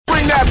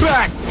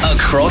back.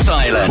 Across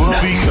Ireland.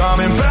 We'll be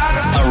coming back.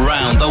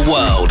 Around the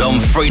world on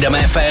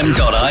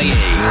freedomfm.ie.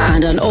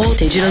 And on all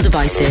digital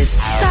devices,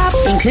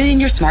 including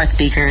your smart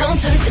speaker. Don't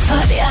turn this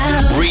party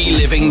out.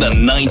 Reliving the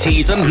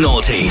 90s and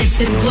noughties.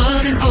 If it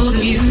wasn't for the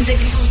music,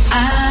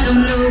 I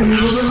don't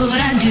know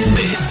what I'd do.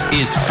 This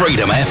is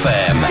Freedom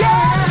FM.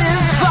 Get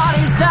this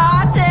party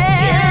started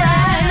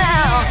right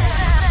now.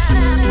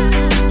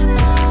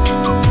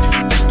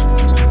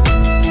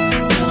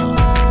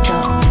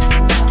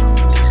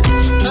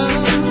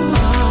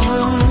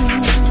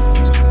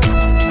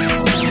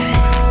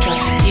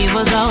 He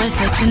was always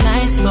such a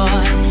nice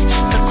boy,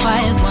 the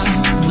quiet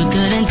one with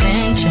good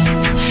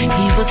intentions.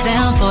 He was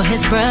down for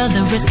his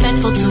brother,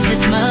 respectful to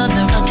his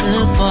mother, a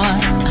good boy.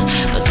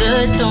 But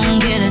good don't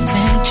get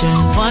attention.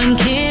 One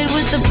kid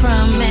with a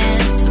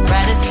promise, the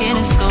brightest kid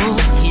in school.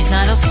 He's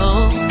not a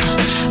fool.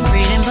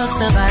 Reading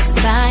books about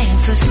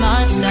science and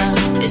smart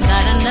stuff is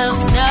not enough,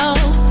 no.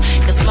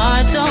 Cause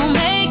smart don't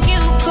make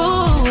you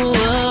cool.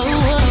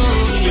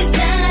 He's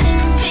not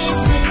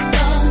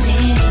invisible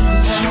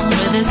anymore.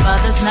 With his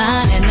father's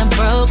line and a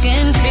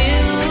broken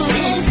fuse.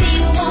 Since he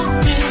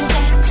walked through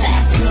that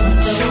classroom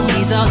door,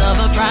 he's all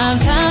over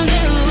primetime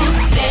news.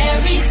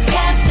 Mary's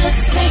got the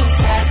same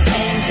size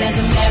hands as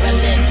a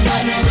Marilyn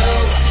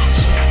Monroe.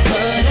 She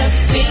put her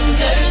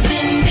fingers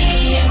in the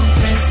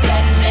imprints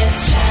that met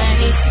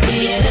Chinese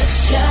theater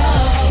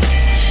show.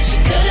 She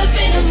could have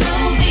been a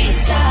movie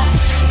star,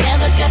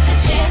 never got the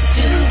chance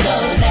to go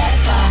that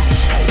far.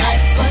 Her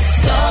life was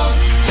stole.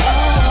 Oh,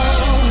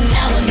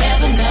 now we'll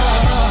never know.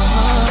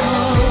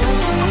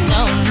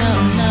 No, no,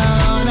 no,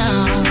 no.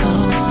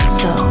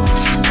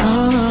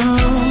 Oh.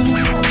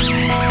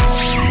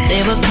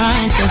 They were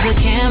crying to the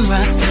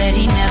camera, said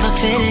he never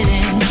fitted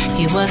in.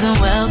 He wasn't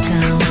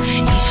welcome.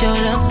 He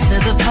showed up to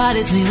the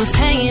parties we was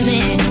hanging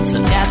in.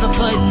 Some guys were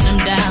putting him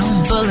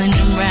down, pulling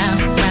him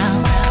round,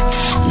 round.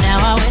 Now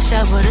I wish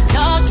I would've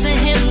talked to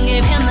him,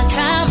 gave him the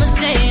time of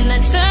day, and I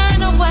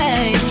turned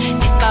away.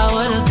 If I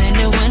would've been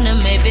the winner,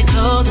 maybe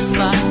go the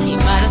spot. He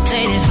might have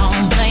stayed at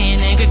home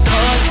playing angry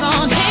chords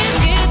on his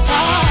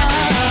guitar.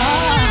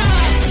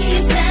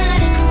 He's not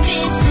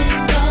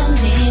invisible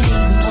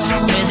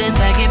anymore. With his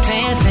baggy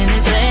pants and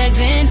his legs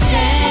in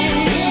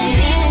chains.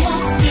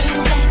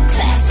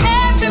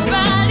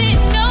 Everybody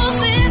knows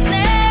his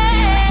name.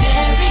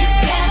 Mary's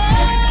got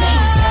the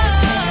same size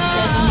hands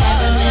as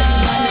Marilyn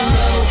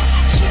Monroe.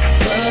 She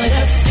put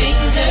her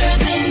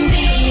fingers in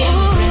the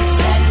imprints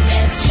that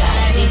meant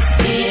Chinese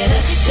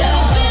theater show.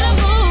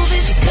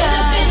 She could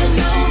have been a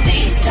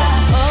movie star,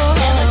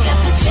 never got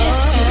the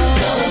chance to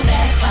go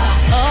that far.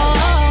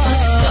 Life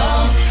was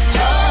stole.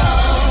 Oh,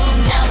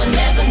 now we'll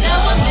never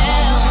know.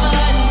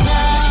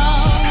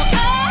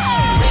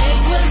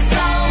 Greg was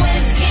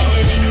always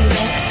getting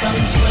back from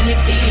 20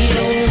 feet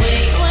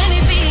away. 20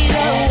 feet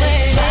away.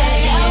 Try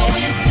out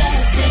with the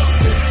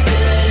Texas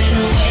good and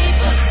wait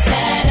for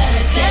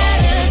Saturday.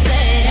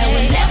 And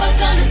we're never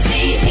gonna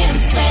see him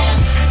slam,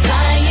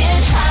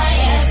 flying high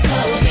as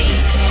Kobe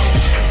can.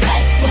 His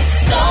life was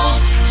stole.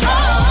 Oh,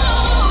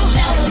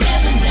 now we'll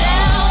never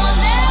know.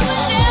 Never,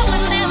 never,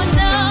 never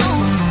know.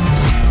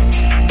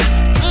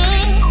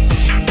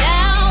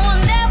 Now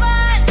we'll never,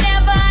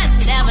 never,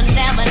 never,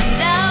 never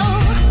know.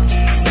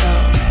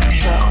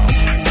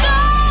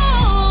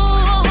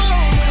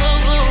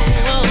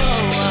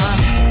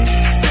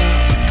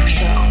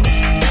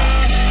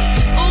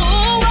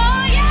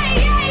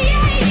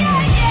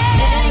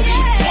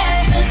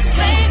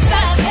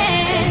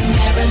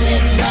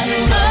 Marilyn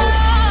Monroe.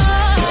 She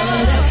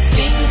put her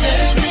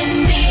fingers in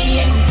the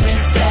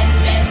imprints that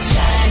meant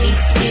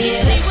Chinese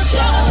theater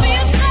show.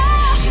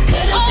 She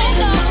could have been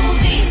a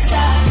movie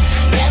star,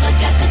 never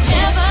got the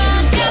chance to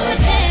go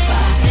that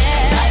far.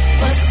 Life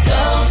was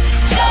stole.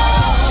 Oh,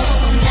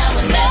 now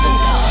we'll never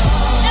know.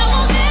 Now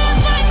we'll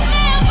never,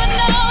 never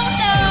know.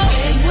 No.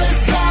 Greg was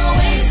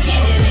always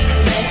getting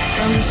back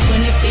from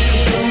 20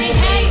 feet away.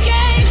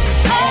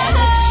 Had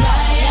a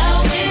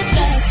tryout with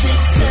the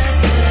Sixers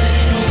good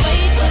and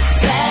wait for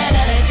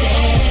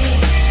Saturday.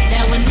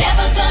 Now we're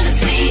never gonna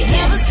see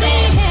him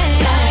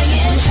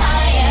flying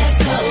high as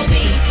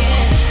Kobe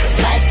can. His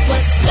life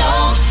was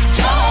stole.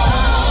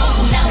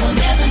 Oh, now we'll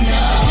never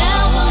know.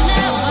 Now we'll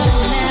never,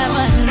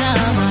 never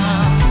know.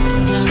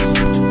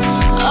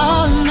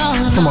 Oh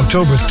no. From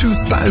October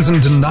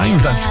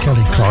 2009, that's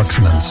Kelly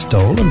Clarkson and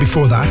Stoll. And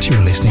before that, you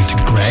were listening to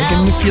Greg.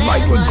 And if you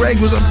like what Greg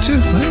was up to,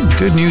 well,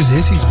 good news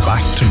is he's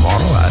back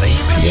tomorrow at 8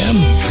 p.m.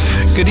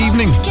 Good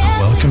evening.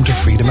 Welcome to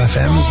Freedom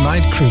FM's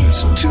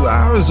Nightcruise. 2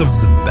 hours of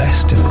the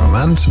best in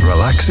romance and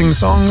relaxing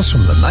songs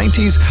from the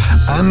 90s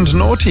and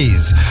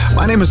noughties.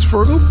 My name is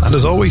Feargal, and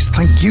as always,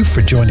 thank you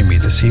for joining me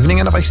this evening.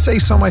 And if I say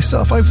so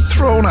myself, I've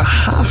thrown a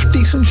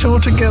half-decent show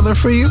together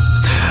for you.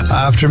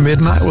 After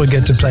midnight, we'll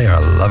get to play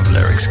our Love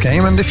Lyrics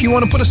game. And if you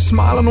want to put a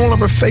smile on all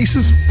of our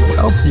faces?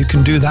 Well, you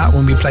can do that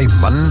when we play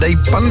Monday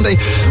Bunday,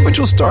 which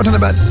will start in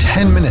about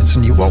 10 minutes,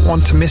 and you won't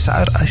want to miss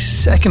out a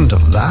second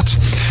of that.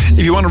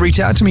 If you want to reach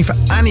out to me for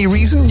any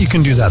reason, you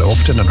can do that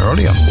often and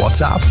early on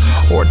WhatsApp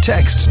or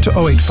text to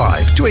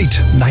 085 28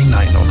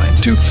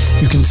 99092.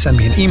 You can send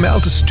me an email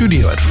to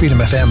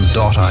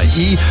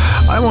studio@freedomfm.ie.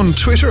 I'm on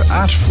Twitter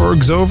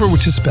 @FergsOver,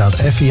 which is spelled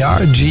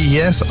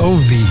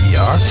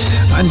FERGESOVER,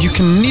 and you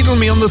can needle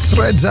me on the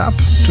Threads app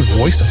to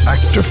voice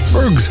actor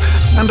Fergs.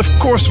 And of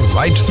course,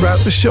 right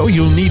throughout the show,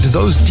 you'll need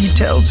those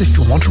details if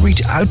you want to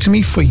reach out to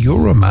me for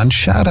your romance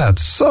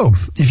shout-outs. So,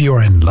 if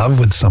you're in love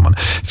with someone,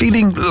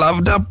 feeling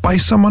loved up by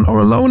someone, or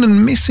alone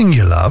and missing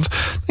your love,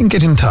 then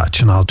get in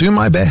touch and I'll do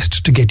my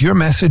best to get your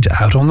message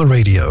out on the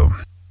radio.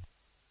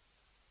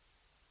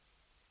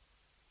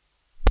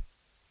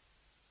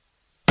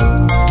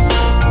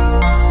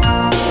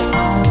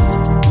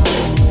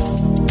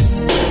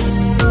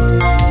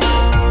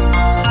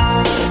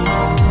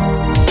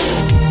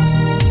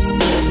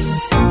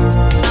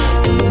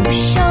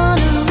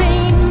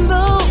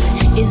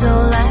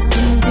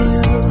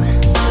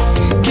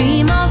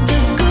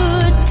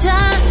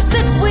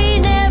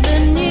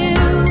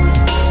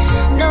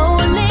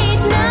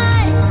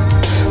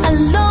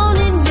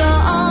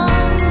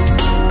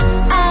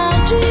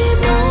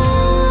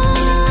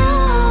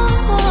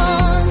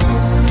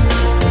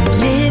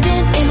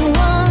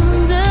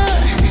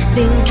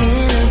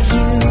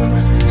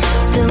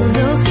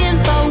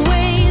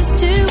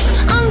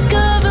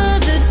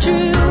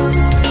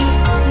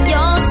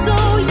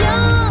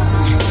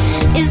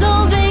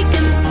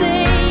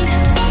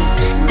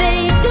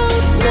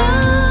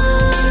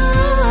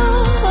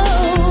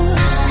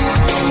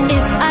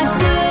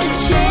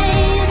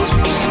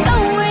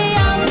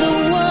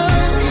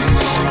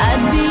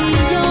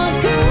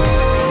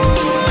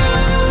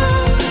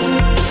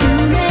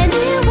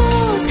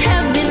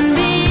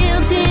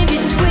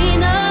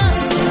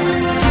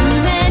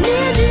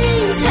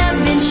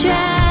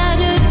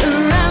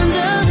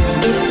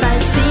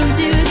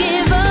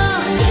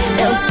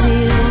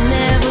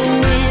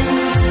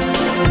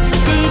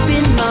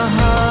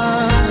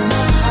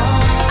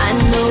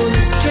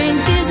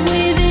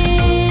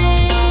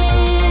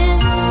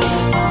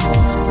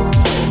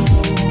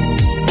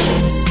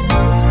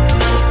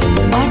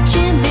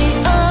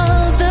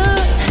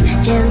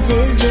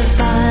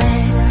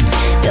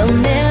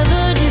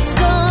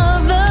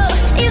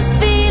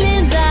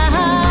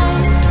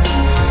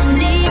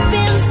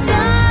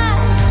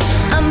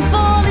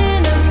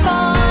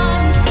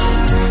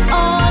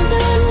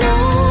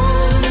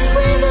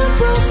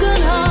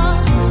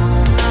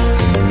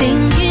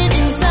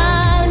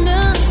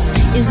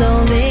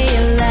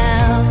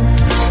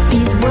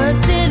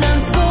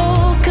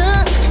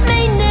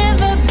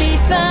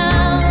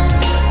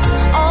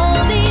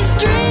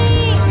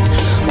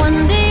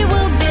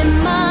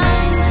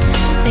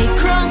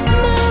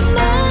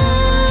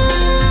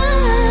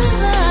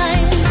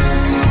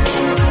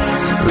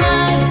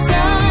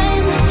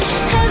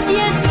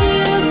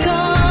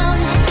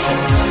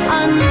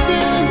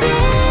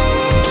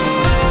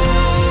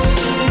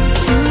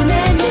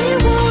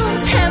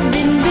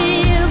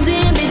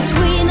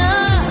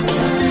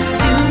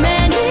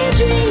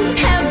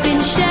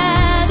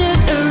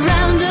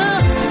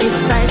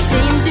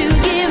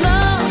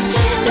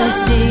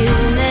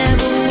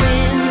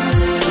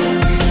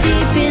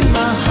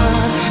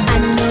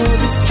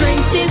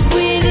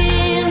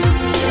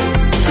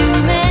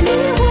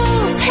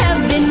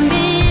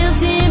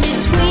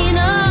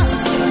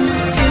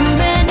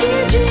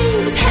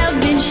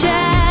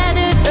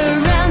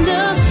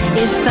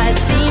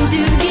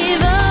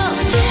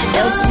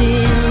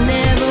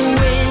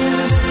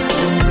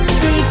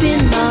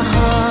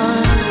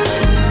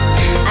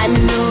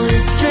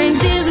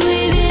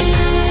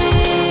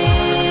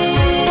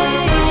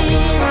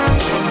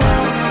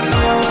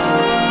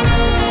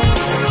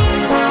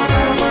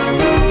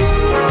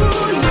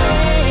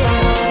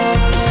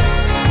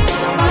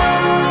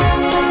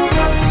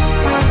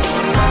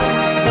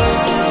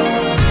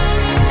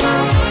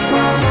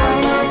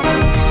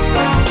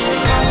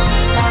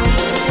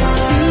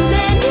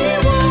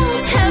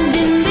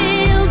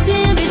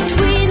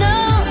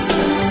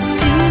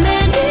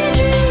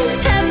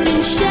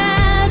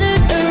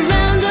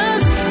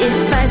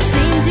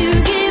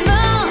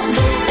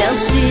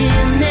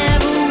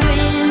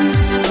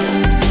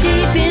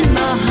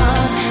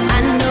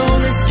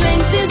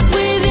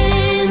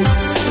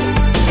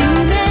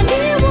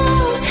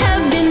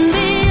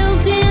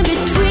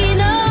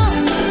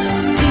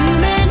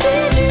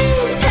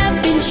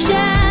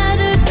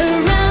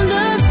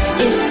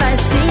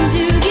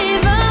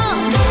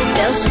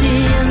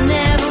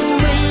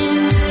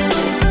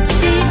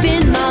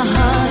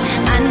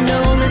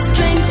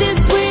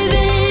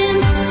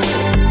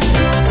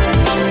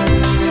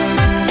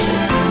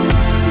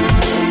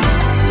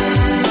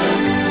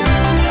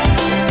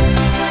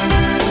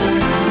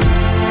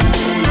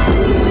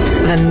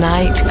 The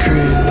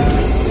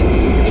Nightcruise.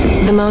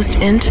 The most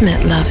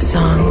intimate love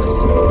songs.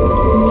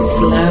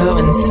 Slow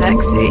and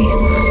sexy.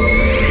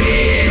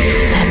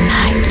 The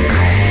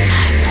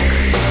Nightcruise.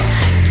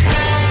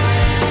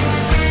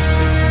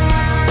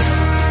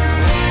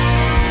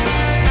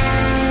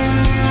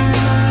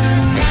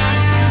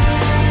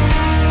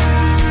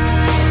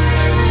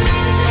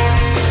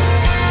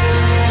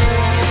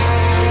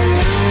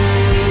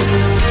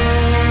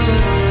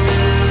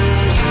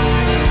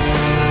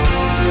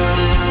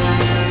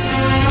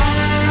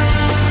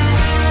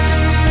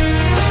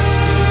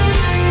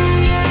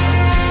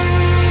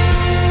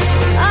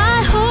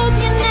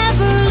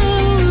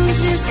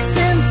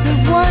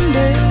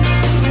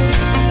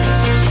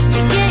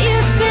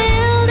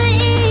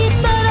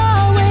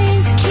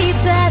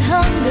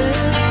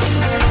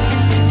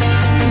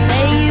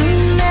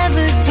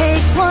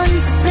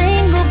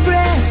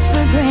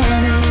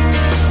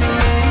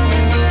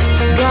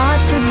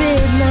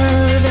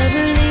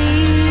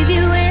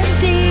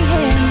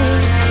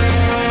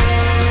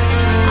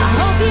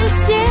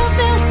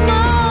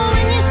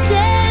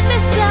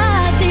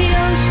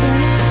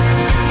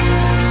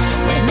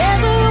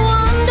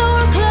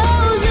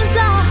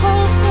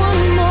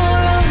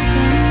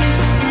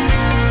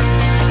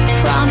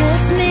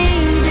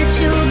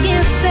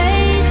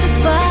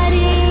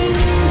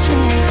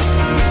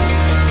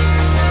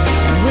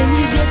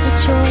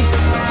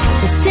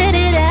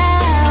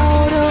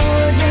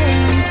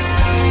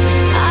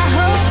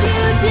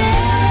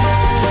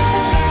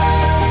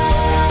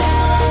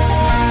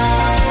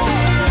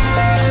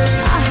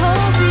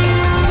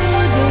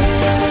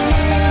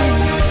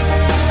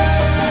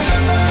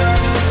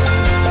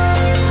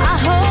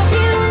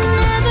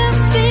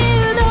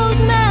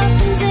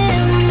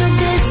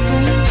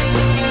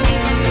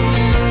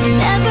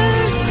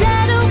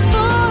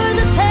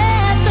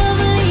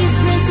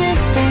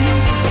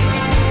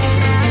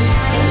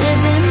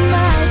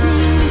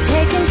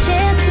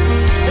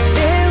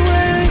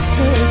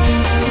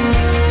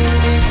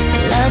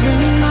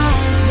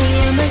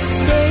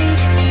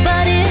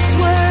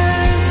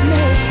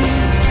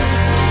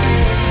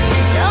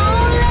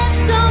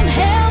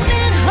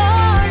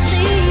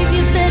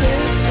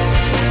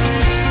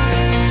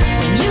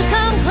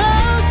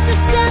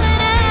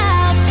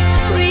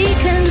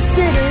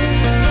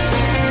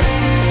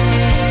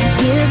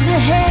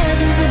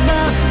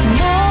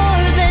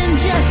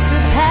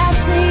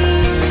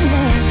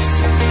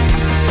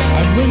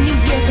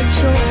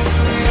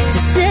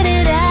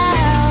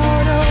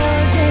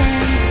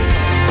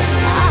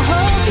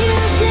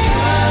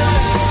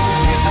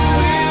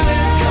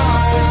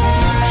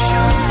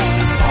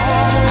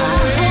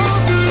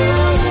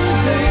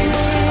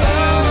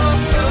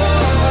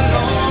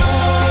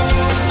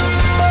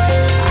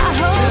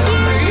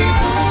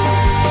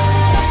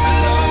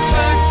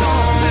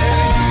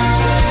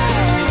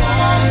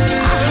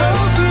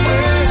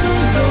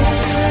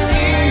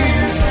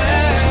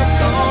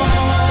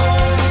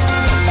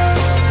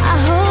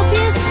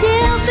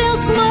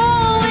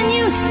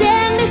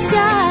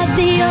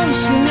 the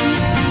ocean.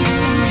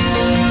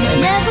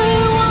 Whenever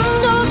one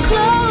door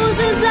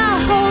closes, I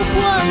hope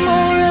one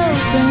more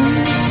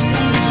opens.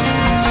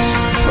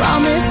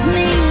 Promise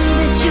me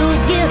that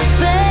you'll give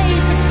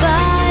faith a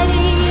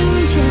fighting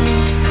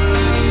chance.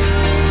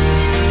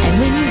 And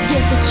when you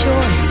get the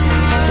choice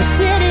to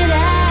sit it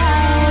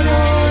out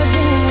or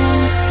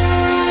dance,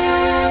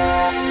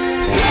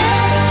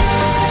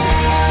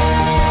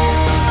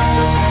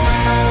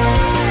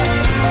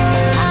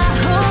 I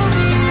hope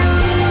you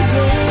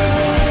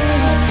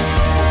dance.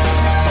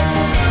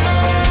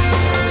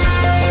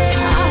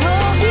 I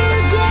hope you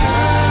dance.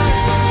 I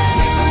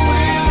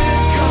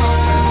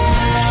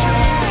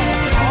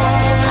hope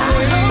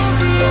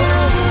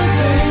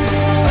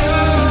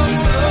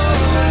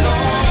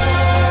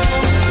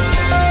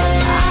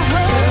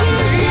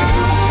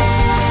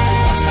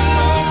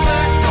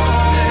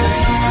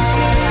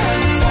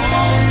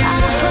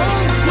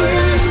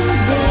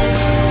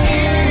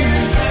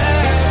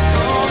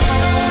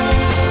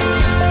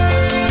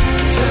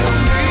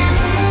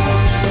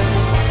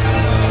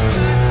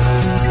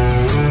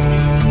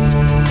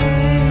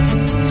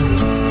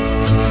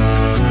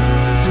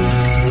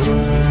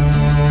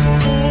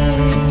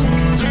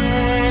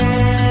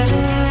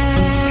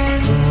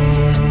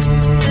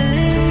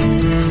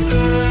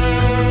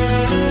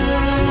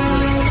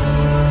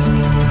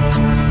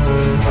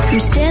I'm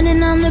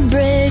standing on the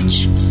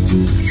bridge,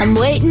 I'm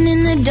waiting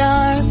in the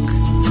dark.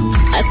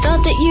 I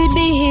thought that you'd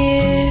be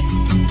here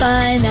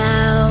by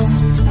now.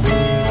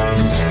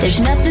 There's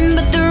nothing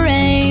but the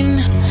rain,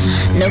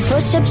 no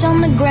footsteps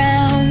on the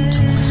ground.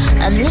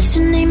 I'm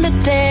listening but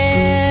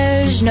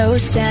there's no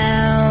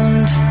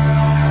sound.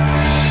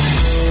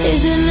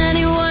 Isn't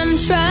anyone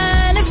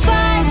trying to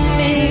find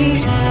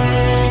me?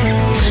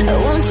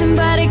 Won't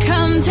somebody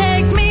come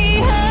take me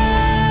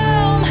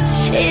home?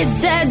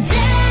 It's that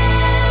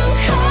damn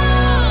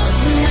cold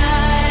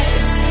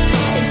nights,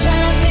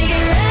 trying to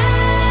figure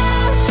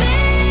out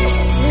this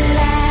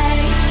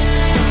life.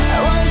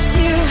 Won't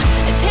you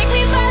take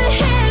me by the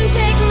hand,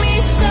 take me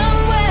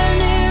somewhere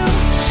new?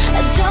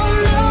 I don't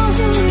know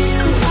who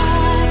you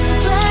are,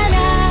 but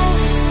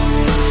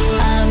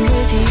I'm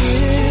with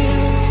you.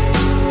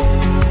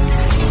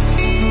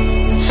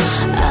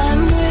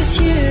 I'm with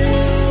you.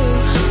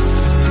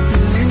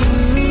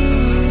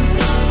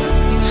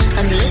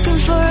 I'm looking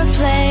for a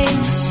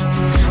place,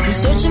 I'm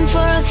searching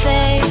for a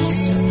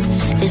face.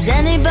 Is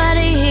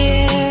anybody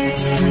here?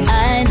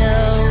 I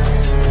know,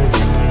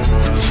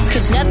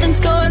 'cause nothing's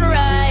going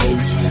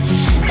right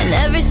and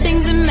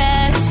everything's a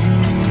mess,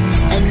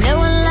 and no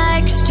one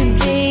likes to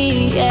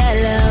be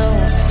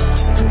alone.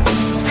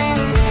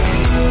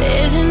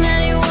 Isn't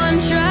anyone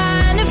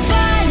trying to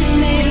find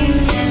me?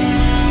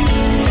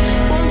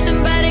 Won't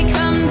somebody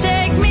come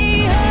take me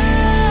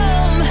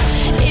home?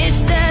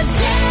 It's a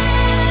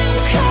damn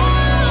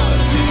cold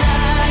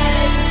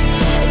night,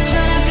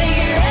 trying to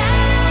figure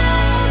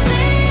out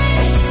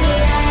this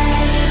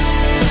life.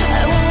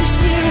 Won't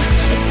you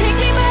take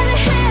me by the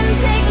hand,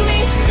 take me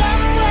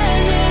somewhere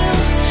new?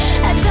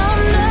 I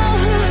don't know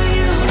who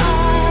you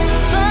are,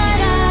 but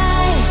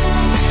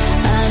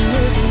I'm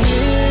with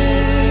you.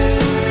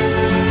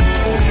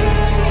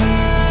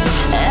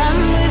 I'm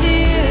with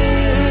you.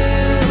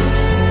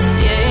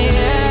 Yeah,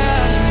 yeah.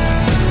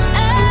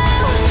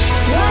 Oh,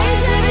 why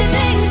is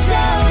everything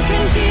so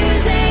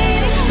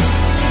confusing?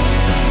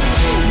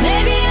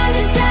 Maybe I'm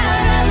just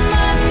out of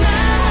my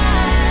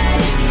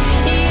mind.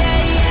 Yeah,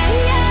 yeah,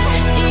 yeah,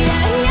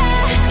 yeah, yeah,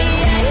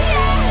 yeah,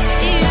 yeah,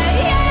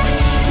 yeah,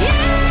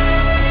 yeah.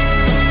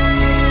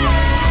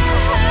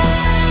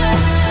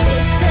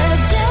 It's a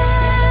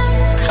damn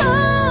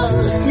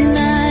cold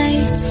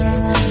night,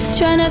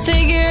 trying to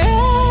figure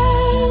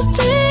out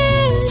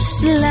this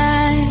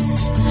life.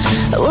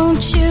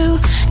 Won't you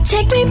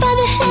take me by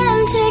the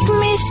hand, take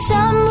me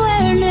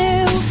somewhere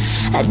new?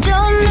 I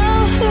don't know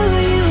who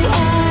you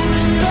are,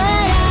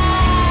 but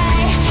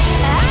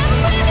I'm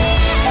with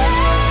you.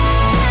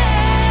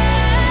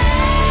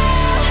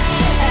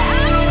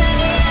 I'm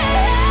with you.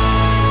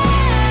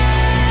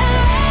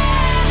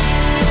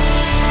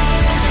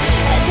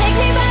 Take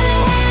me by the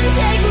hand,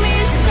 take me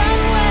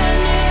somewhere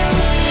new.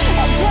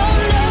 I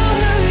don't know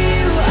who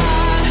you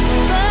are,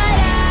 but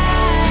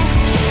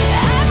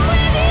I'm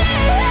with you.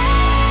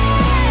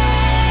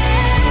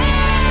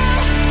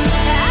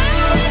 I'm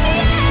with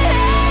you.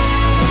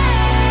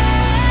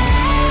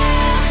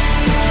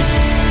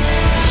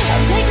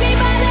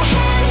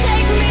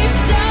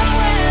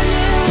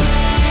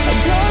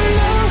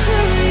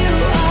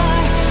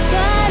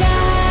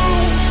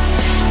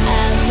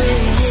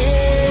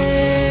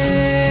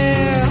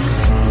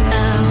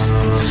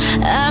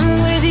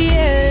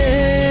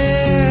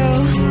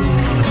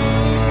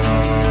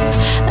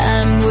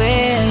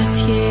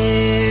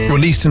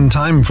 just in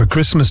time for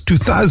Christmas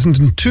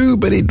 2002,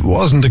 but it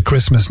wasn't a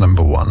Christmas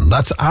number one.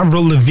 That's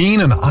Avril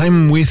Lavigne and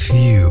I'm With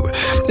You.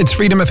 It's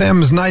Freedom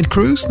FM's Night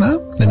Cruise now.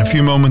 In a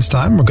few moments'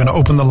 time, we're going to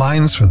open the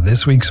lines for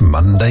this week's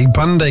Monday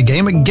Punday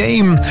game, a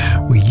game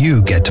where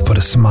you get to put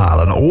a smile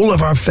on all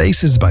of our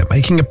faces by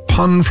making a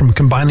pun from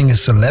combining a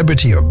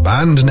celebrity or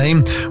band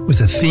name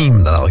with a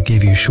theme that I'll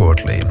give you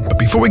shortly. But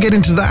before we get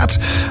into that,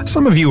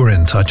 some of you were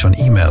in touch on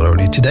email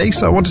earlier today,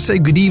 so I want to say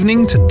good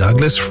evening to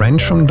Douglas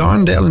French from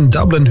Darndale in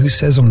Dublin, who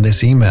says on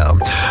this email,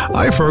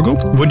 "Hi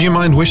Feargal, would you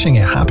mind wishing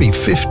a happy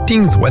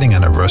 15th wedding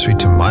anniversary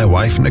to my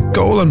wife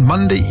Nicole on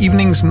Monday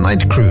evening's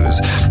night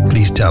cruise?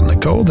 Please tell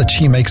Nicole that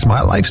she makes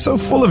my life so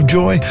full of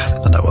joy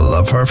and I will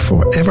love her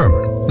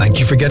forever." Thank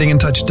you for getting in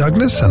touch,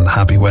 Douglas, and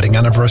happy wedding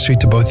anniversary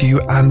to both you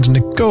and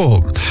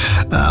Nicole.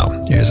 Now,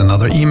 here's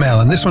another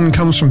email, and this one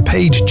comes from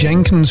Paige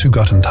Jenkins, who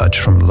got in touch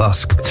from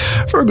Lusk.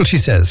 Feargal, she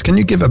says, "Can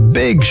you give a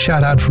big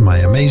shout out for my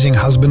amazing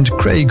husband,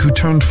 Craig, who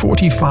turned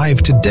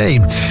 45 today?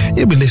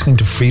 He'll be listening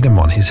to Freedom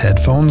on his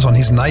headphones on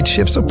his night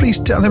shift, so please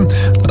tell him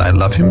that I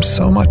love him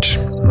so much."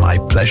 My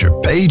pleasure,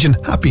 Paige, and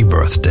happy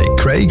birthday,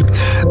 Craig.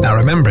 Now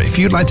remember, if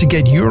you'd like to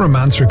get your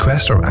romance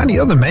request or any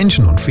other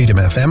mention on Freedom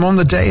FM on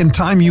the day and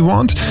time you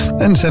want,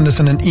 then send us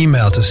an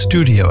email to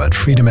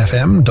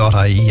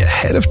studio@freedomfm.ie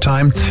ahead of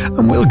time,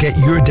 and we'll get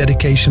your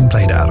dedication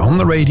played out on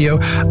the radio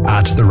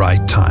at the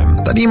right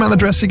time. That email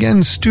address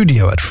again,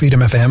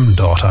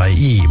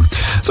 studio@freedomfm.ie.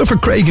 So for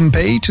Craig and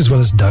Paige, as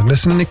well as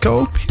Douglas and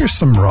Nicole, here's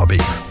some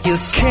Robbie. You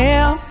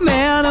can't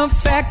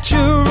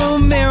manufacture a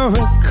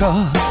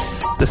miracle.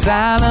 The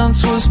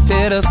silence was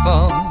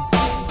pitiful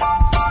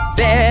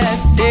that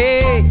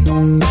day.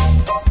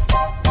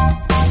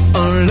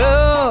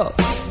 Love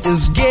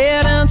is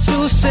getting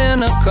too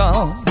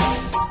cynical.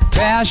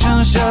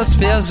 Passion's just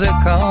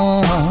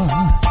physical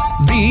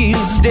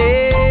these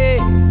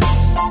days.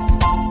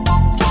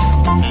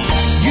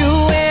 You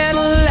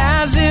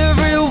analyze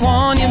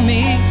everyone you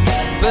meet,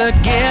 but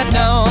get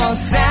no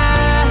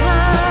sign.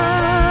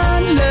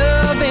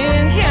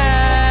 Loving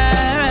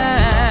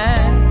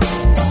kind.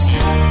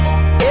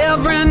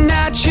 Every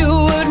night you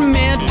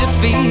admit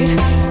defeat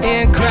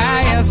and cry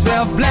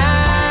yourself blind.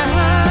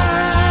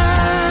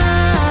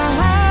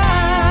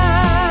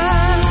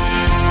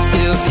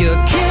 If you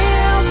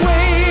can't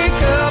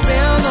wake up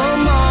in the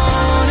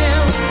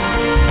morning,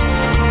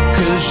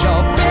 'cause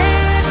your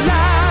bed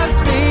lies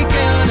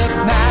vacant at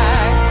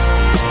night.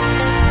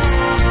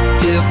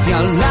 If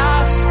you're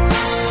lost,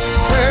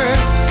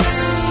 hurt,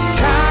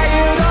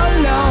 tired or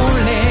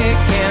lonely,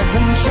 can't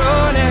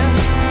control it,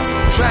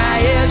 try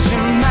as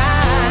you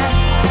might.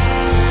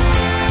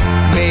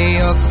 May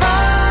you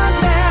find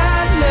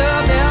that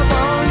love that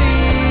won't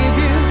leave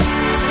you.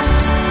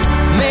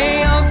 May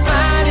you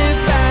find it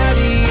by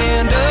the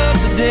end of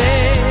the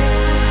day.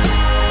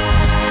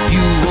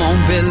 You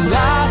won't be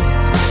lost,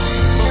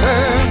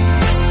 hurt,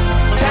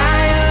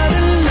 tired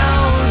and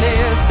lonely.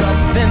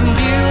 Something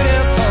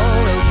beautiful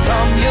will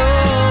come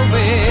your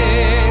way.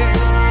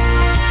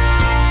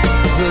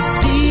 The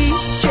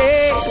DJ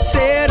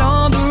said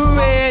on the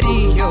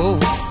radio,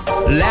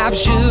 life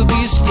should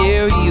be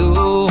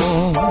stereo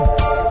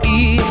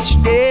each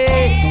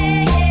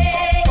day.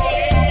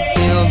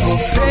 If a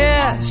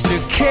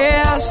pastor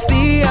cast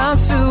the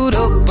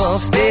unsuitable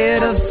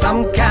instead of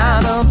some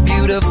kind of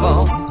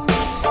beautiful,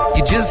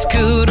 you just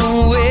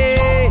couldn't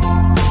wait.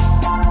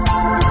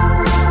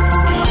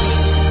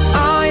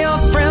 All your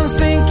friends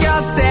think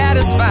you're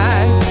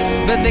satisfied,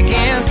 but they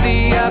can't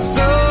see your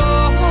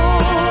soul.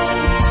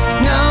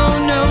 No,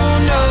 no,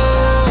 no.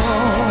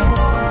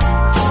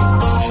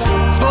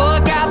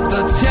 Forgot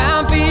the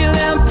time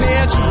feeling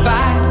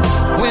petrified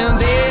when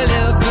they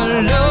live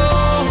below.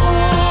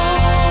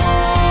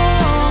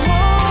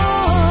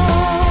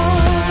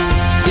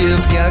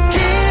 If you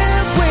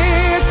can't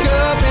wake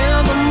up in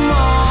the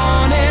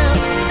morning,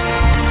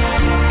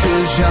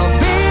 'cause your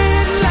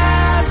bed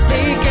lies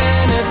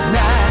vacant at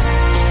night.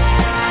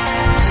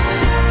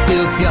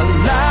 If you're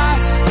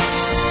lost,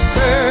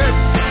 hurt,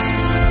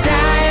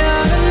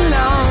 tired and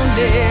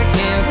lonely,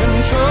 can't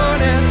control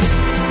it,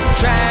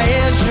 try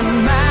as you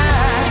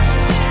might.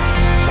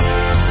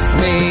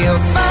 May you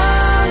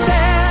find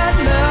that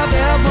love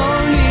that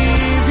won't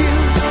leave you.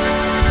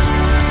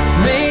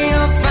 May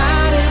you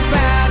find it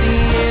by the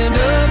end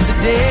of the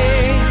day.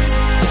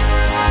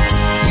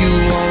 You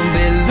won't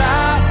be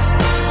lost,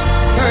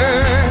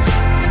 hurt,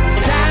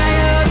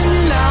 tired and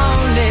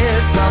lonely.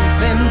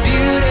 Something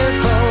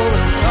beautiful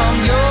will come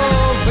your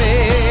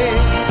way.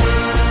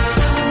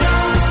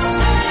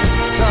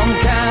 Some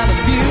kind of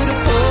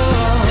beautiful.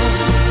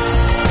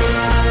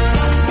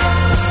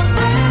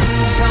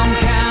 Some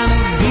kind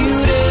of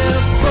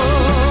beautiful.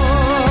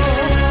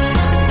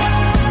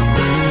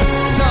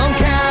 Some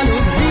kind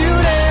of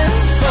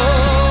beautiful.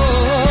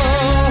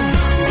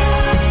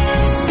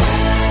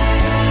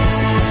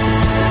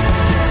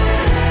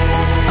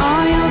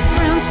 All your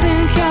friends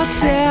think you're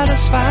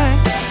satisfied,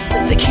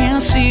 but they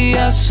can't see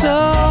your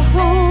soul.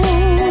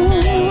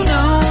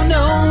 No,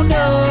 no,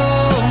 no.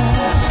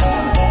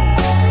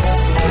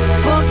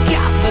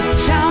 Forgot the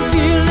time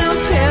feeling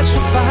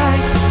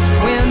petrified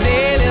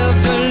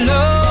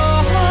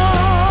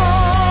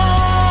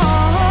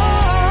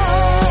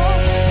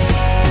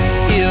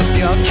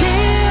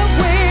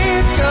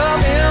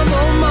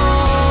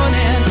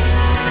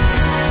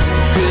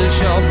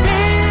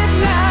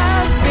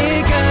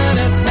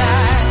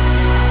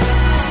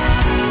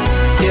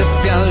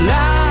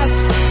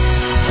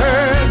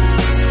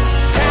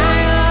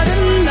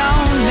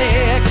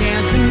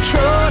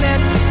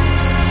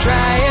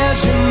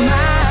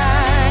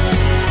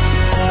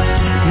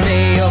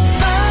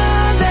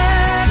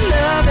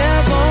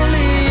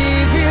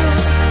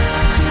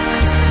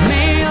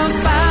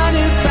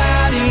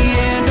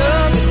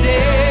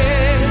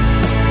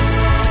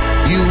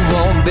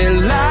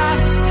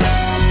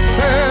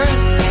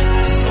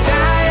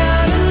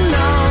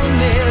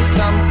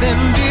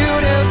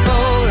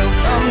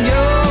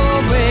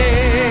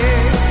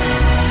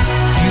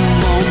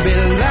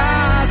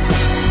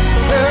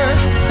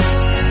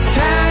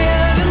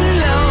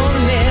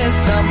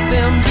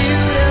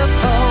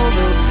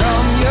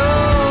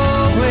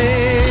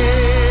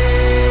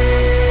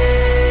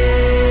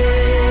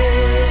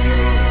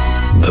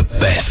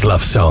best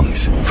love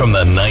songs from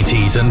the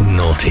 90s and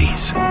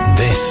noughties.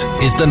 This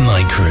is the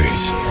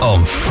Nightcruise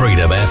on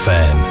Freedom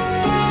FM.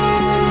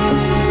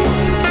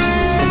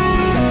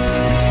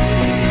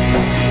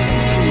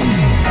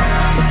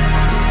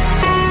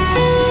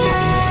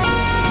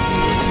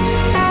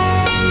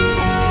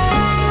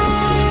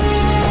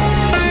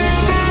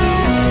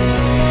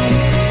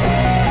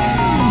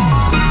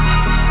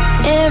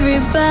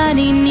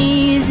 Everybody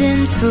needs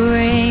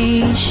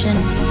inspiration.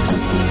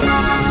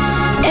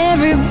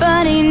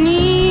 Everybody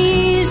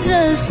needs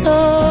a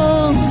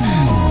song,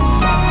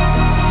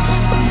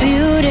 a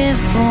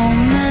beautiful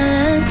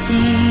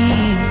melody.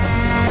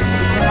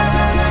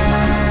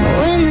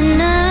 When the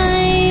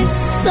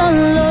nights are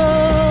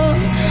long,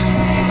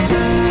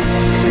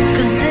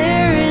 'cause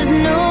there is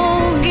no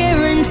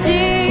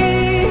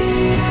guarantee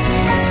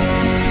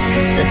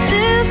that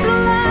this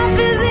life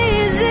is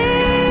easy.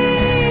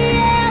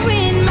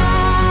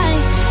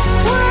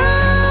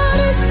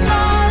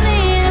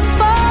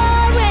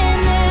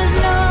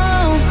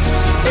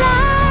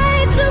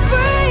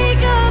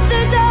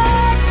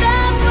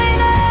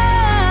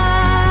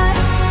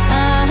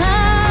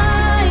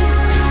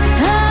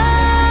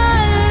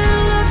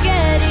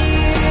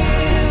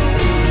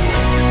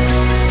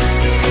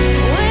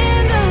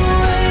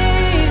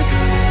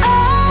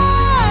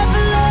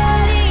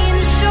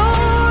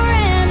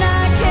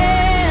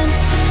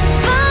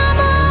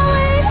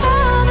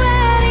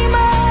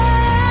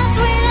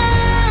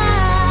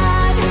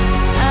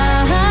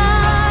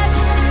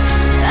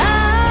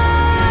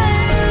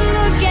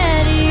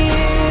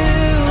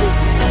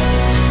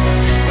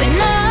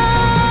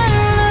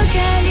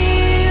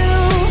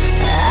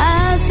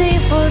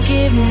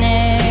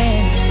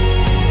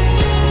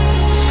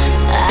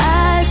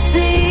 I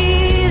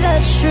see the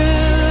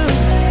truth.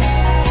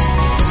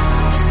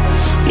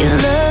 You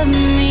love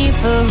me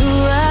for who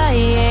I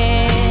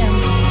am,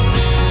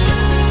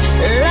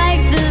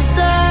 like the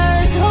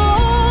stars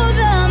hold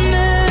the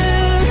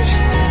moon,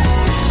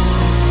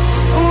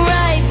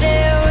 right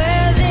there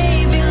where they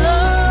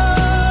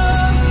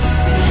belong.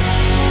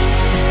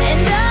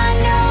 And I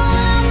know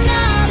I'm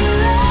not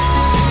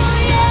alone.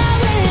 Yeah,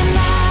 when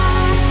my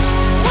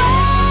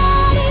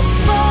world is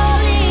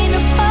falling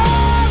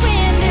apart,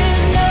 when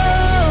there's no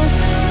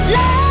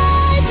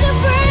light to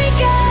break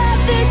up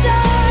the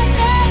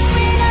darkness,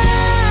 when I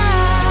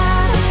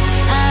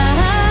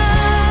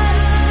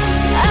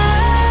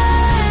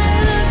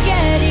look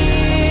at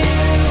you.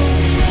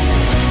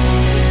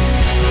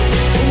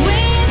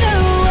 When the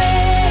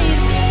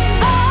waves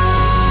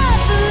are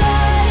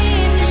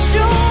flooding the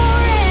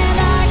shore and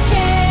I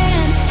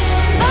can't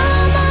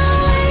find my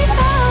way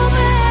home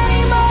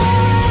anymore,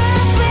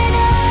 that's when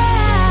I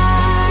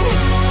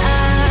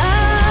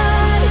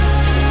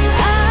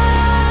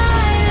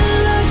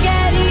look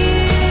at you.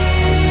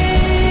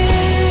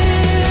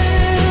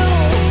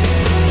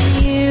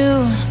 You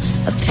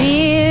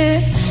appear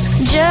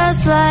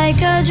just like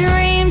a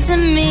dream to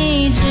me,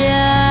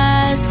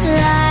 just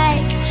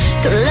like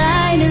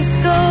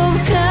kaleidoscope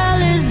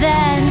colors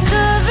that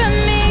cover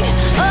me.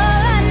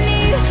 All I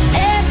need,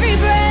 every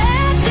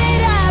breath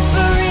that I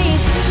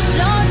breathe.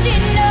 Don't you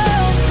know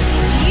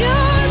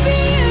you're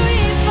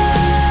beautiful?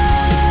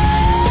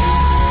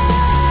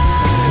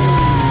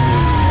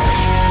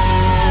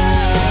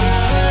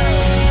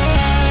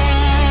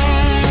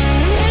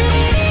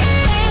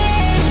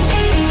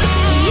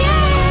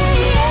 Yeah,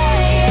 yeah, yeah.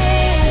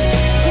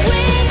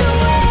 When the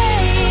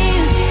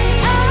waves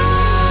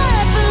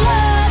are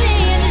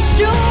flooding the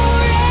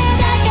shore and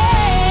I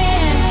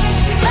can't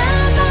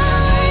find my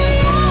way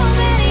home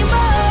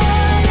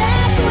anymore,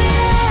 that's when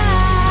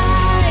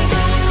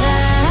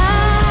I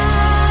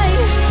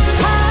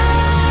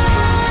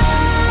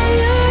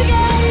look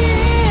at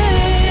you.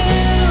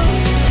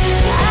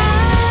 I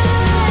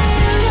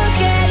look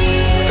at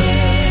you.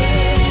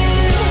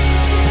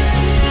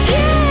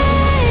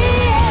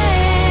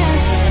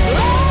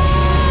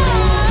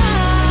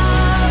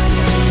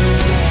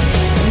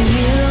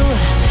 You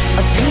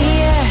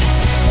appear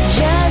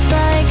just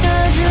like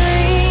a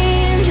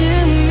dream to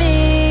me.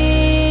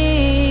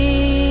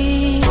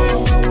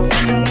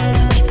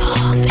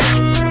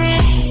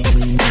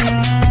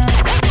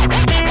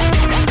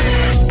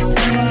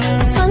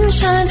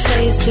 Sunshine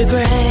fades to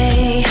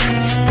gray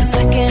the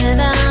second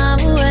I'm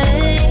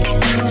away.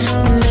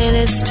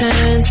 Minutes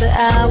turn to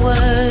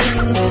hours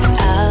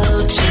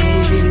without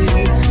you.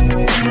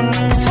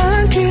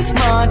 Time keeps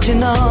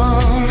marching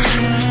on.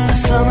 The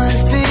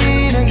summer's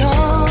been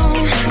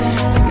gone,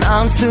 and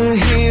I'm still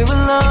here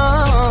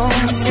alone,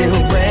 still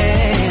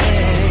waiting.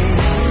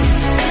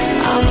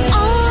 I'm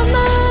on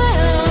my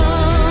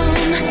own,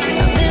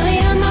 a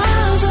million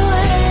miles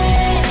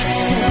away.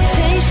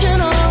 Temptation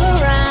all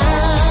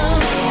around.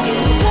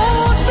 It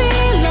won't be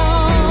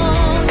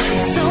long,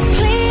 so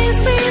please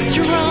be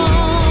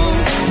strong,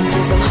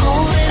 'cause I'm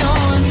holding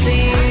on to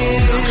you.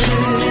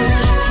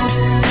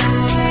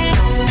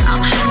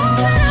 I'm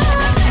holding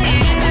on to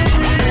you.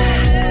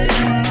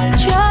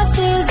 Trust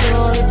is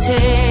all it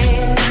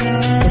takes.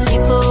 The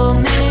people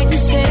make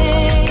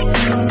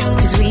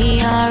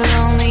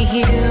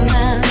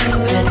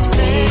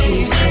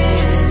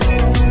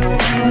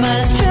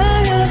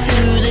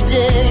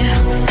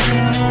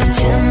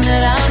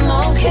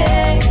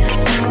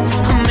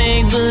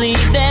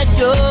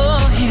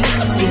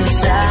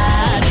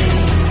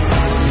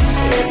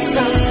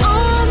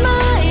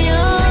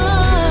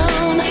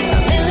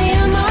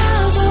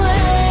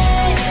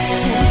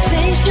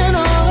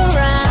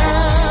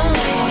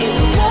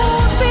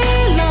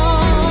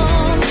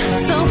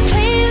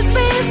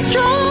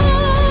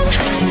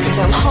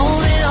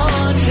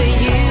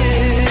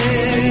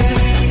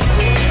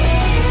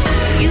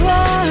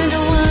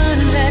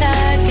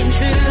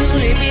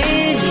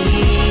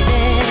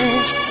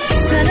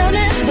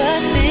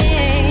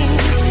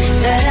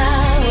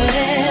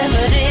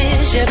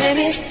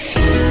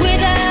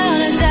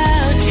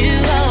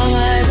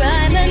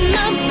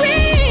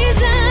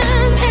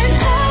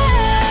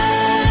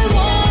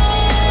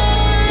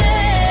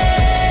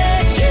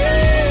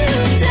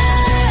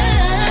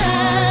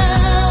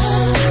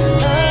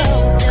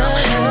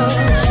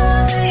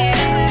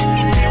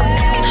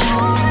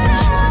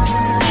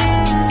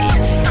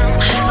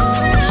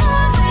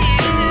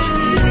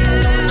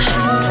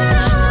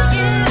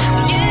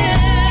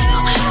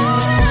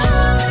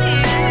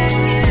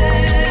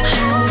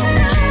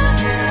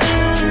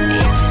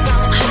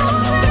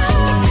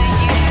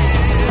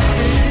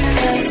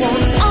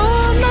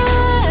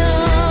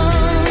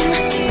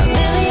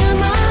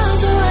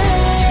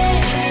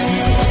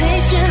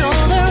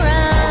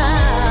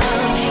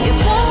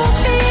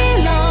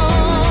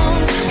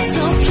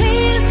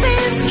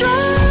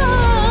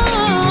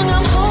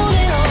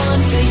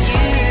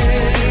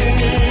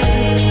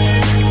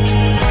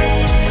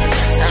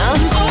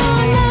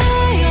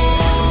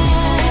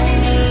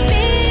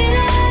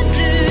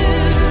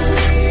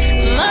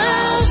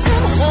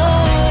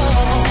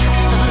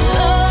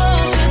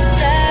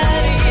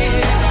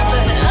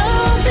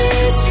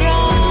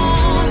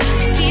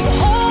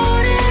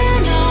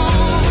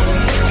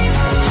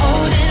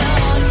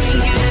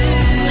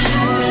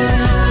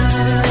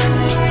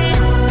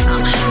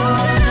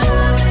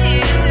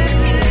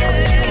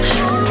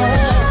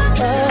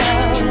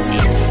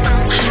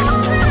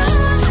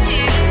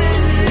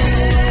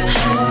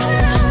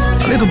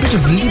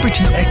part of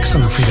Liberty X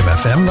on Freedom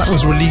FM. That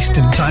was released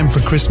in time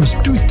for Christmas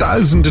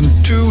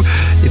 2002.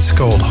 It's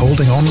called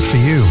Holding On For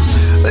You.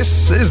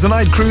 This is the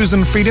Night Cruise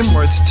in Freedom,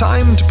 where it's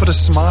time to put a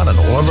smile on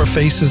all of our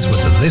faces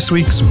with this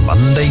week's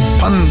Monday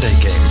Punday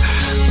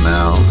game.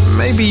 Now,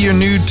 maybe you're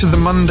new to the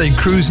Monday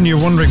Cruise and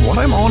you're wondering what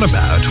I'm on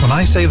about when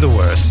I say the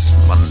words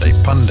Monday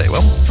Punday.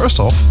 Well,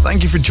 first off,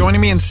 thank you for joining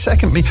me, and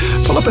secondly,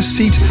 pull up a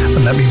seat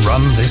and let me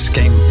run this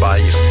game by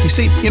you. You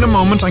see, in a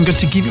moment I'm going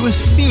to give you a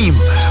theme.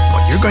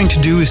 What you're going to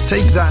do is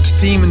take that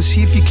theme and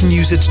see if you can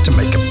use it to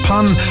make a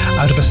pun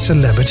out of a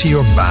celebrity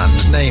or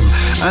band name.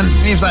 And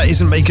if that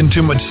isn't making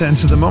too much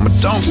sense at the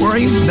moment, don't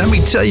worry. Let me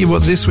tell you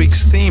what this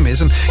week's theme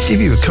is and give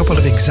you a couple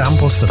of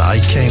examples that I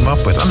came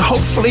up with. And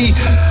hopefully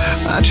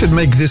that should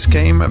make this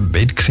game a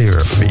bit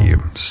clearer for you.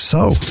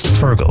 So,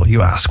 Feargal,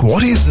 you ask,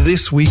 what is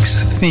this week's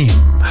theme?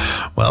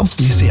 Well,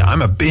 you see,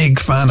 I'm a big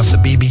fan of the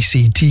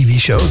BBC TV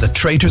show The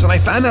Traitors, and I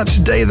found out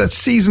today that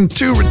season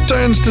 2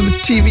 returns to the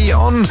TV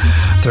on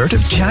 3rd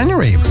of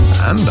January.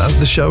 And as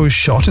the show is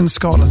shot in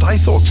Scotland, I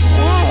thought,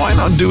 why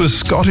not do a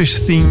Scottish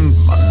themed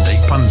Monday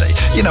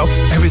Punday? You know,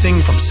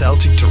 everything from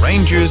Celtic to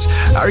Rangers,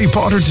 Harry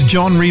Potter to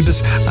John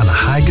Rebus, and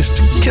haggis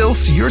to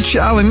kilts. Your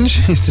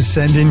challenge is to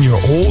send in your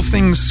all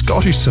things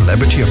Scottish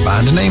celebrity or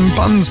band name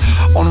puns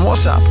on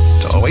WhatsApp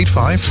to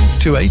 085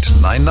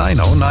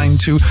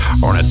 2899092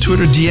 or on a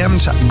Twitter DM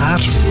to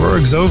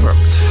 @FergsOver.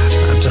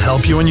 And to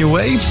help you on your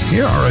way,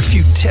 here are a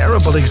few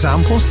terrible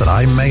examples that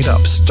I made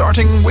up,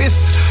 starting with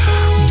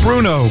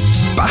Bruno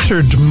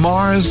battered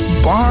Mars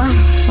bar?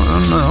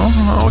 No.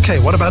 Okay,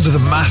 what about the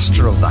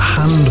master of the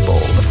handball,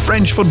 the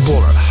French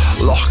footballer,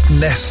 Loch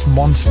Ness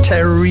Monster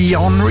Henry?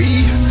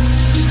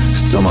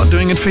 Still not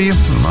doing it for you?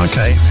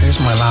 Okay, here's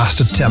my last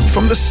attempt.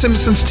 From the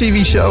Simpsons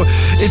TV show,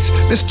 it's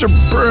Mr.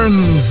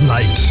 Burns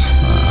Night.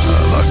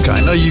 Look,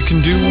 I know you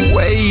can do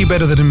way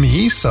better than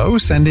me, so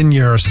send in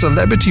your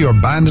celebrity or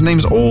band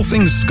names, all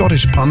things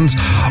Scottish puns,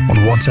 on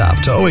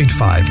WhatsApp to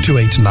 085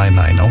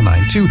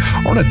 2899092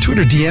 or on a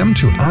Twitter DM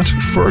to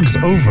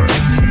 @FergsOver.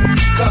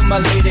 Come my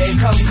lady,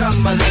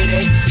 come my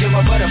lady, you're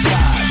my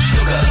butterfly,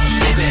 sugar,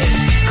 baby.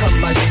 Come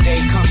my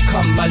lady,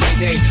 come my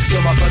lady,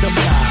 you're my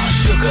butterfly,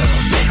 sugar,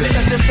 baby.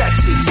 Such a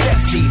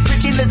sexy,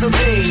 pretty little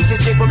thing.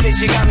 This little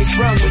bitch, you got me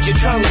sprung with your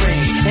tongue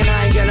ring. And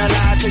I ain't gonna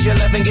lie, cause your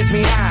loving gets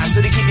me high.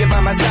 So to keep you by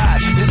my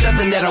side, there's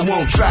nothing that I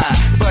won't try.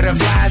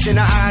 Butterflies in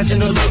her eyes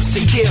and her looks to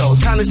kill.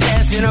 Time is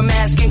passing, I'm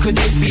asking, could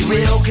this be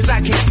real? Cause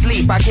I can't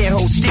sleep, I can't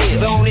hold still.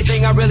 The only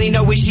thing I really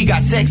know is she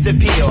got sex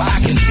appeal. I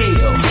can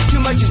feel, too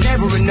much is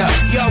never enough.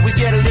 You always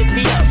there to lift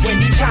me up when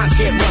these times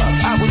get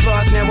rough. I was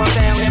lost, now I'm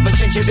found, ever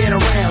since you've been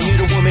around.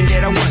 You're the woman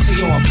that I want,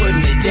 so I'm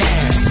putting it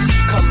down.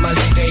 Come my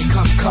lady,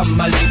 come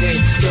my lady,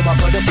 you're my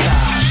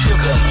butterfly,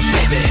 sugar,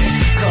 baby.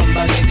 Come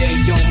my lady,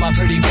 you're my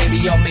pretty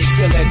baby, I'll make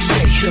your legs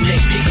shake, you'll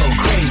make me go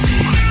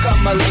crazy.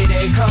 Come my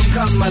lady,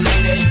 come my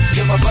lady,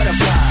 you're my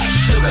butterfly,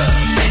 sugar,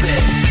 baby.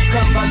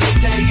 Come my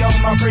lady, you're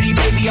my pretty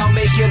baby, I'll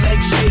make your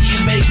legs shake,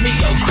 you make me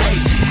go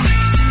crazy.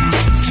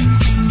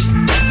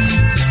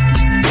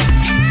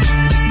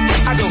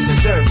 I don't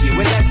deserve you,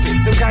 in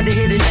essence, some kind of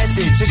hidden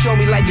message to show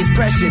me life is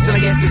precious, and I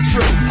guess it's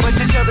true. But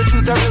to tell the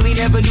truth, I really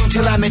never knew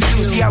till I met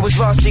you. See, I was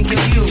lost and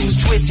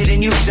confused, twisted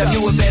and used. I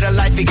knew a better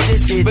life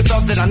existed, but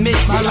thought that I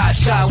missed my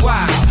lifestyle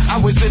wild. I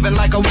was living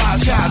like a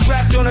wild child,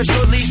 trapped on a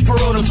short leash,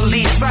 parole to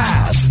police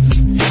files.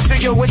 So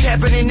yo, what's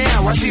happening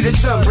now? I see the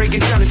sun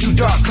breaking down into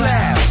dark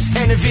clouds,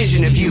 and a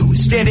vision of you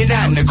standing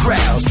out in the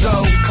crowd.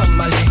 So come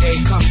my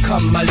lady,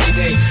 come my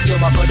lady, you're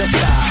my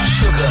butterfly,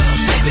 sugar,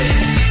 baby.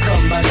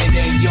 Come my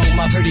lady, you're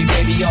my pretty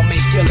baby, I'll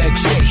make your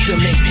legs shake, you'll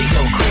make me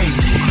go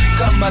crazy.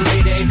 Come my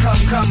lady,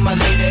 come my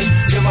lady,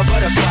 you're my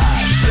butterfly,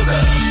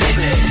 sugar,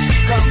 baby.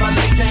 Come my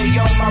lady,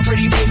 you're my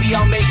pretty baby,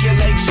 I'll make your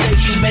legs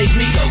shake, you make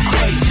me go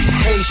crazy.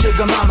 Hey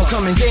sugar mama,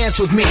 come and dance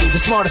with me. The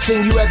smartest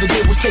thing you ever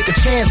did was take a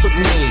chance with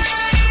me.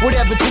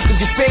 Whatever tickles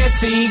your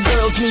fancy,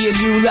 girls, me and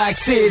you like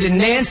Sid and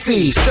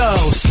Nancy. So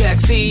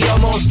sexy,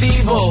 almost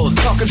evil,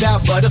 talk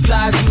about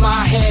butterflies in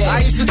my head.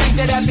 I used to think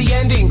that happy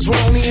endings were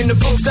only in the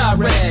books I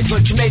read,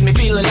 but you made me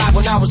feel alive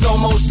when I was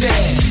almost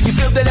dead. You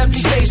filled that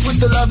empty space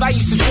with the love I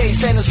used to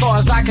chase, and as far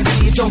as I can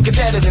see, it don't get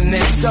better than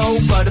this. So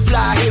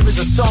butterfly, here is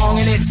a song,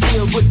 and it's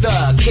sealed with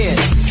a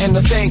kiss and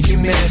a thank you,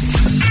 miss.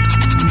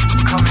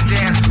 Come and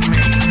dance with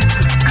me,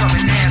 come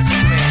and dance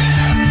with me,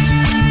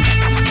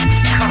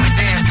 come and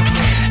dance with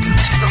me,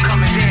 so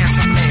come and dance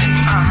with me,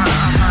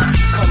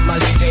 Come my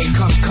lady,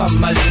 come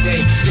my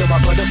lady, you're my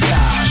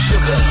butterfly,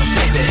 sugar,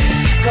 baby.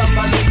 Come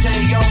my lady,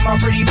 you're my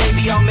pretty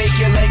baby, I'll make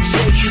your legs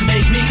shake, you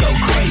make me go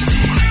crazy.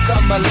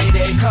 Come my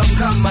lady,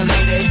 come my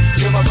lady,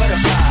 you're my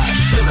butterfly,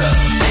 sugar,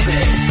 baby.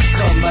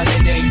 Come my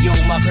lady,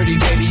 you're my pretty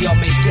baby, I'll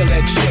make your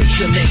legs shake,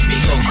 you make me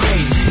go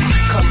crazy.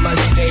 Come my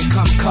lady,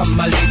 come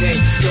my lady,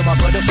 you're my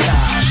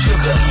butterfly,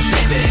 sugar,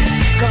 baby.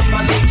 Come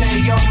my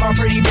lady, you're my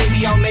pretty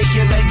baby, I'll make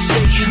your legs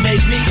shake, you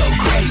make me go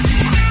crazy.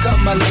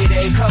 Come my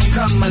lady,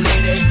 come my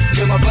lady,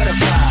 you're my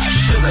butterfly,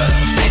 sugar,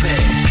 baby.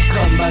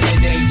 Come my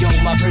lady, you're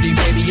my pretty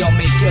baby, I'll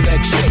make your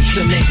legs shake,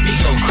 you make me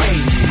go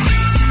crazy.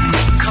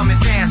 Come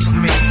and dance with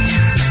me,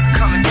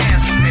 come and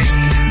dance with me.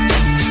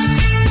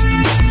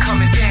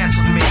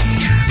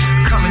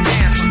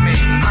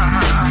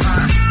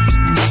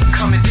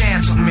 Come and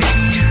dance with me.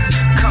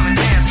 Come and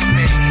dance with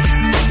me.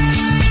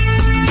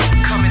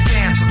 Come and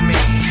dance with me.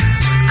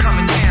 Come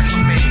and dance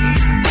with me.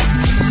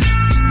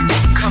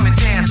 Come and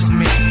dance with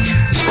me.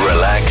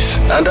 Relax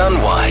and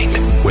unwind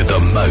with the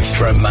most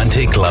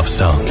romantic love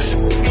songs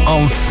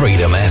on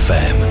Freedom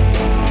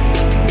FM.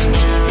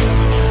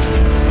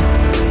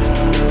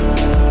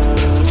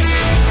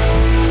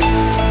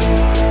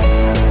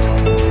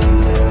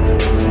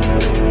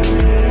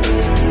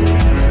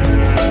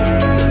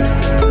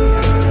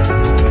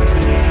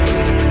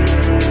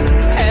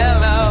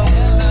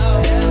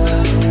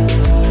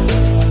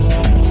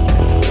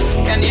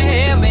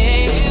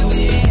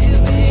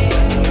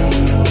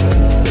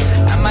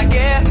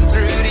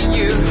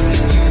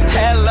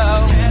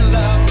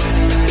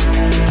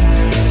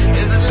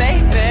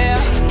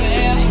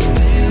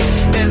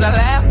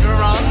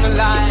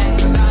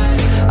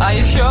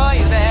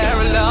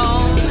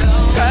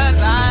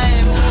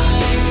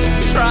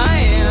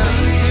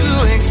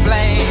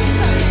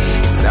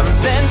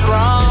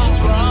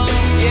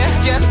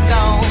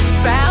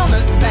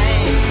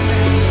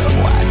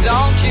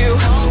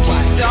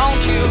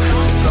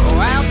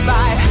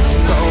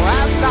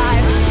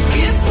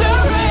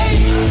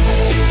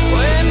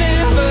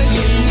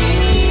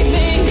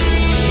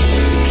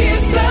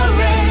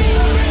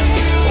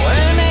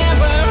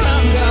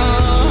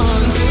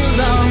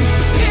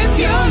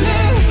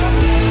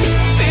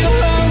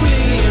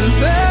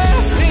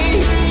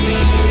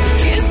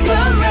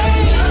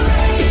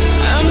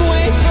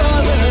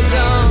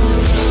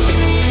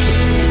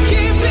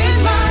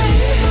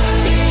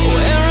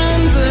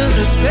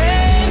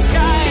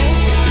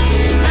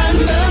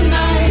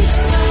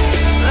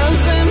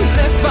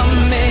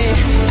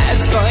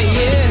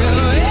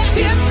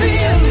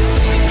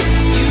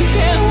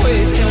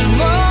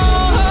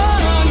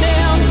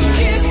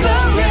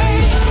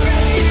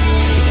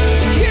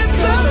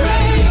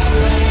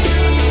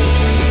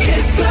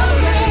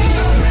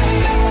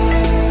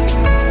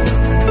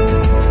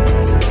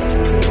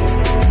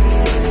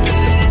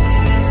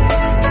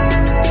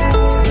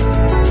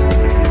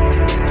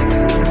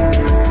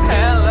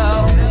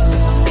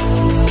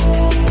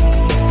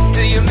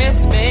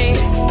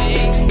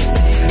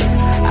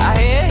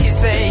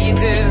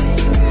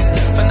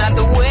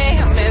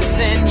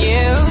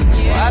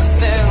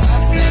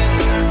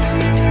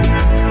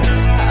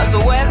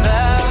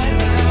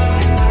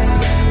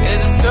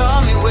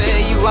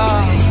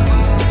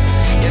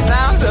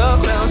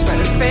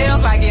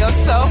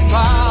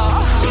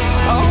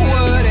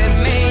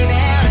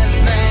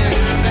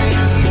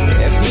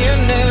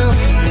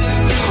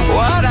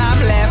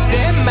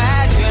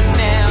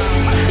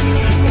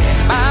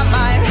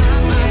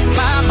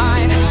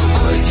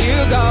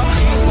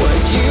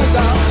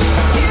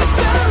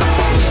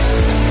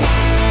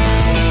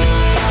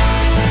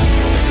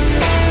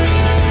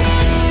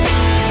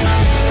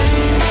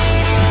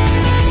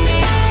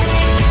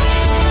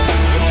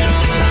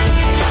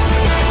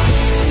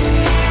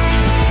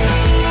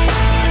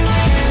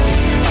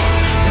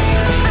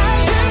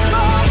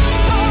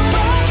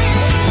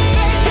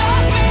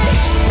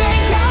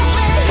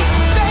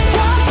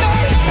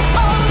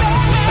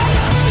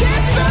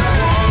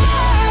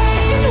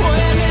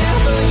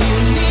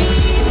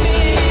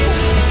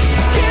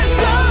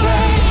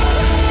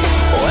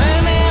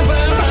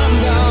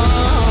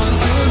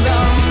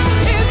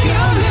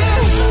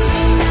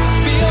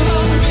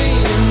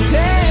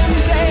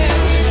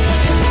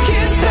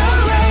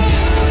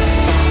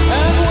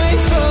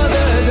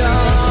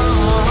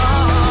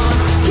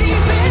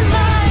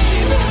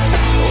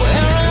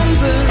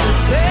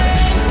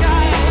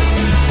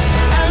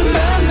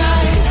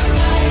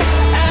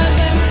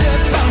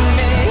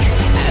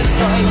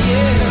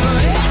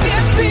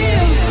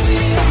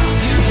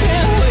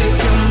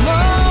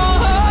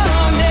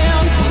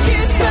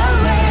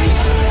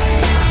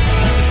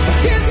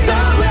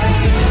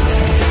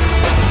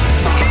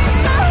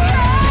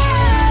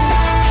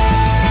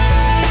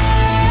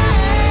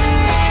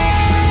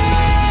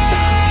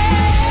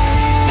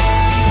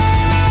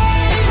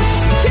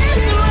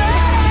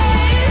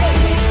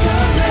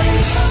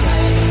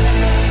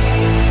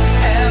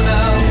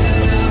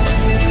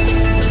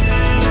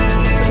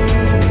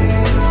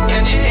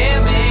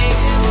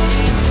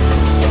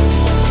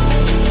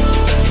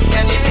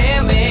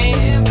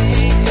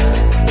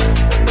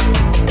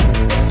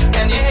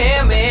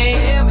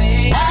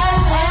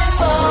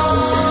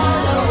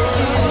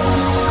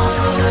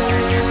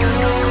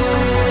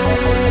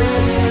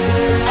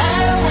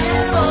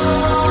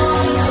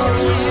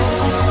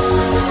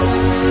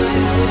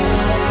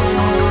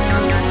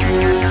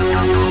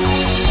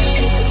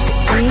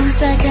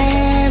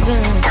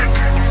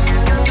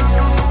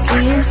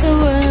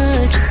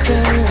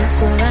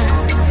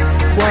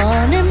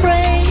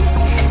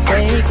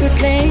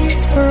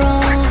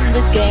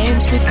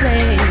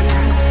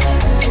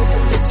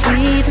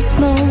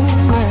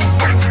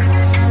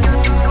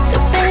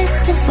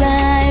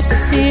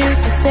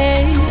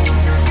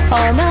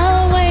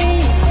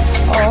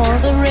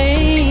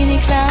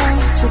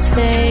 Just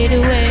fade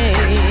away.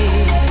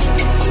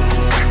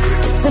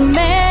 It's a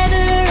matter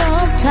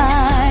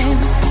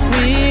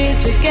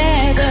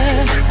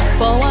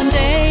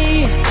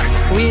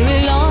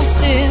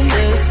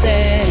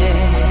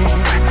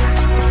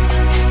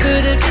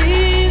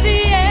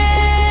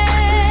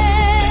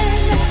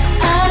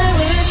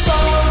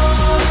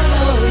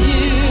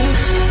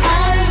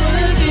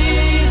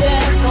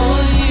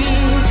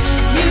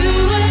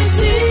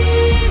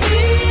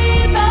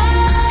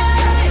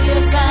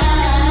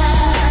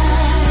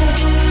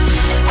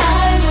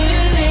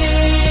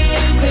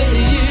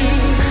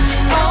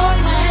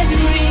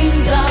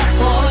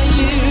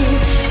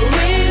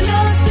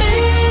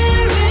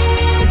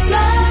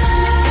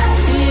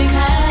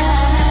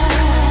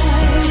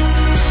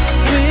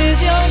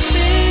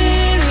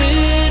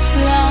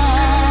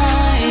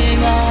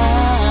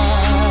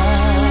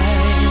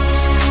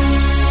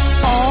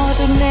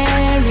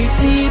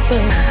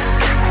people,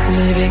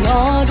 living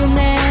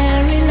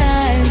ordinary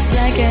lives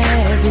like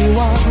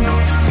everyone.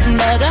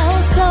 But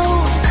our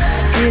souls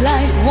feel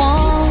like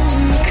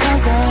one,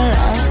 'cause our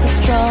loves are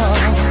strong.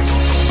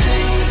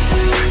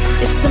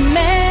 It's a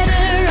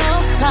matter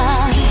of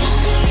time,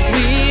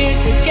 we're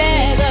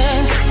together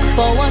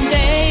for one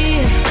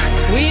day.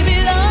 We'll be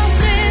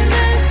lost in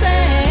the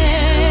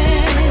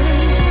sand.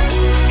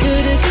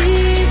 Could it be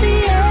the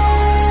end?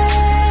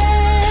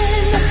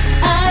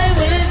 I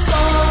will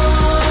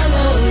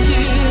follow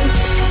you,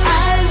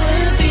 I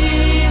will be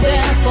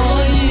there for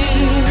you.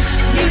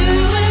 You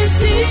will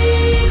see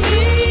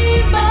me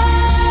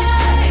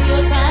by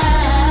your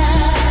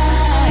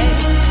side.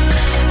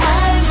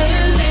 I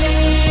will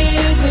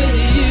live with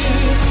you,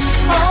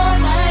 all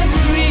my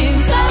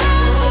dreams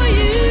are for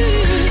you.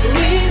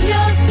 With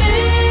your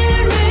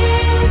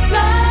spirit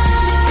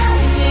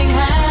flying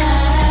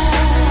high,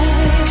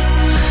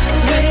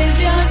 with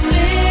your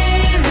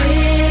spirit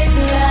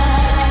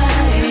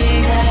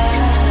flying high.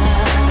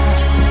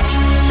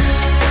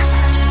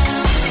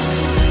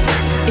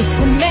 It's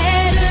a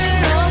matter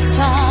of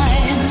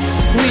time,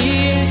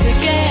 we're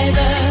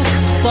together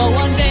for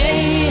one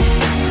day.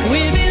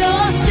 We'll be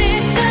lost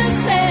in the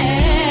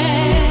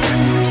sand.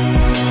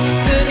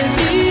 Could it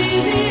be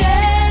the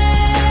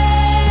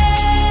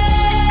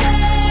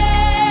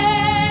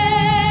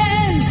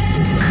end?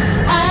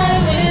 I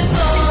will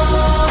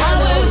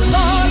follow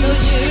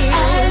you,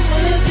 I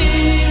will be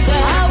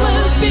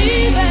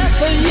there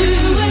for you.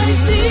 Will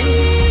see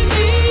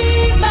me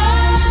by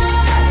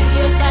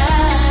your side.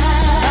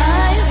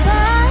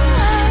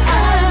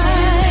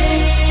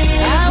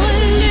 I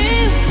will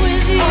live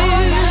with you.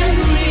 All my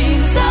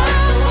dreams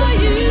are for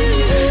you.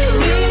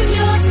 With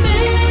your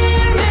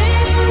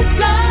spirit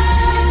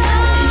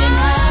flying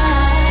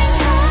high,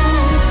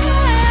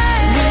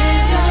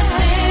 with your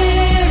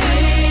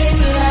spirit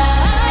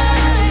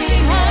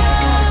flying high.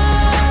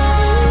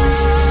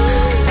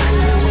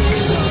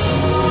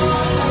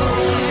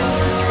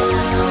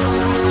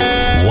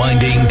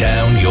 Winding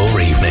down your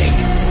evening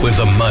with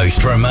the most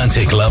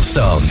romantic love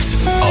songs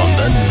on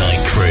the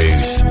Night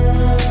Cruise.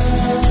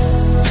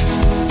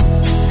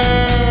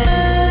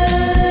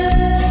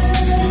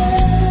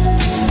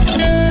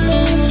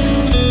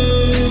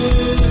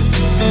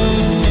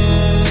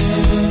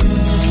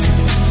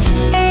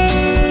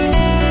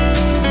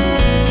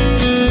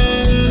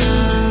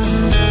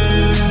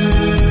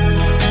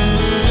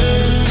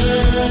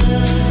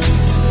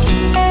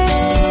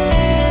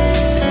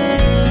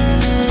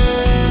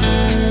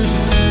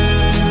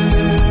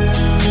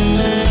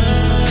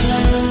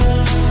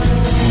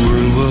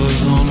 World was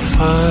on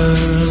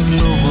fire and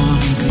no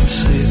one could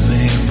save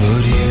me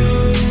but you.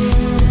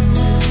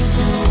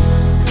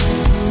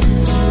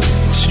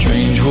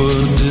 Strange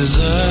what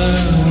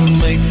desire will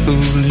make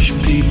foolish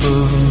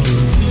people do.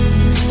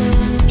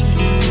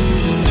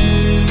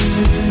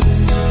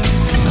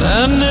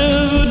 I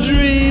never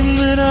dreamed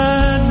that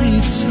I'd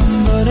meet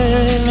somebody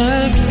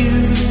like you.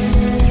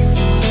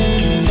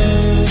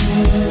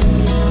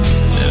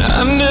 And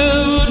I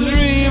never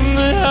dreamed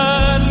that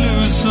I'd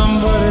lose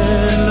somebody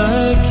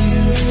like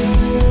you.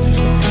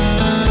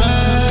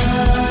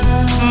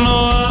 No,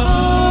 I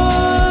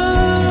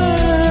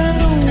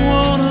don't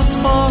wanna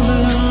fall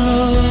in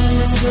love.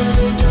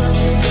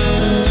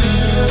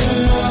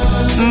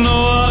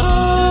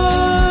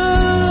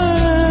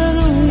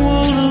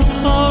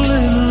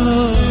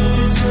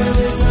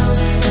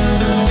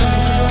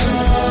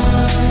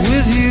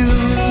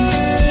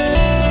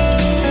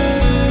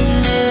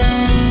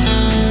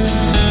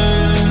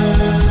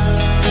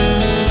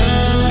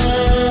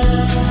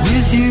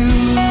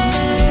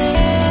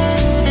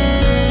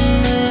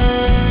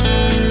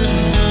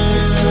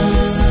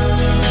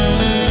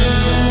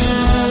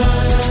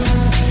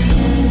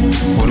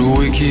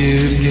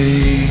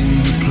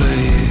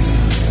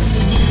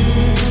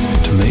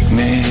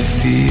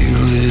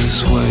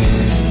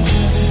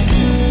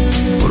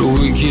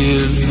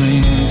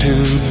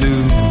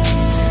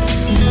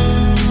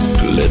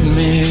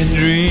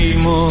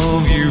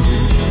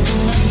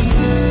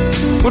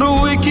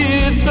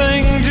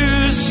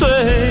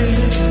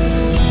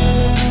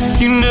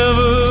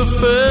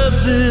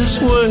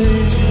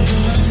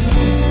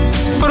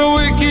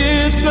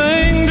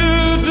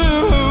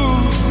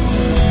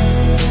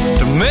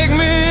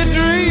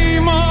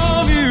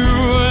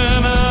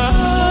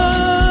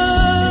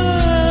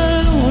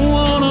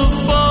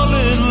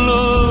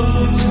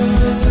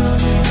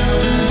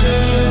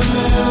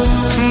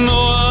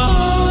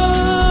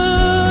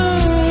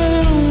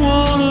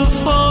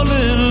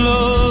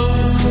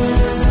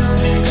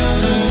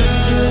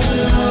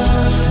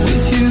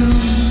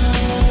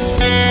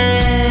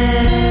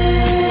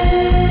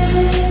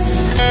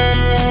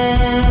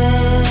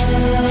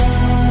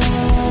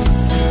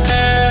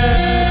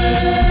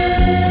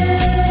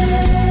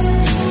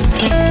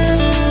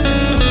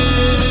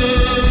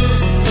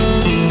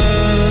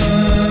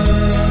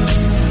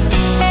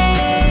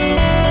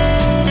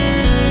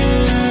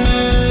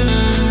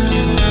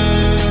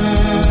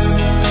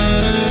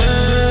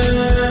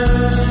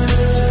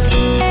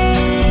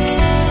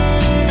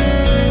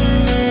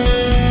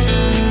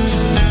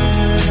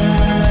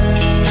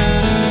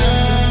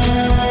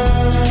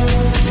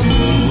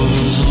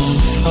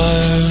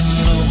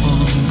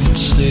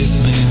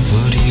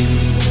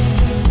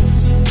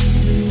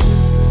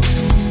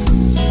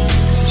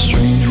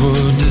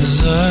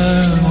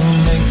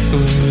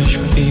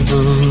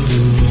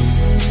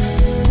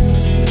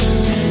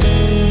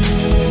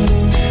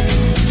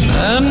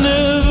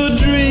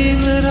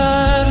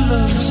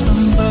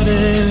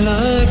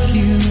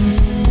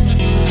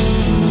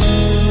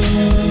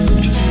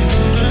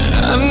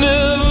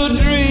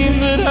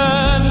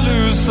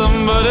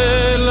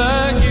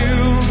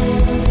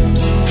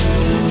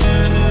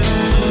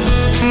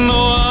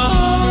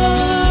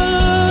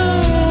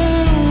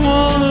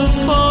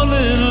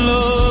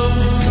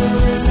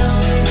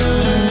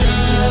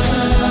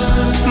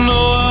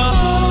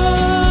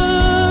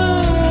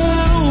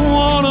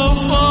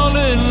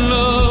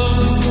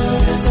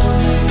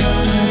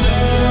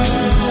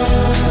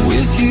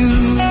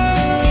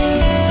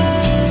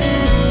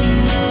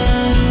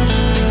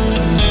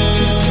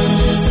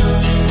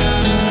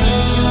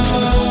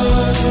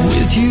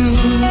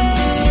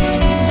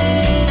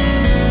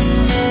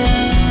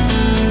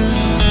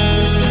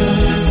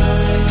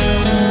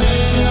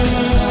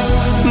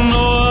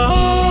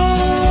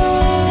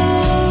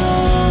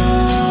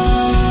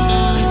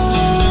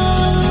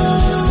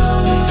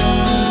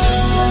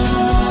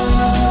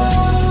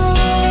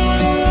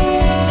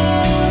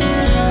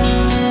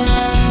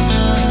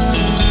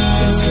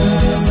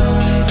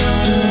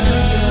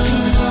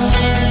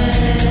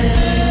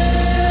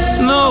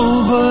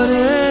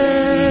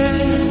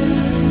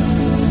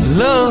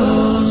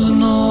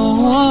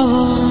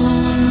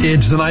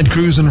 the Night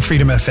Cruise on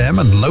Freedom FM,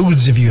 and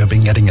loads of you have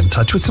been getting in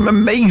touch with some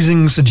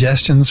amazing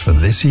suggestions for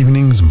this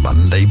evening's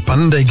Monday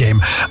Punday game.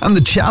 And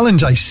the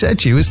challenge I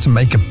set you is to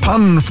make a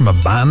pun from a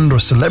band or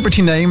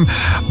celebrity name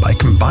by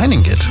combining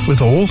it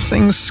with all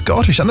things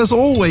Scottish. And as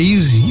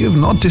always, you've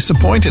not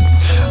disappointed.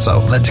 So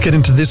let's get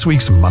into this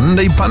week's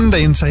Monday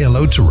Punday and say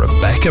hello to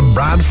Rebecca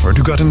Bradford,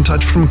 who got in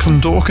touch from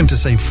Clondalkin to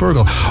say,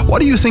 Feargal, what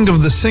do you think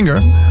of the singer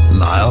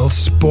Niall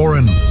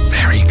Sporran?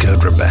 Very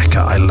good,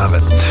 Rebecca. I love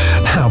it.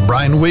 Now,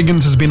 Brian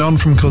Wiggins has been on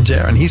from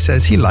Kildare, and he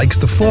says he likes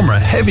the former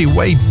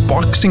heavyweight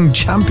boxing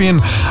champion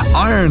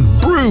Iron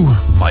Brew,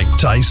 Mike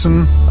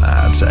Tyson.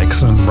 That's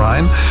excellent,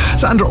 Brian.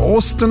 Sandra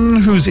Austin,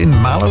 who's in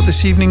Mallow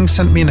this evening,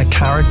 sent me in a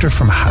character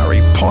from Harry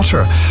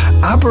Potter.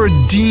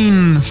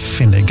 Aberdeen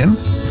Finnegan.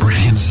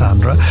 Brilliant,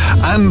 Sandra.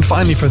 And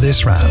finally for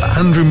this round,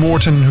 Andrew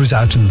Morton, who's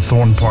out in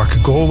Thorne Park,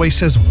 Galway,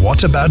 says,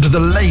 what about the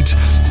late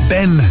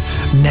Ben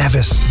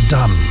Nevis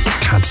Dunn?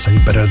 Can't say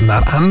better than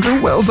that, Andrew.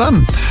 Well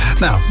done.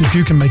 Now, if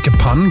you can make a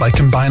pun by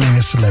combining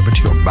a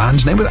celebrity or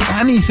band name with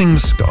anything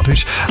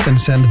Scottish, then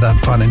send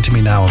that pun into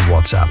me now on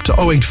WhatsApp to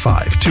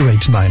 085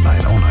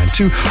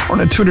 2899092 or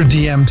on a Twitter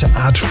DM to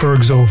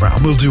 @FergsOver.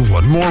 And we'll do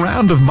one more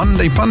round of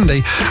Monday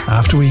Punday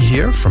after we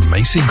hear from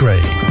Macy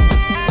Gray.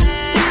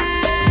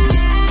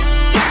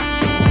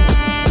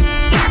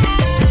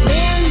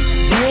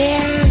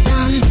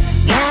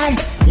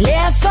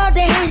 Left for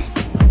dead.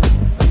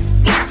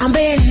 I'm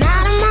been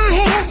out of my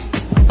head,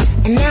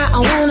 and now I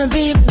wanna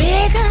be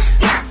bigger.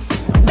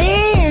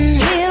 Being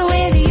here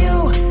with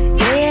you,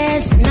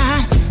 it's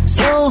not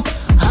so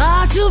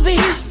hard to be.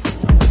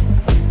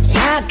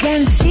 I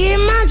can see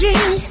my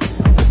dreams.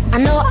 I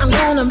know I'm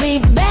gonna be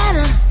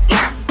better.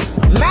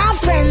 My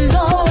friends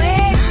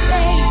always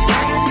say,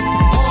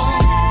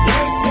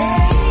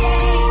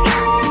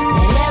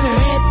 that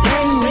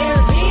everything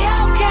will be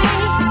okay.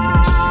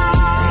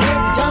 And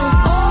it don't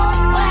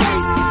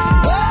always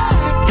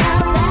work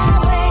out that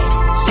way.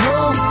 So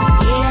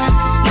here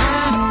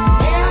I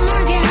am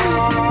again,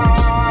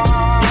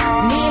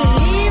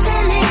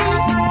 believing in,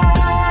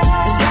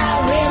 'cause I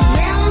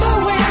remember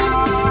when,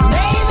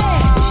 baby,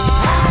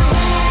 I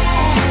had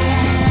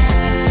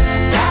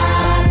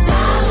the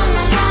time of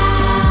my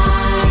life.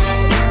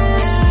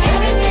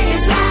 Everything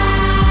is right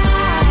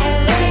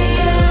with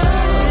you.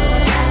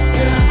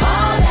 After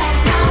all that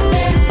I've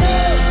been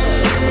through,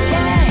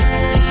 yeah,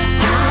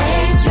 I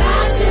ain't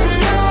trying to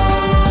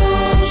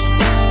lose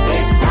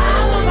this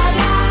time of my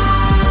life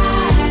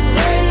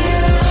with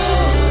you,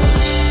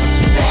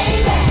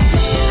 baby.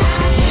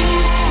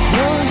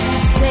 Won't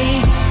say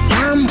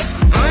I'm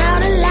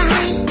out of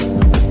line.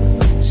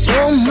 So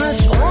much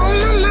on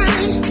my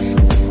mind,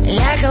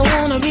 like I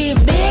wanna be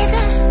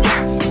bigger.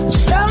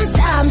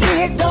 Sometimes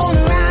it don't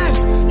rhyme,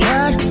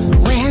 but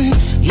when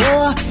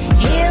you're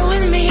here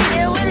with me,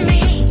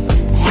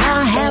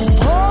 I have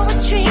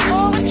poetry.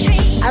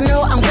 I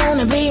know I'm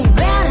gonna be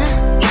better.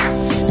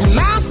 And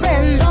my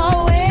friends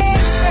always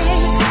say,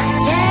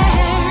 yeah,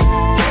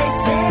 they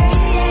say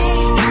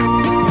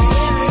that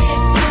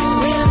everything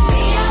will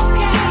be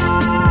okay.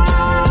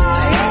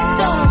 But it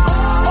don't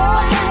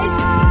always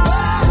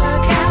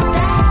work out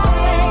that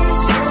way.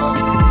 So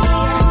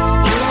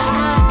here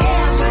I am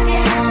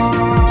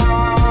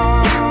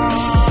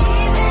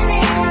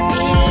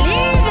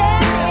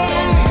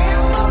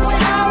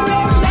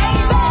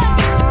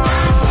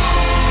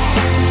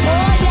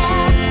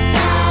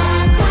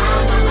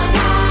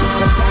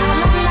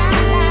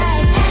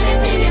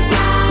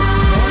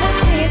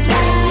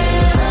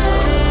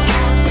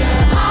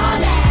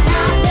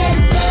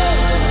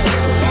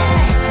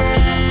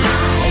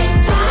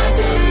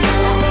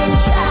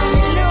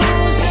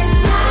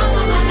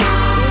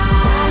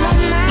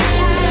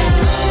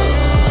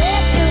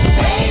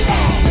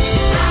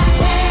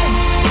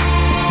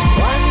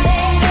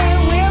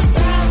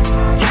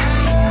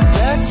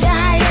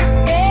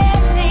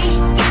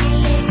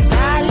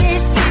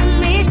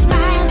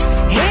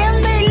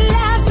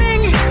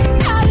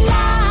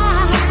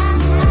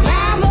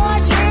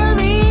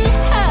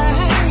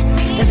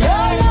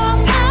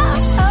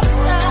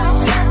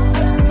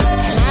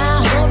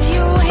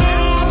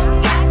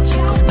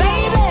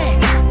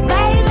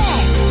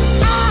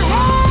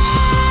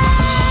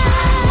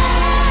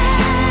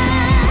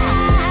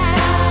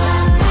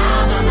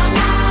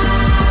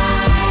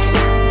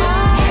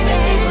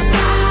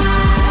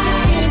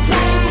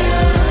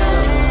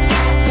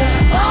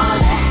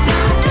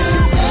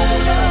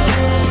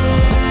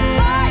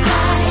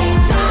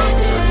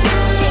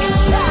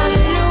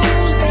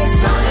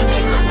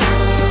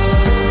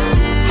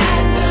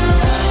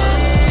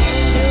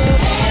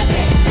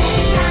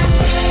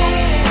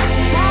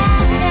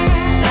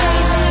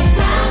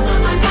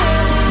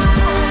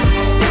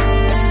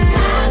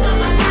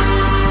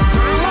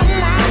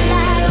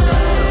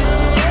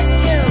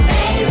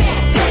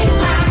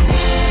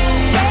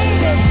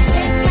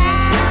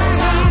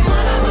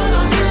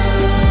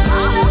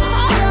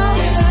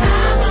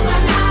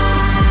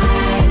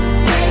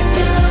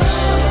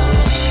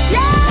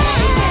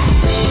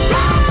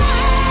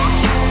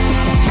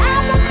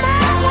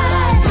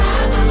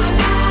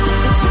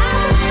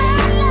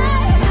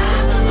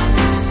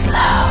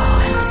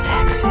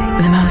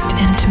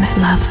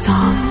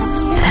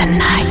songs. The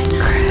Night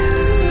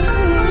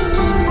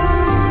Cruise.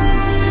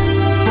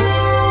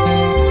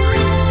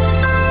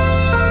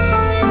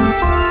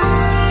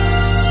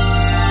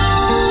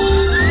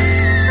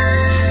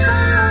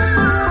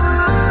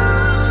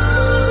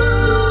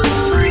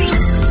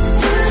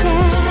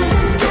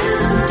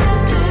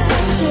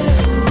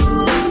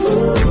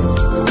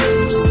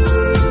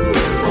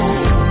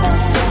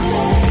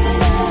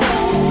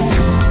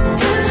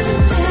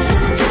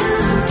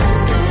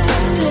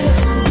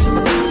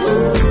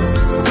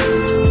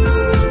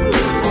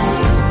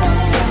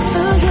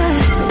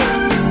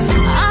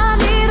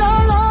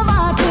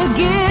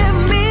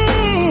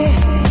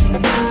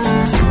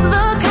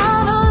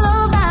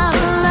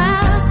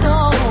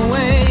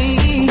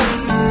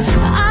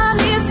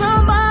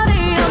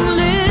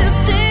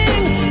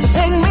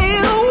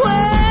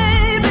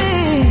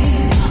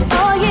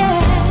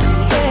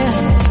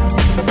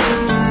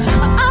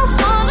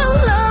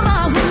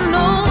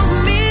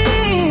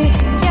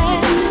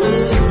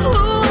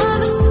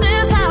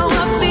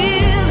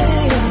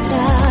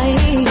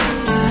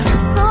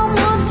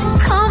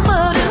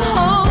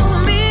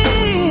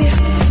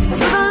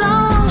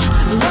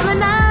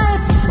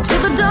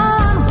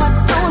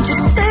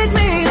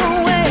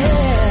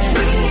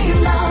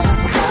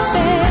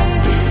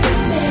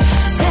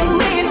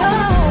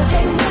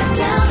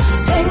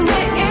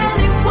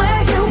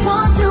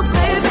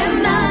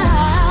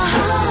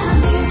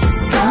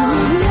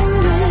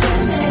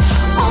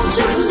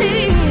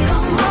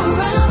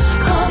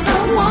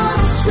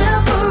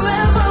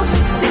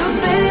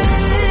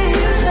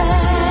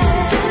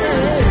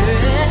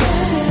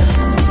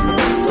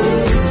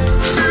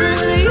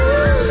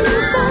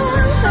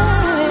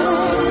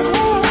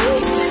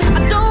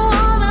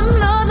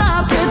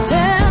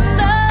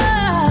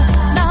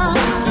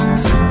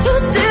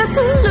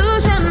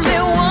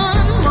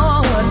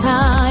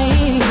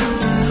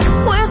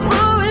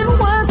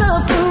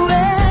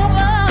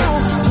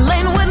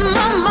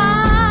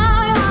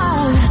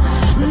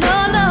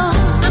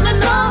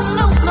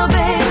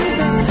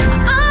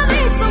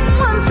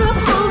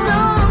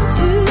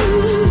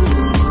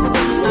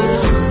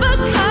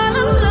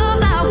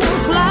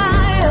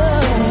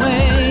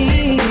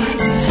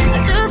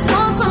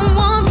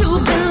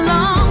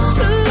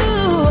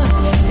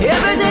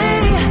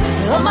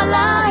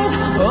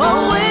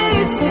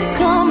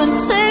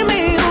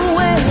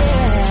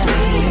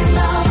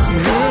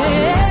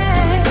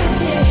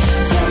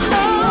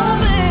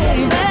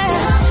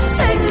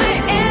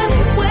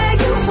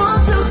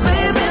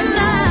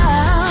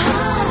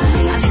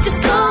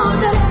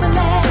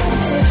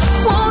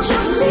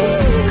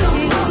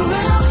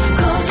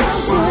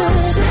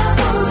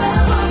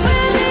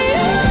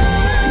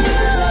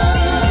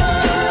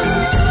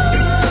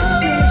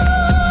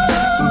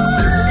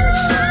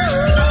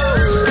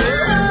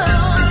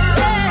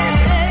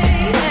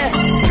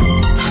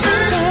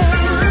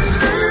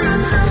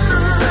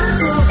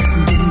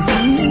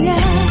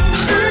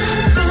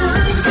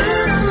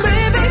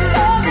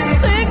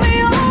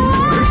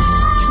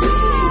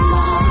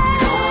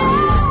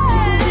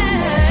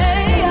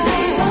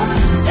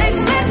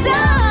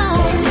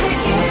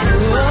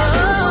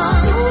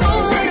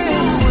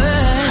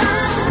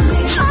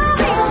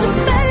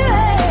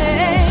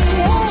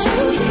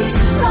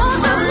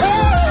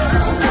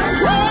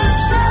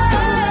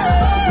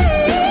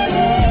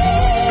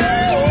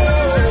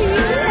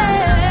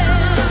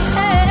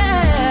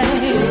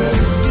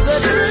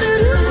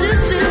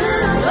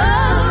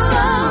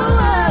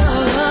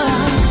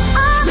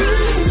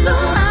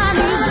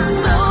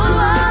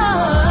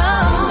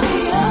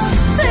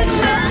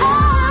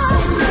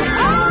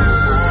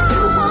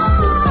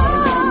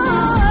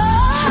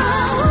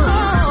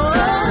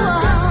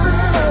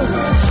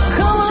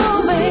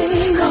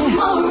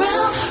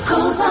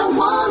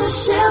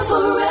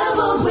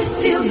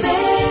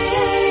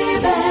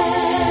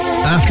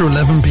 After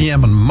 11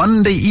 p.m. on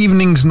Monday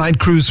evening's Night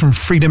Cruise from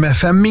Freedom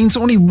FM means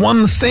only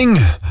one thing.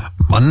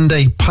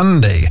 Monday Pun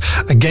Day,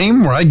 a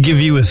game where I give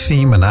you a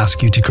theme and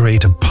ask you to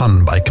create a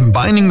pun by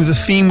combining the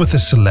theme with a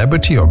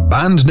celebrity or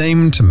band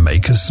name to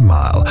make us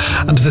smile.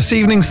 And this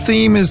evening's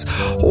theme is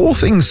all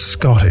things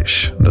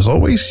Scottish. And as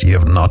always, you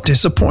have not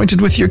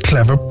disappointed with your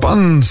clever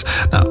puns.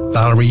 Now,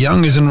 Valerie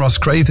Young is in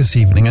Roscrea this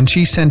evening, and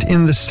she sent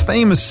in this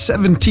famous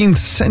 17th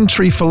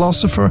century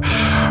philosopher,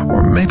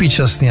 or maybe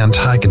just the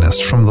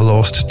antagonist from the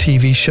Lost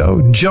TV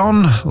show,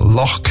 John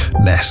Loch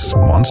Ness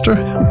Monster.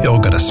 We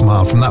all got a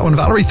smile from that one,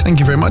 Valerie. Thank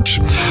you very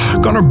much.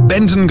 Connor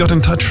Benton got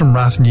in touch from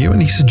Rathnew,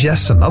 and he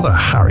suggests another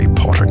Harry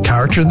Potter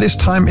character. This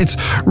time it's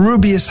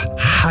Rubius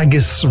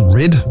Haggis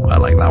Rid. I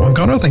like that one,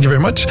 Connor. Thank you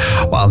very much.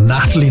 While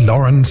Natalie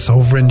Lawrence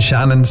over in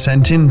Shannon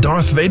sent in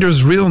Darth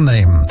Vader's real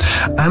name,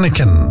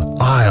 Anakin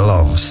Isle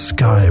of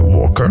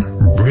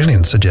Skywalker.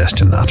 Brilliant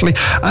suggestion, Natalie.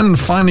 And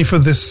finally for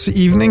this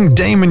evening,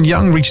 Damon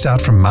Young reached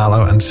out from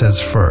Mallow and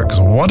says, Fergs,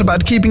 what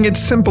about keeping it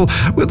simple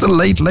with the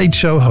Late Late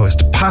Show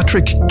host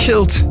Patrick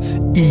Kilt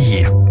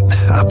Yeah,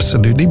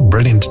 absolutely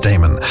brilliant,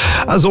 Damon.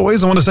 As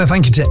always, I want to say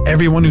thank you to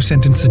everyone who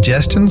sent in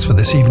suggestions for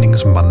this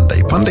evening's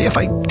Monday Pundy. If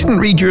I didn't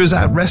read yours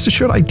out, rest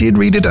assured I did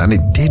read it and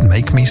it did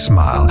make me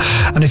smile.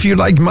 And if you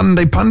like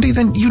Monday Pundy,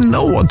 then you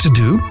know what to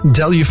do.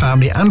 Tell your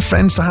family and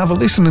friends to have a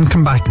listen and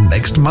come back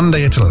next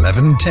Monday at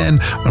 11:10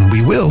 when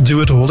we will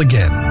do it all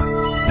again.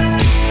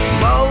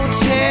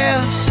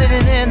 Motel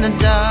sitting in the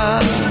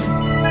dark,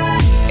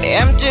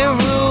 empty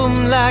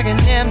room like an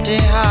empty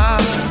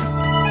heart.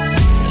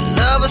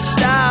 Lovers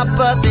stop,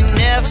 but they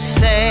never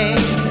stay.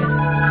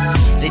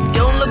 They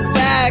don't look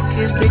back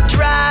as they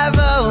drive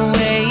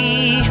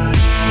away.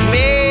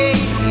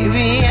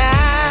 Maybe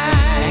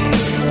I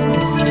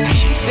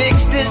should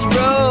fix this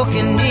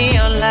broken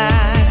neon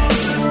light,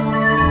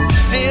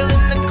 fill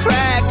in the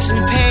cracks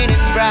and paint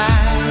it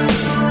bright.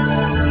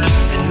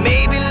 Then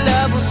maybe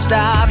love will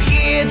stop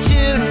here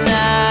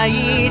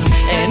tonight.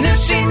 And if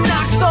she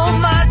knocks on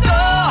my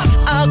door,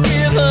 I'll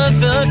give her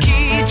the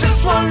key.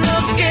 Just one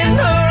look in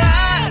her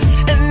eyes,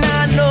 and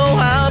I know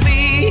I'll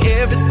be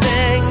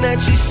everything that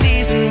she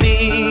sees in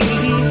me,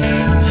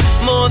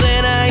 more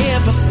than I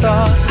ever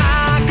thought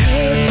I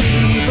could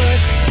be. But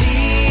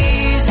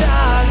these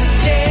are the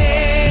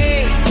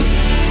days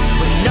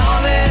when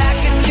all that I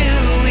can do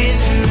is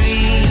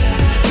dream.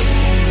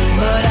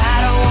 But I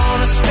don't want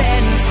to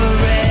spend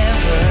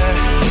forever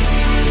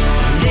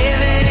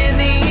living in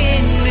the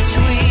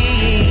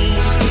in-between.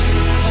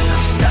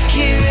 I'm stuck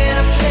here in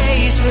a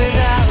place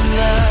without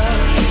love,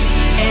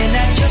 and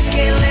I just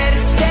can't let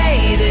it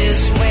stay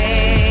this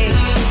way.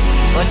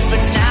 But for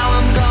now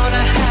I'm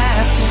gonna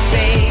have to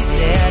face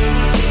it.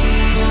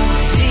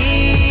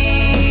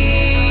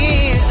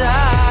 These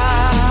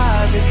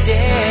are the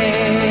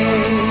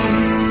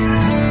days.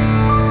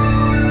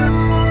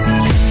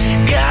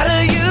 Gotta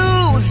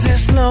use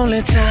this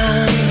lonely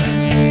time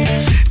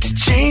to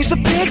change the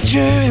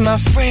picture in my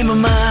frame of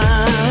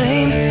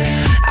mind.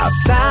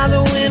 Outside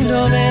the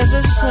window there's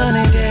a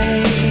sunny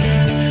day.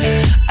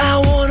 I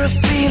wanna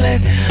feel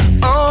it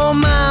on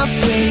my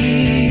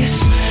face.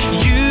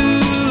 You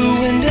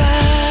and I,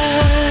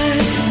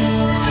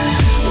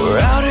 we're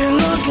out here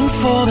looking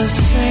for the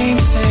same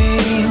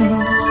thing.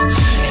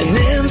 And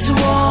into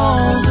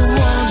all the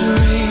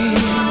wandering,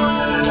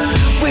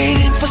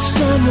 waiting for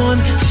someone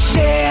to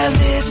share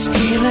this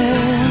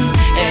feeling.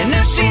 And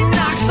if she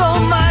knocks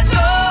on my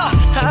door,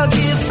 I'll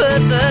give her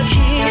the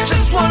key.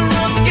 Just one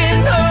look in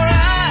her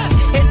eyes,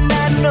 and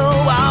I know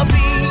I'll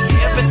be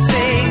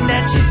everything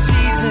that she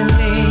sees in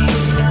me.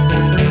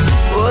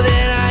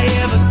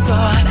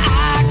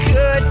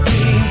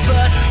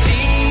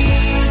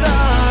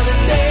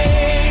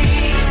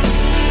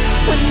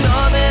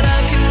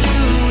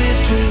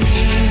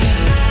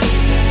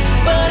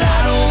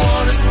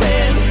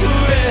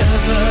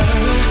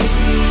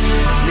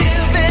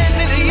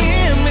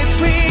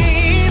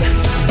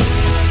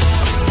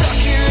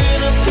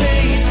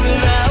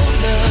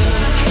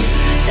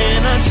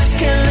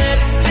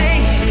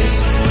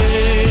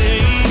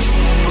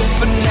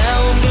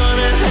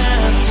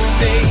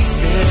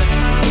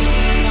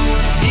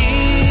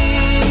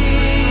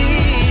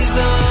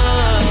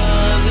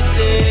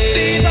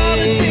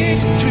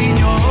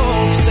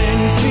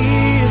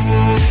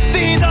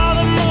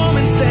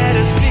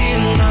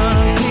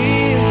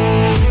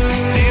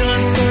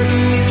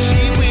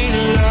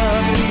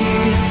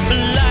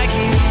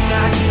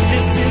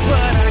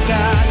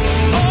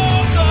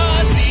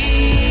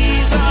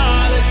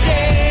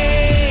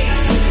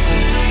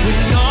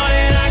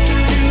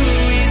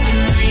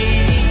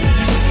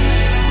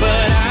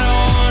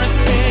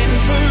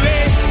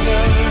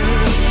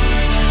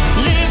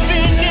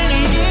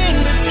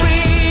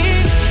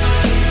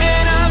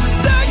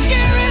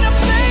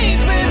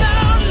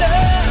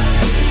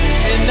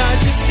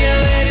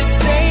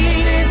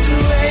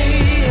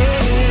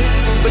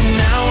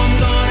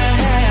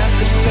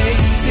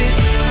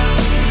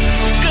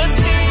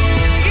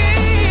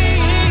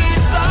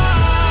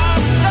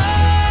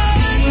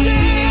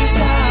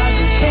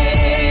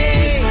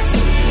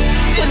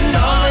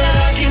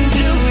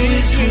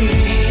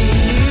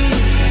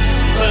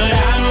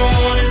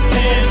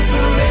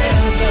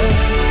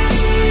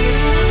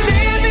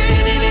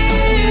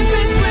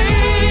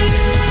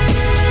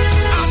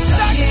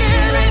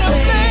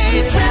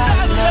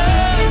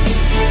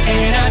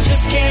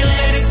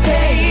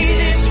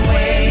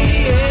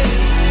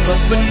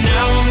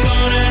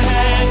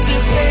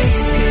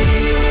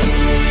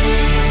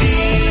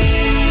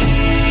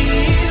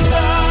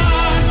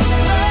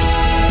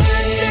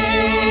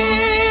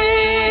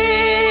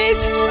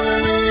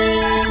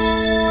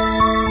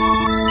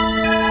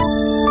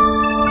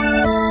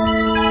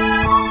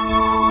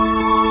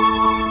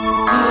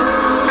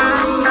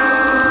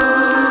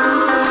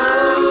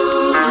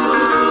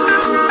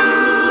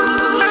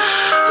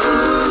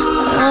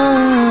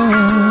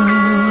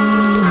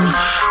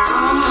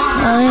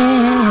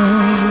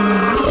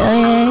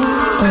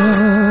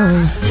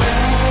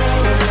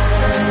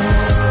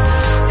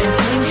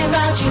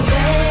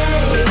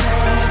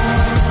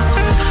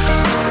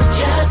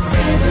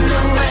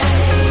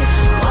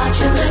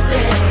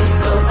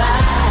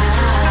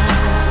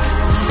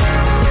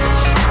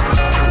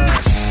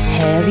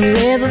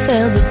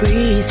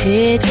 breeze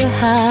hit you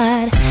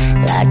hard,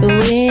 like the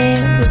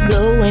wind was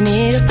blowing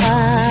it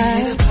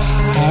apart.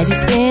 As you're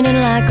spinning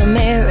like a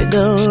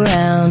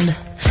merry-go-round,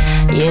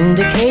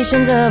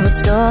 indications of a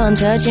storm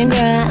touching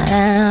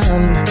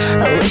ground.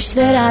 I wish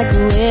that I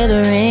could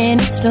weather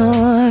any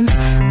storm,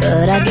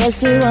 but I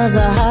guess it was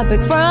a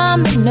heartbreak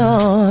from the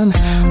norm.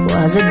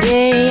 Was a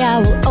day I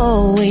will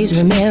always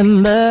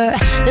remember,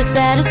 the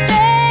saddest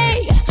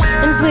day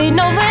in sweet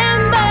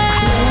November.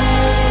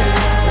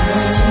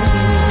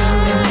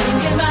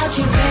 Thinking about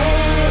you,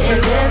 babe,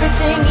 and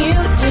everything you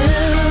do,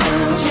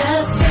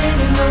 just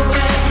sitting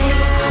away,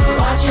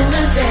 watching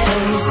the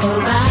days go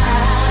by,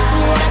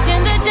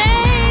 watching the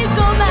days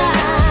go by.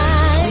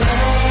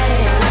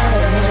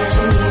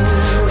 Watching you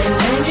and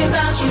thinking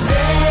about you,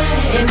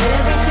 babe, and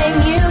everything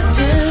you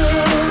do,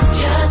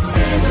 just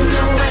sitting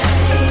away,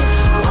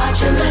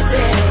 watching the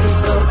days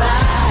go by.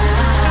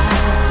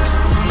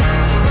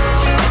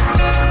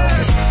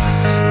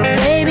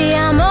 Baby,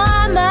 I'm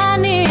on my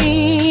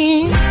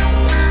knees,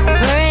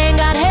 praying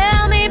God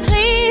help me,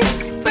 please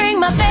bring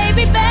my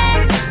baby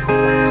back,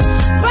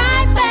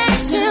 right back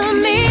to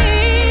me.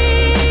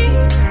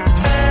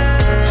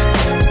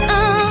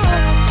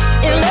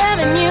 If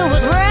loving you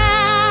was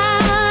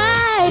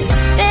right,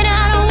 then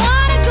I don't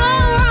wanna go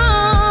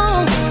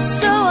wrong.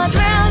 So I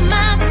drown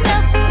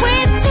myself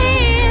with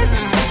tears,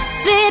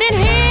 sitting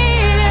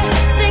here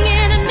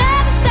singing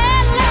another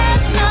sad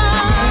love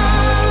song.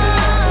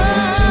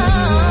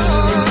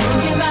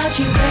 Thinking about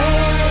you,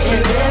 babe,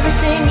 and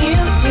everything you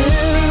do,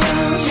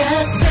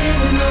 just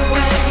sitting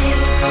away,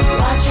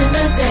 watching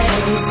the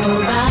days go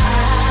by,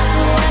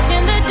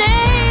 watching the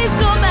days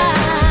go by.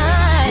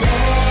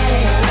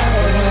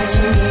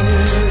 Watching you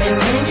and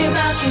thinking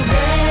about you,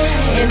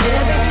 babe, and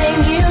everything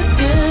you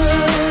do,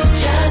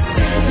 just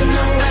sitting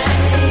away,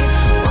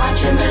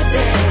 watching the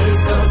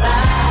days go by.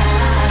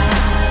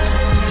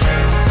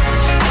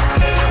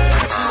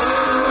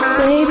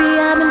 Baby,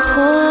 I've been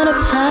torn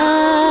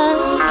apart,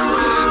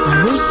 I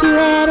wish you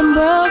hadn't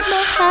broke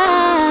my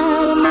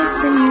heart. I'm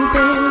missing you,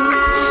 babe,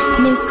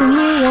 missing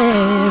you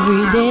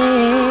every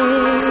day.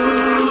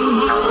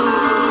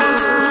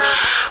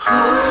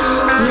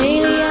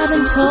 Lately I've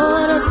been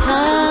torn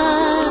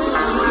apart,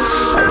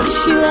 I wish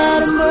you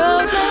hadn't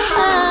broke my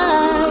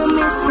heart. I'm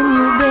missing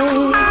you,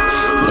 babe,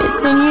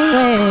 missing you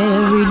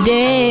every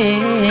day.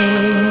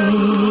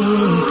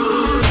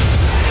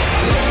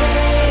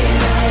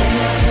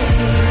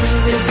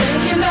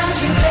 Thinking about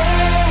you,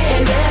 babe,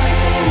 and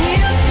everything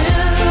you do,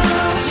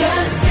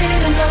 just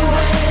sitting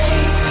away,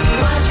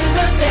 watching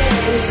the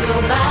days go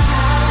by,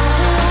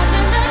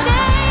 watching the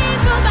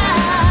days go by.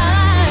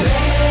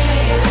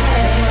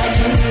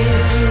 Watching you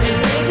and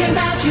thinking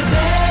about you,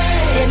 babe,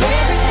 and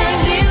everything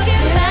you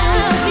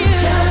do,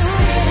 just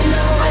sitting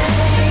away,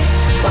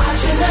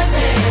 watching the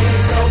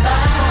days go by.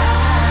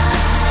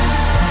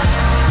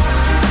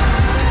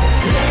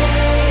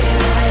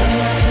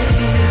 Watching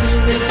you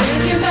and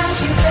thinking about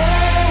you,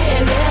 babe,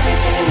 and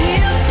everything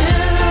you do,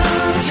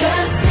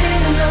 just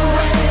sitting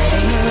away,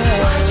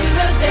 watching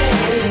the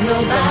days go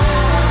by.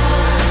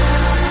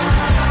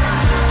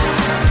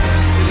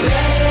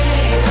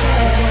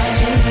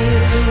 Watching you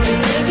and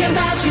thinking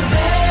about you,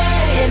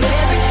 babe, and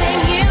everything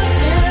you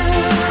do,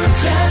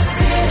 just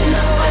sitting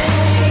away,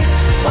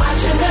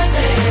 watching the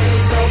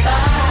days go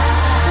by,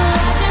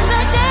 watching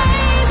the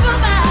days go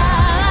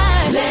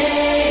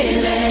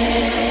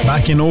by.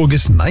 Back in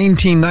August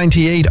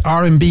 1998,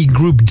 R&B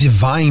group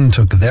Divine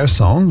took their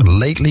song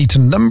Lately to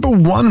number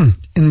 1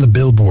 in the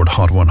Billboard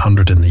Hot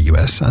 100 in the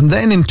US. And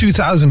then in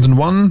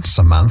 2001,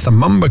 Samantha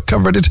Mumba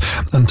covered it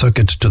and took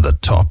it to the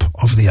top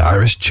of the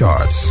Irish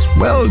charts.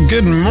 Well,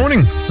 good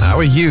morning. How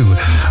are you?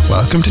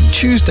 Welcome to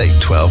Tuesday,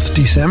 12th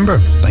December.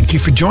 Thank you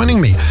for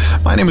joining me.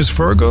 My name is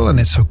Feargal, and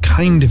it's so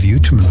kind of you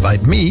to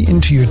invite me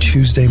into your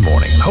Tuesday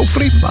morning. And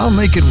hopefully, I'll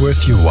make it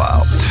worth your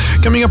while.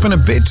 Coming up in a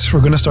bit,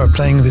 we're going to start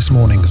playing this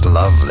morning's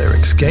Love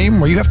Lyrics game,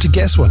 where you have to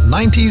guess what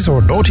 90s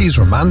or noughties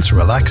romance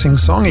relaxing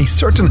song a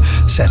certain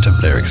set of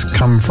lyrics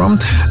come from.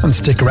 And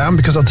stick around,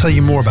 because I'll tell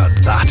you more about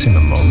that in a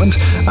moment.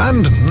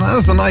 And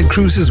as the Night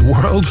Cruise is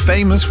world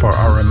famous for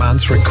our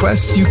romance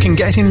requests, you can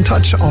get in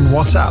touch on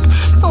WhatsApp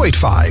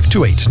 085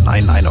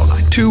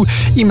 28999092,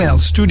 email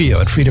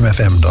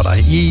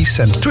studio@freedomfm.ie,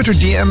 send Twitter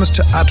DMs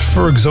to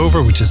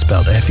 @FergsOver, which is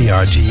spelled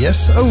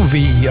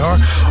FERGSOVER,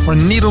 or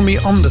needle me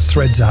on the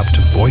Threads app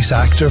to voice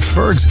actor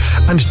Fergs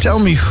and tell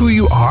me who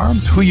you are,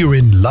 who you're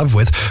in love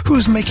with,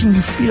 who's making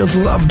you feel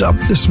loved up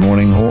this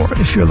morning, or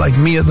if you're like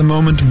me at the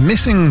moment,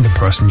 missing the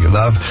person you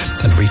love,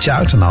 then reach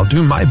out and I'll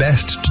do my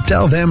best to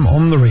tell them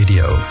on the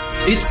radio.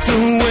 It's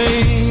the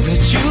way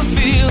that you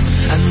feel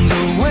and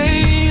the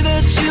way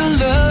that you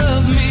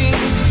love me,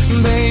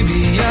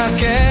 baby, I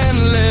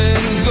can't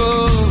let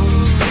go.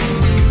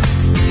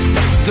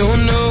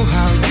 Don't know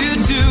how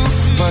you do,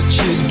 but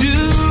you do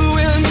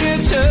when you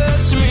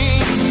touch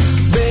me,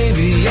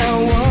 baby, I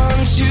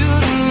want you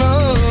to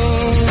know.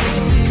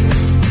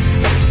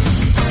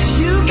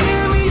 You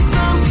give me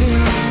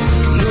something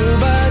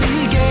nobody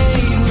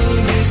gave me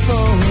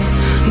before.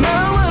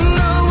 Now I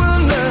know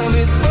what love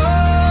is for.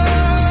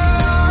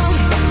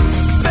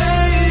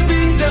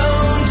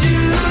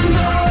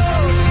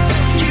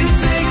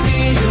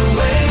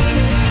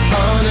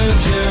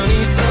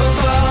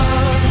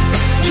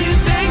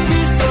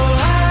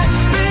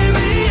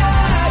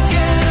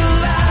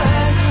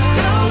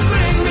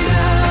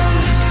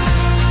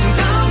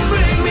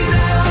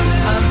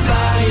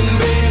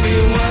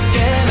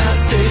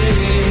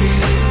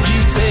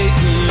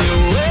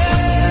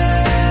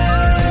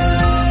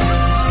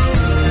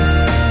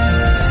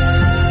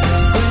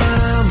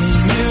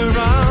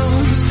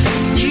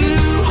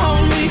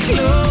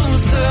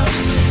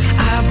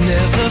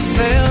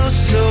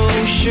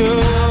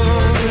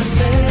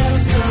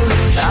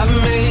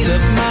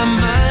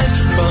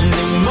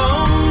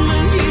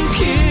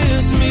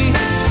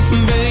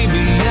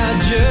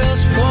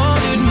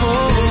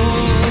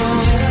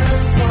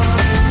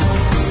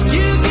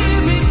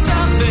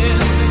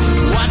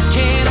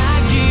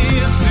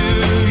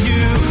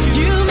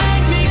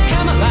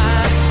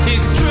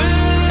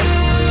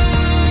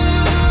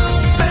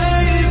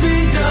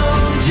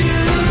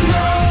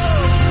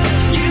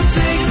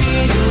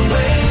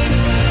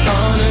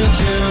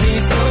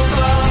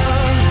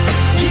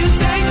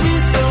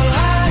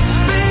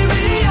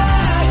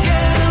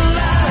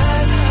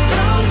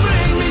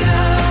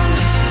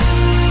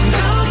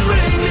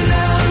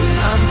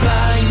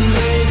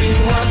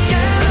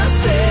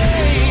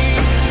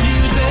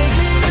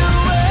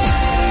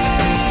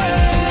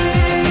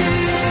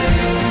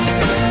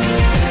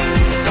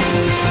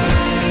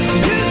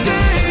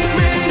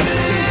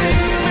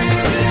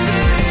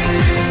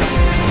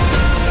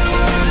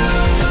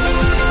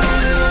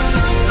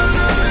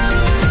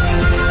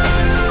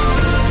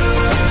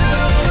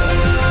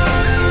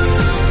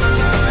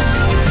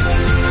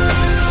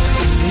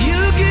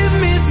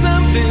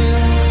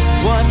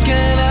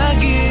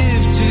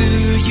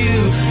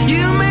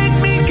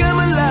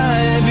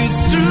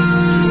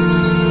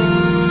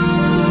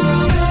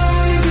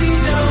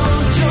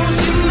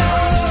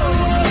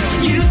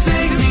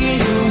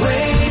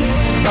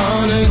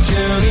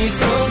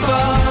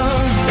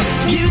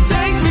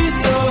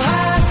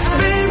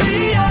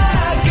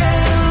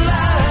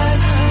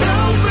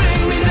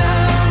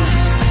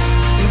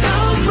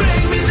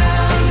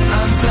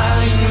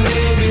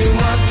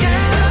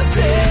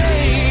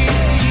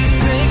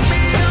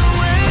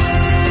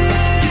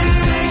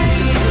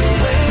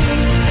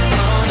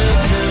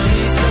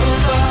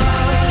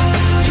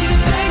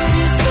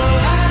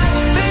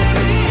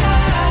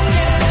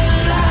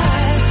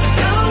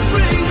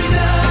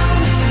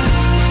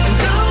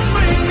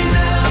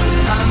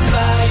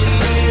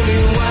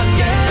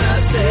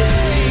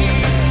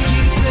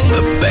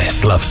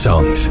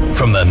 songs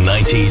from the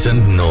 90s and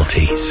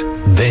noughties.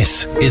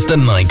 This is the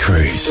Night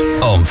Cruise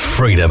on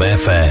Freedom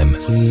FM.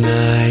 When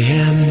I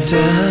am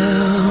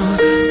down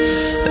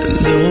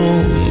and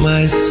oh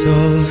my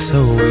soul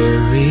so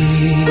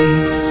weary,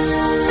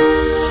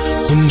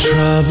 when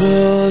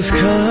troubles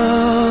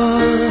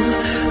come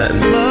and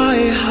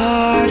my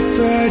heart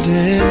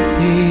burdened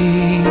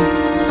be,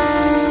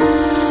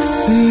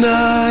 and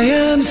I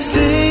am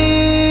still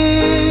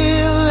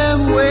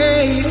and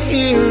wait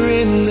here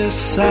in the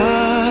silence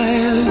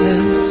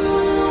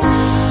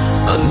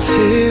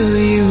until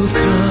you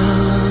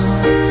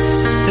come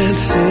and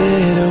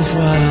sit a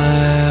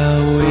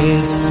while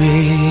with me.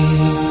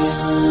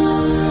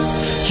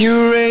 You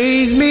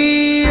raise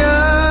me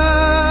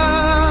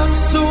up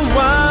so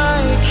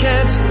I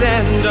can't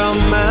stand on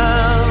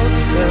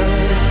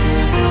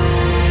mountains.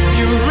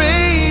 You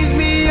raise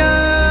me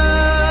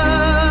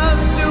up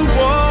to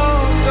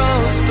walk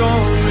on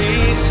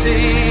stormy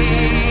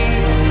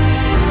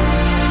seas.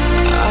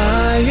 I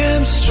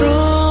am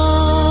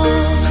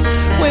strong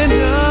when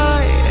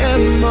I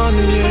am on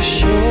your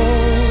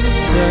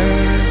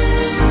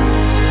shoulders.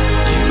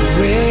 You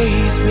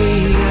raise me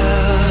up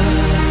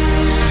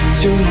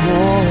to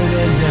more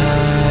than I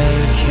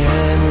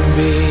can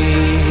be.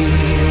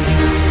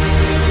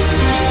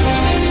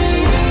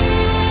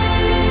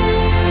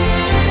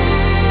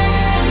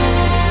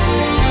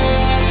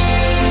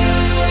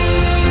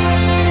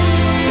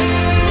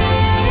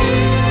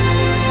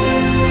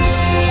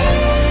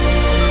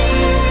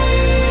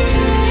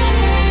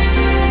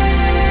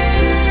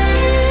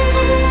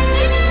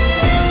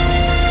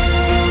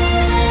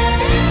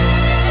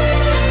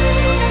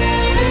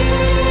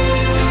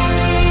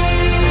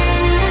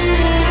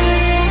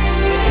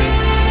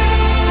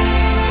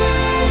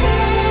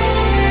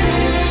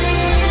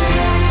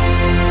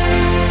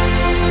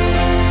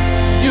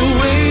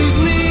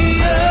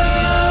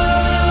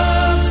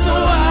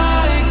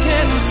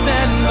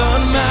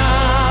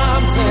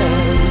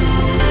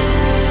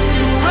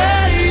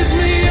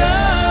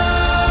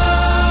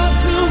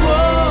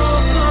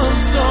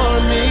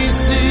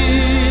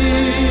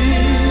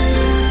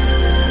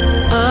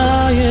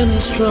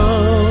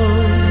 Strong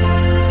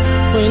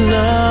when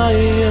I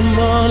am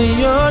on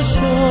your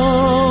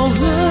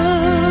shoulders.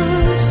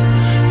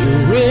 You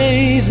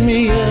raise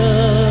me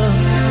up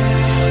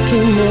to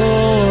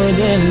more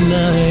than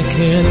I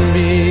can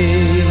be.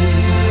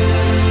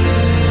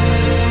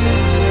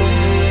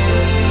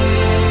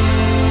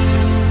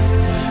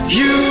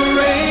 You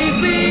raise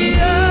me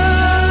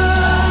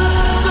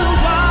up so I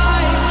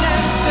can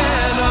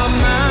stand on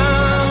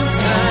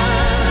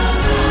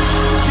mountains.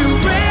 You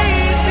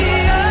raise me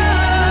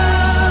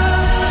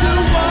up to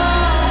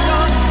walk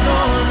on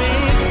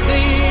stormy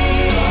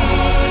seas.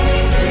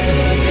 I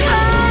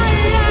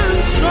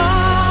am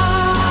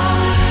strong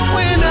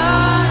when I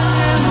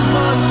am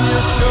on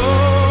your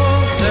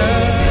shoulders.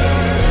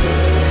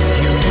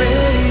 You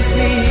raise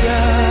me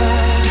up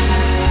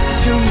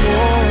to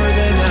more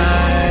than I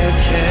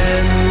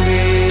can be.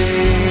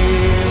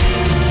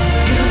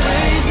 You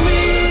raise me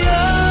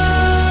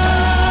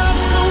up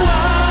so I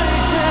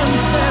can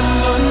stand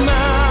on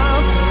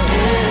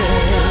mountains.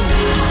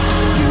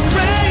 You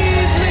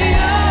raise me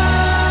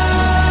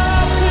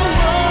up to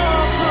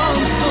walk on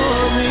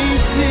stormy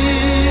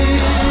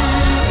seas.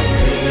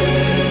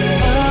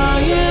 I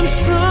am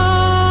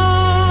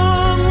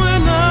strong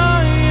when I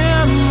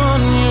am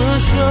on your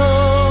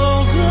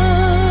shoulder.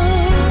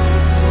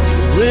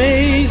 You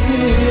raise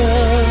me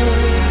up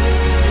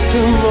to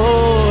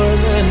more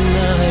than I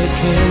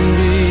can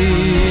be.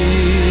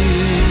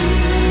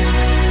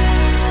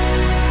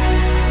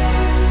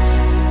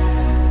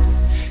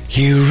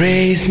 You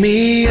raise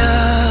me up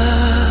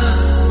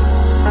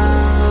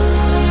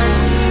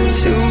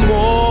to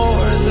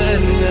more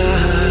than I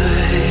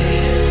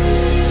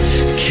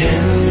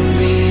can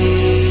be.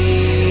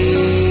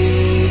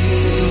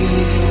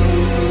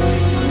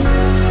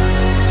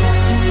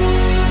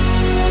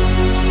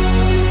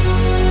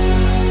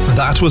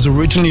 That was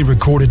originally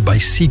recorded by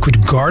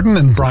Secret Garden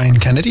and Brian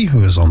Kennedy,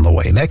 who is on the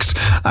way next,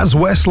 as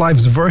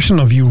Westlife's version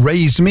of You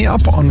Raised Me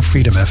Up on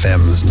Freedom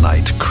FM's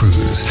Night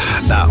Cruise.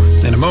 Now,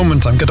 in a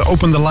moment, I'm going to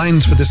open the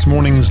lines for this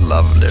morning's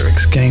Love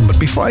Lyrics game, but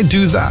before I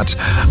do that,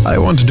 I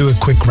want to do a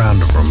quick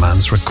round of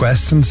romance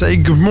requests and say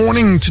good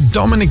morning to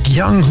Dominic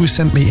Young, who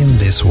sent me in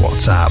this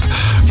WhatsApp.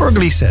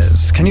 Feargal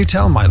says, can you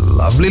tell my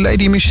lovely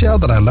lady Michelle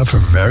that I love her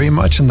very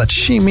much and that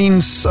she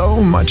means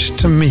so much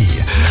to me?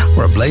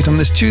 We're up late on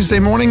this Tuesday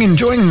morning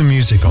enjoying the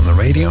music on the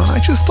radio, and I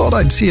just thought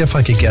I'd see if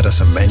I could get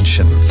us a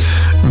mention.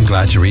 I'm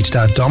glad you reached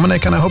out,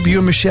 Dominic, and I hope you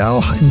and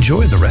Michelle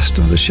enjoy the rest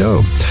of the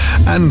show.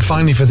 And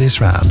finally, for this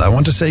round, I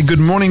want to say good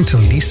morning to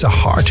Lisa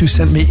Hart, who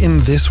sent me in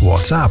this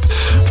WhatsApp.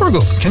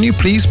 Feargal, can you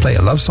please play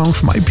a love song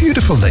for my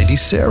beautiful lady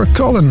Sarah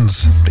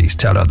Collins? Please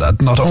tell her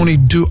that not only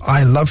do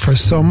I love her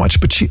so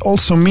much, but she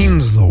also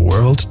means the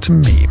world to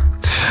me.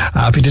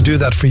 Happy to do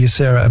that for you,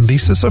 Sarah and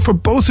Lisa. So for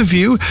both of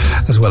you,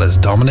 as well as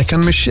Dominic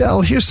and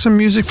Michelle, here's some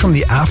music from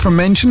the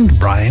aforementioned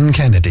Brian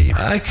Kennedy.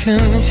 I can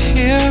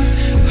hear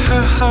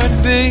her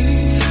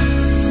heartbeat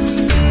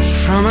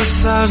from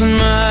 1,000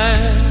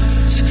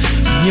 miles.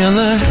 Yeah,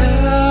 the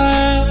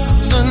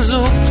heavens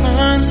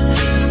open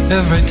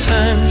every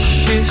time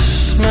she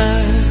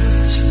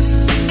smiles.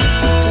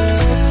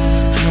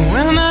 And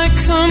when I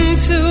come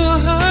to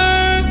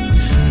her,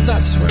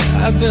 that's where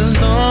I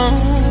belong.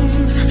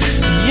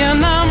 Yeah,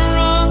 and I'm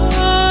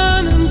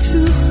running to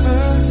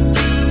her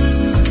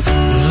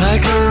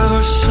like a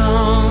river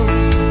song.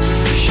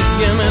 She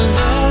gave me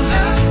love,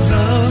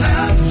 love,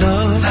 love,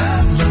 love,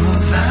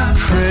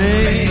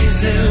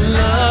 crazy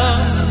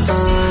love.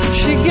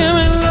 She gave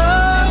me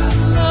love,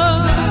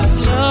 love,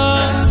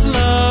 love,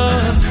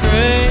 love,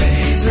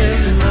 crazy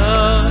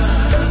love.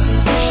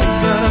 She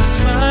got a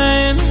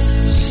fine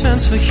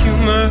sense of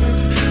humor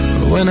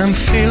when I'm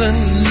feeling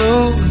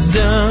low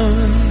down.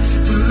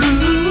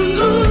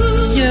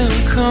 Yeah, I'm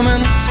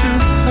coming to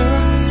her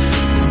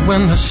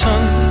when the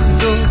sun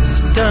goes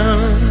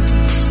down.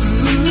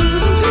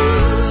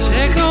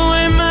 Take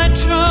away my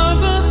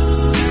trouble,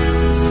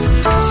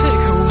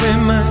 take away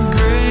my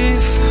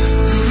grief,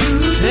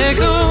 take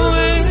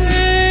away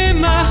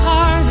my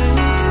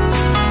heartache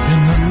in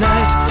the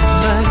night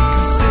like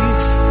a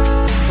thief.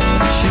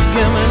 She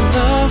gave me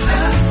love,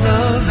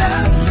 love,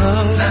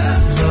 love,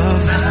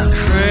 love,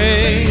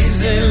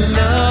 crazy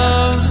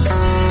love.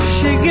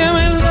 She gave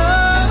me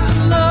love,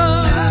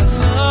 love,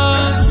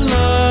 love,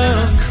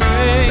 love,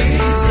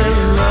 crazy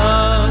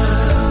love.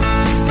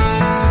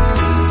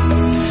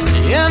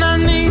 And I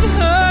need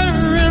her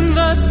in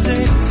the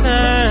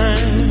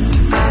daytime.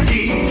 I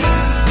need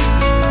her.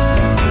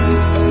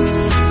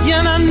 Yeah,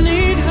 and I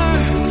need her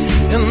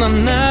in the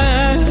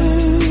night.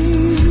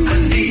 I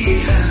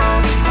need her.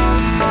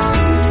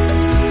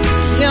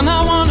 Yeah, and I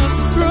wanna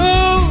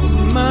throw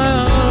my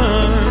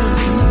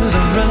arms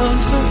around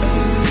her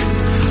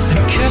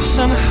and kiss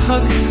and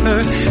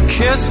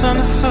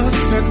hug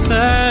her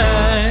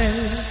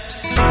tight.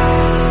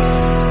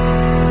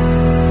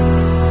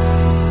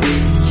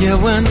 Yeah,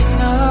 when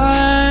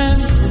I'm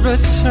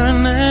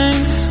returning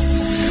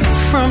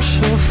from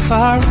so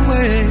far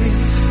away,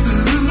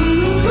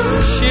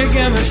 she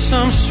gave me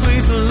some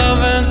sweet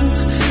loving,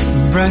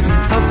 brighten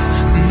up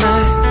my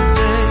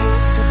day.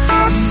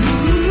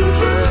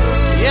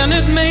 And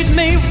it made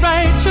me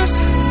righteous,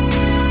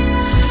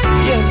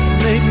 yeah, it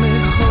made me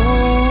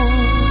whole,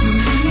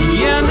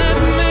 yeah, and it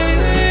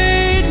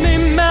made me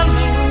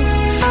mellow,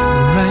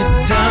 right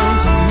down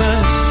to my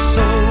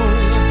soul.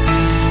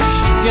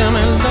 She gave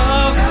me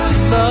love,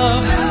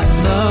 love,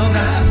 love,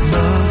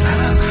 love,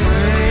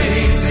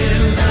 crazy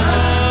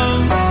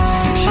love.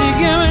 She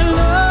gave me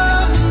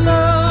love,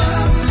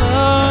 love,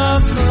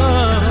 love,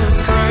 love,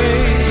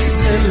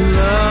 crazy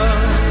love.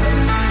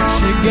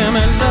 She gave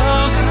me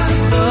love,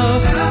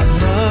 love,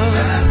 love,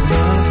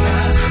 love,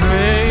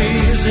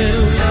 crazy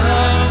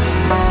love.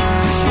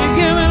 She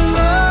gave me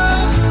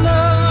love,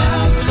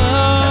 love,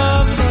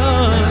 love,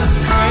 love,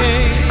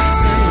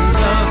 crazy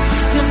love.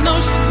 You know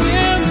she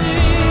gave me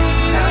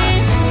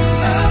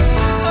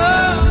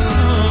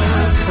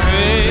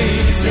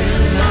crazy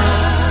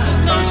love. You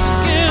know she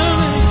gave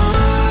me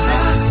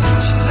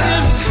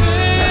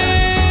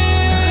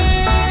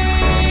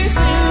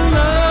crazy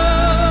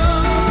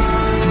love.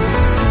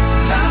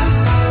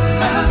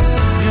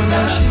 You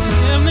know she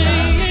gave me.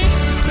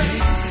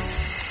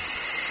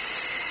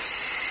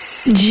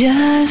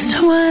 Just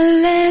one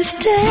last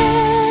dance,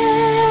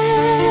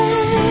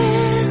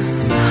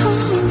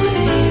 oh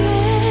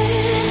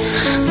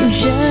baby.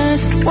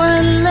 Just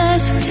one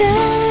last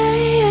dance.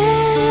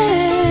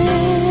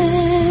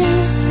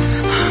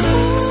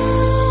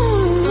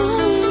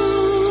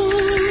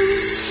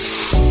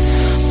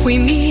 We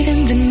meet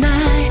in the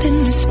night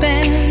in the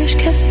Spanish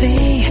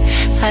cafe.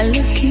 I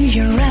look in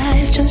your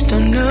eyes, just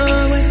don't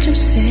know what to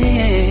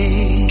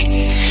say.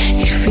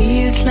 It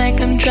feels like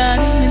I'm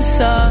drowning in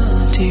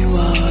salty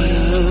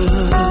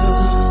water.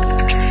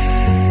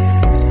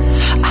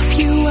 A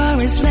few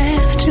hours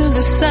left till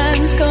the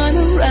sun's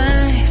gonna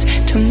rise.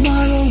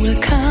 Tomorrow will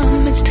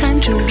come, it's time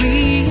to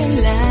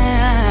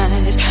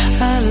realize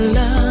our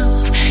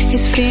love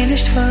is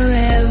finished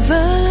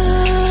forever.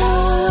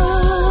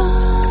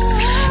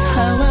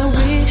 How I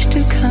wish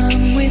to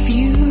come with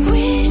you.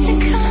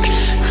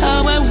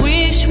 How I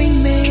wish we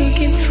make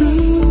it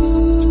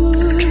through.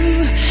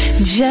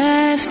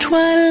 Just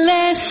one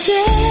last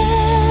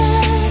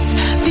dance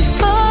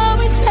before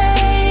we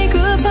say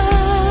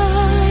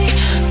goodbye.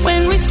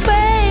 When we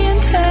sway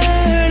and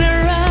turn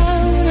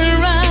around,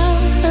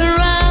 around,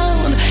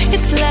 around,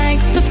 it's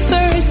like the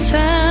first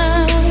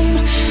time.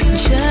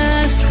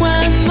 Just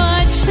one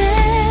more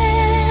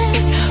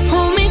chance.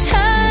 Hold me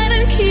tight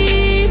and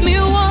keep me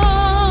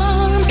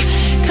warm,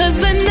 'cause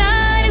the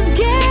night is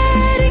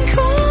getting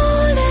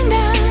cold and I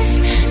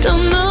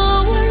don't know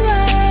where I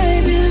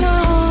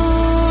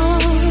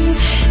belong.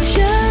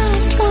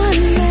 Just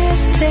one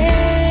last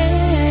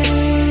dance.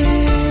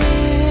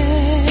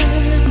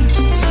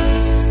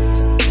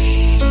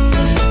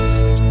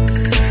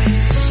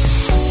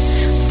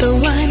 The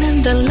wine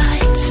and the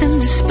lights and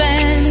the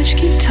Spanish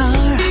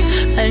guitar,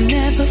 I'll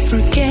never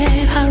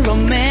forget how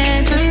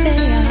romantic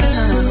they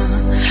are.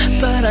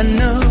 But I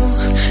know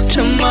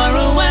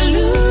Tomorrow I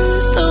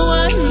lose the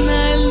one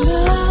I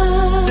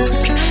love.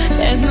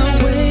 There's no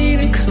way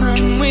to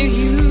come with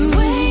you.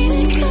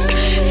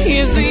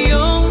 Here's the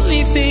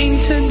only thing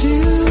to do.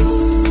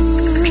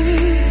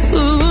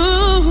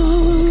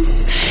 Ooh,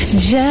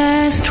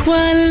 just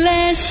one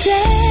last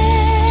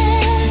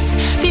dance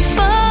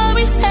before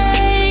we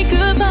say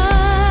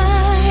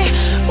goodbye.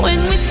 When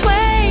we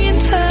sway and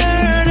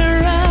turn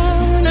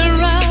around,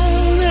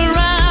 around,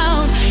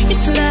 around,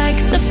 it's like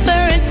the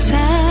first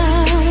time.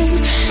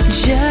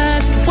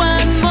 Just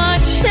one more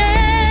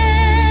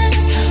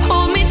chance.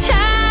 Hold me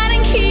tight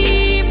and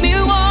keep me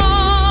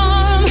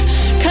warm.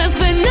 'Cause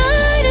the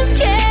night is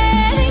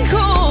getting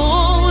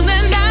cold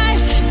and I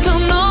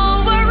don't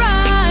know where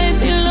I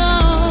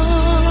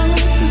belong.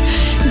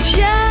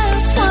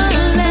 Just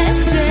one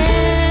last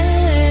dance.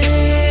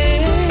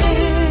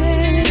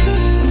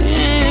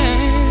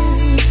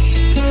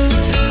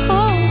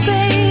 Oh,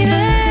 baby.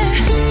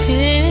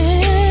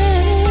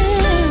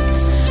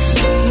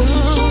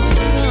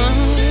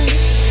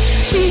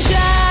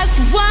 Just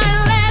one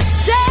last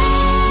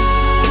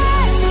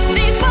dance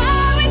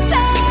before we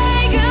say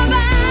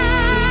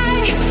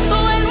goodbye.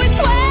 When we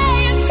sway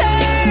and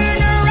turn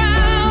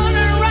around,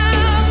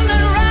 around,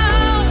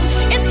 around,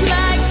 it's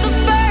like the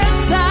first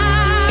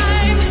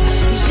time.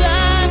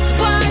 Just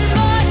one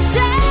more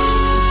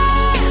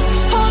chance.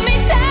 Hold me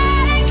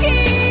tight and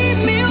keep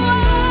me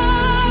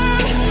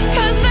warm.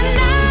 'Cause the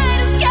night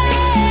is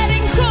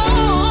getting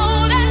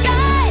cold and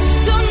I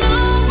don't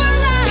know where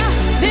I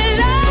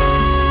belong.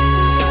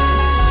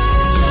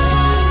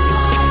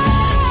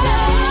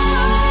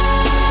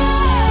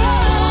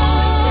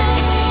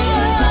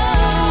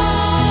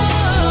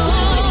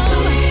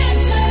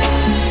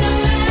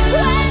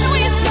 When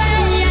we sway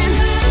and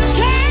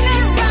turn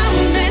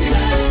around and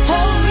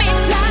hold me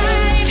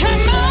tight,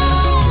 come on,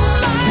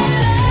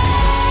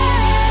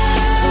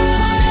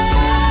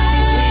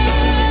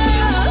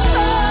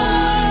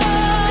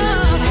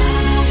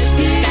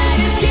 the night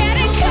is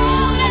getting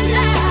cold and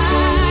I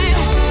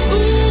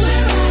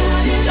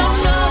don't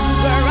know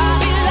where I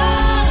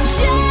belong.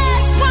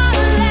 Just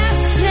one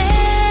last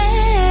dance.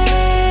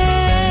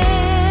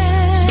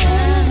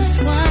 Just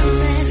one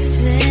last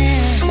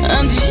dance.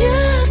 I'm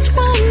just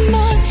one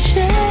more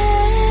chance.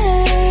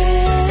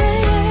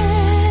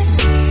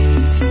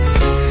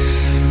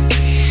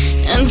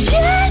 And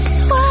just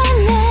one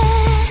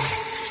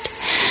last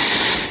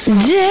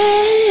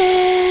dance.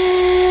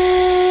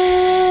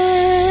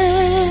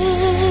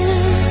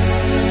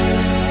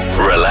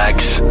 Relax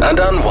and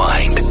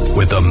unwind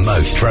with the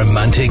most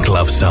romantic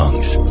love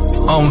songs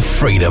on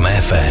Freedom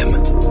FM.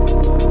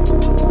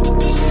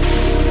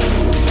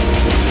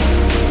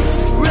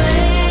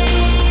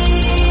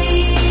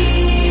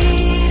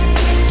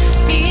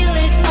 Feel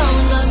it on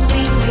my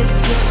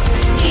fingertips,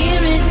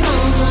 hear it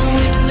on my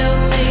window,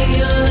 lay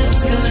your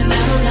lips coming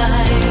down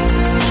like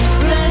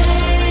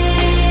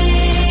rain.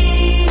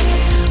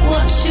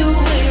 Wash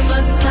away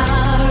my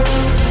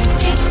sorrow,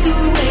 take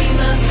away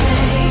my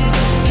pain.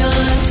 Your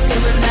lips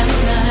coming down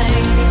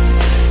like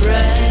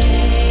rain.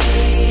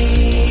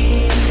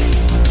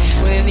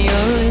 When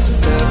your lips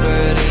are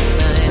burning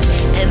mine,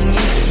 and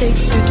you take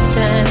the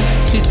time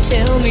to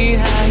tell me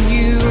how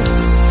you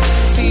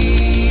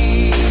feel.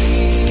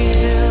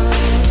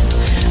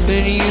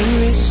 When you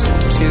listen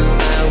to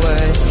my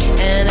words,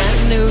 and I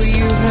know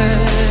you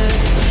heard.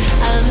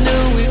 I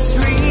know it's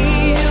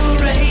real.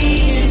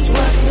 Rain is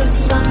what the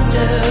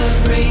thunder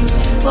brings.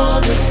 For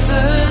the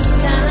first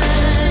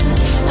time,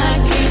 I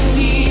can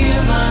hear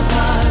my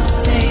heart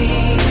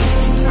sing.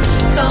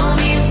 Call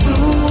me a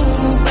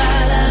fool,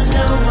 but I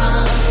know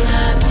I'm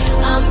not.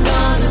 I'm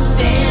gonna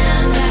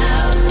stand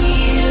out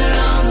here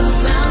on the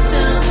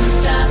mountain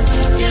top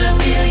till I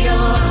feel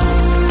your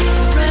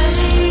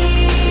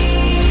rain.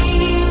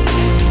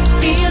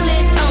 Feel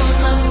it on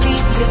my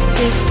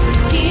fingertips,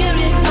 hear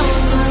it on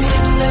my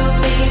window,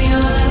 baby,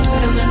 your love's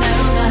coming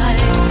down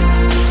like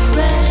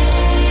rain.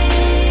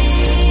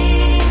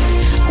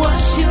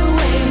 Wash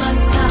away my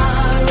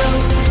sorrow,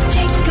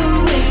 take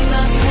away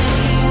my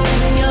pain.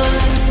 Your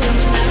love's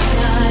coming down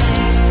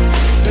like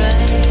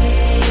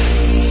rain.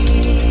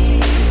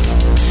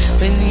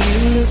 When you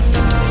looked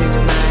into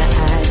my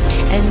eyes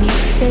and you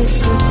said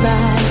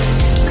goodbye,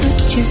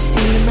 could you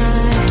see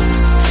my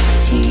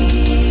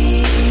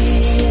tears?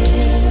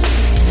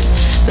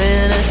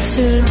 When I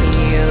turned the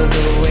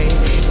other way,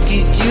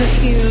 did you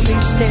hear me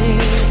say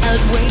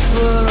I'd wait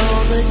for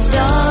all the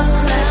dark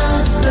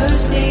clouds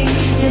bursting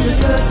in the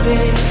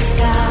perfect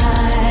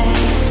sky?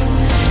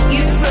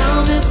 You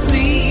promised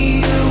me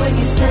when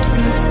you said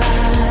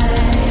goodbye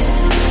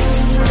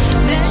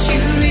that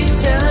you'd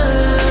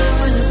return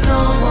when the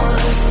storm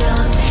was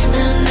done.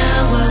 And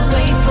now I'll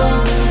wait for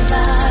the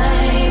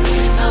light,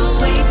 I'll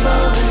wait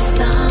for the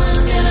sun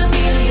till I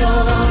feel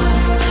your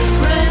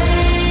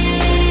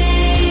rain.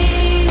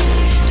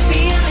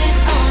 Feel it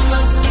on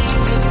my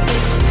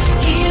fingertips,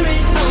 hear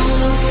it on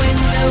the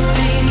window,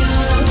 baby, your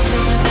love's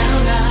coming down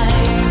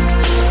like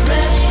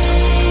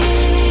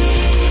rain.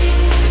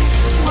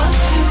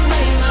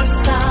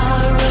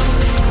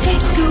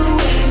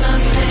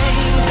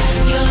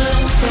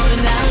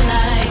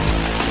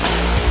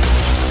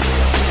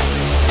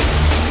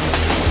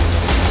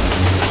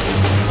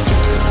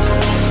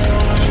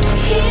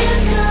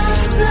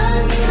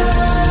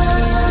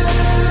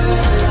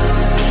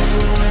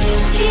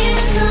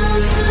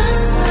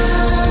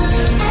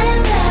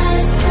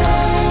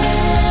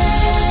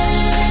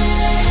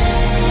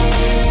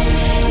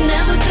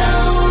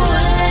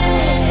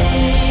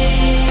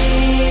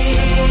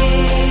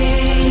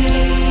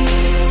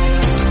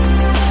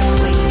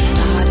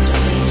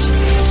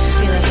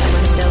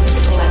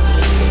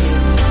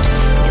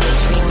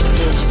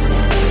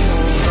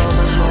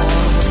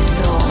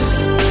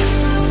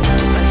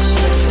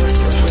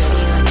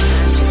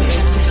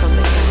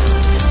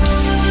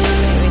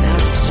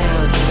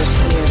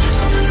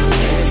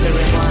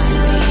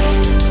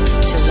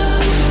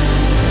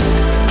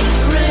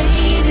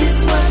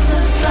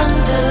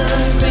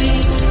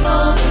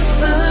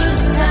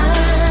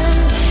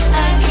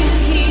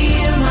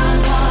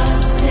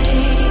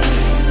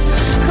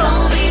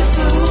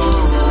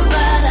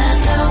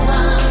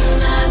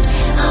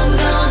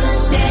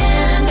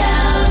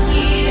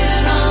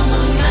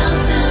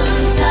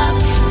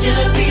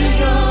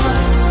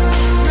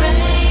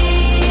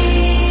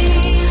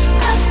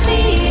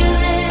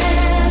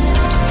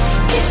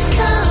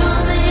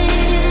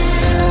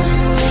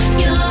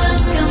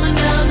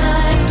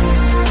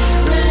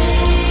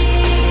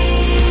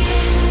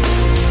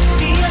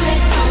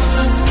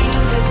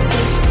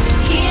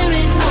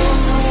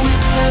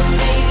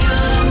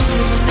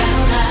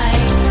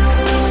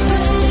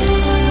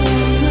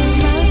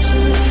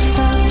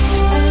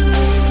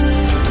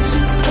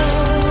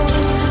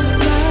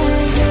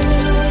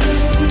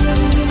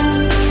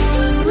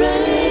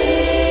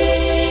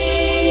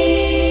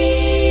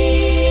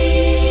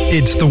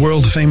 It's the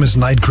world-famous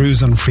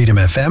Nightcruise on Freedom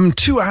FM.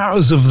 2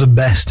 hours of the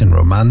best in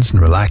romance and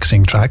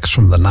relaxing tracks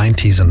from the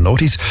 90s and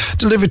noughties,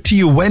 delivered to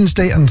you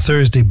Wednesday and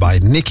Thursday by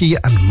Nikki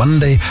and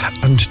Monday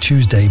and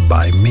Tuesday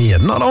by me.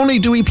 And not only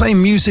do we play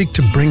music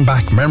to bring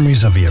back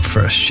memories of your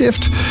first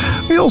shift,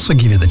 we also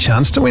give you the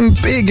chance to win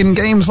big in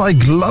games like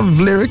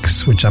Love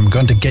Lyrics, which I'm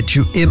going to get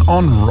you in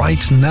on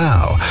right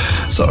now.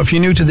 So if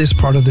you're new to this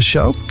part of the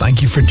show,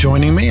 thank you for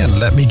joining me, and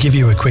let me give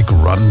you a quick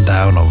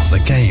rundown of the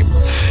game.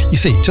 You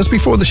see, just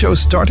before the show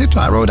started,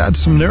 I wrote out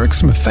some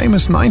lyrics from a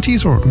famous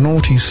 90s or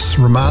noughties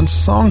romance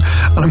song,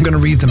 and I'm going to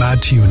read them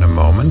out to you in a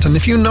moment. And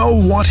if you know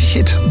what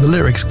hit the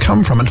lyrics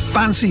come from and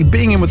fancy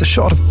being in with a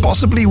shot of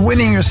possibly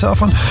winning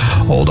yourself one,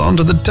 hold on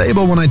to the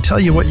table when I tell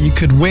you what you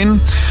could win.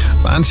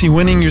 Fancy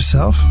winning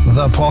yourself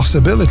the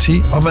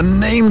possibility of a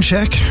name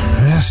check.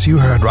 Yes, you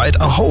heard right.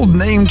 A whole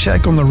name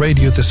check on the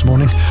radio this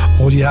morning.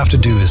 All you have to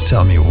do is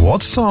tell me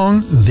what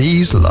song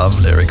these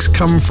love lyrics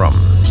come from.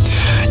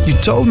 You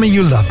told me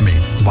you love me.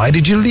 Why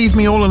did you leave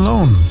me all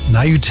alone?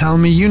 Now you tell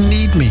me you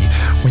need me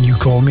when you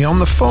call me on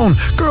the phone.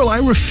 Girl, I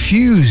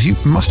refuse. You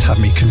must have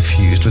me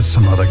confused with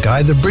some other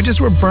guy. The bridges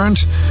were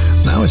burnt.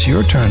 Now it's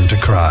your turn to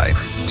cry.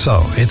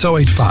 So it's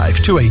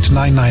 085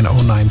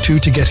 28999092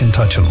 to get in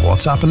touch on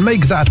WhatsApp, and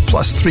make that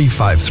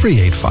 +35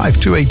 385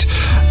 28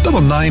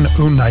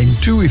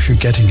 99092 if you're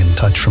getting in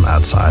touch from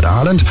outside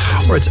Ireland,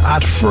 or it's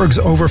at Fergs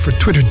over for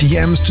Twitter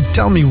DMs to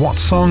tell me what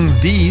song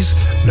these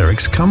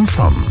lyrics come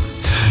from.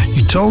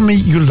 You told me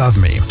you love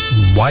me.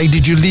 Why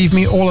did you leave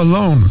me all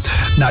alone?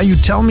 Now you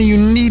tell me you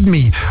need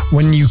me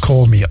when you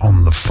call me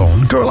on the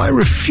phone. Girl, I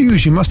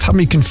refuse. You must have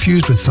me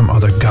confused with some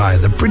other guy.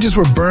 The bridges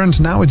were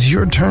burned. Now it's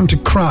your turn to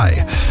cry.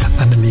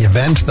 And in the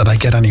event that I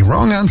get any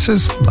wrong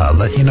answers, I'll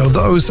let you know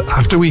those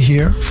after we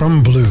hear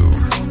from Blue.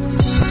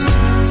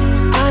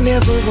 I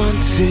never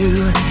want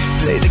to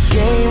play the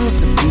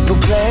games that people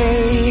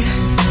play.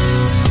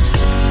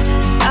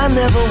 I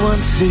never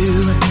want to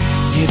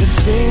hear the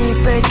things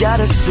they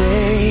gotta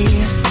say.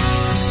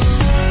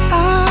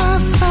 I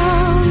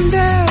found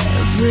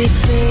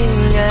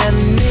everything I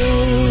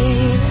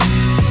need.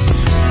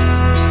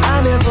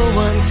 I never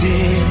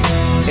wanted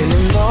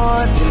any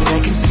more than I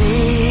can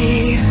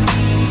see.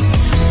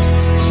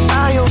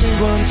 I only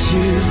want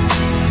you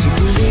to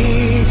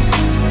believe.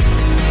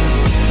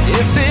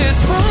 If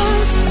it's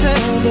wrong to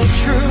tell the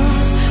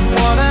truth,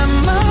 what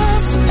am I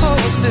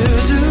supposed to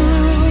do?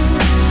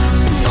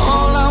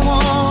 All I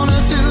wanna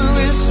do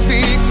is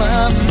speak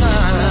my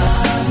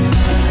mind.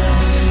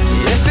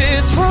 If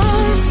it's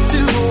wrong to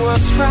do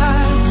what's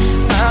right,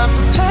 I'm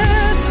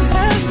prepared to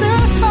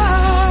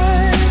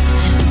testify.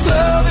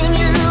 Loving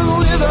you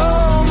with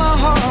all my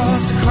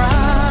heart's a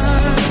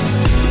crime,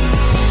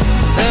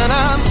 then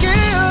I'm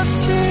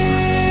guilty.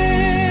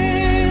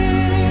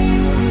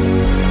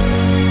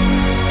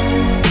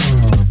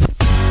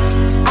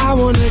 I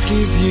wanna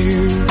give you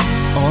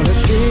all the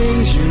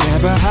things you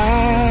never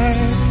had.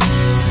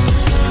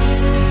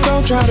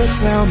 Don't try to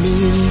tell me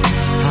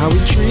how we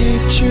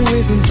treat you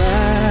isn't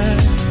bad.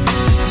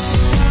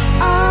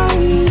 I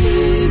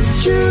need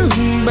you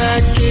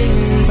back in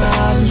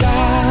my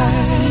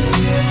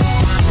life.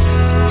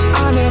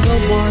 I never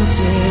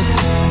wanted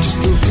just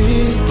to be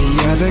the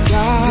other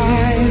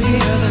guy.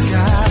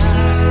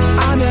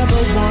 I never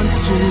want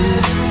to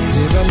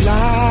live a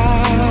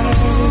lie.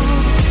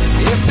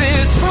 If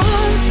it's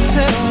wrong to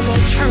tell the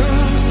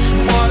truth,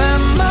 what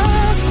am I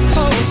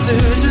supposed to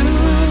do?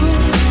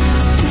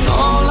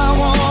 All I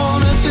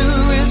wanna do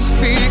is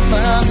speak my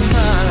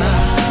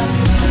mind.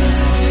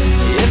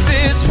 If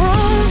it's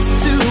wrong to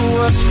do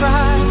what's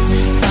right,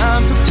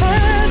 I'm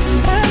prepared to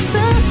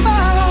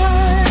testify.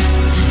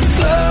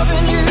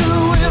 Loving you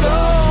with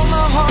all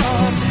my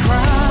heart's a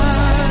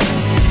crime,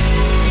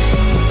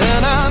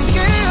 then I'm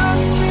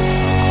guilty.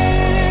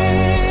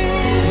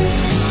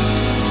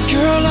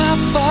 Girl, I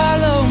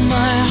follow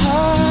my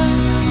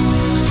heart,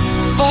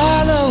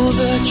 follow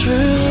the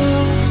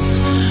truth,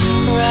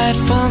 right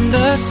from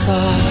the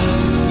start.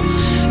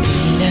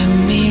 It led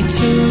me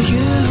to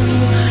you.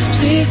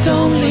 Please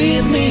don't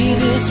leave me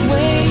this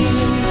way.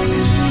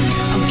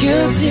 I'm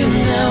guilty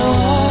now,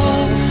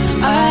 all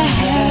I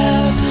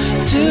have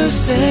to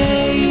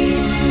say.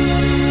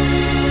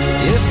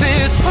 If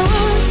it's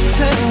wrong to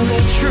tell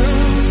the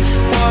truth,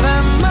 what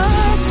am I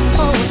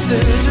supposed to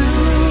do?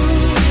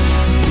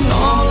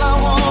 All I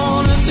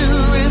wanna do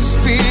is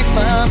speak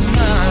my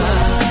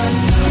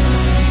mind.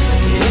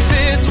 If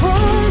it's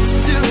wrong to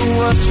do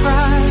what's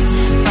right,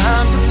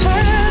 I'm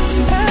prepared to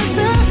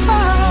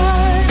testify.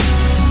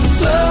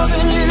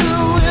 Loving you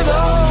with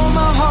all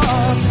my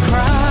heart's a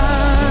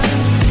crime,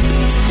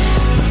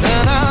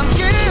 then I'm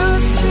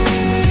guilty.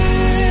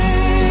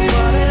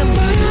 What am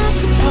I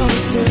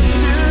supposed to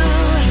do?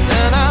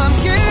 Then I'm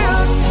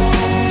guilty.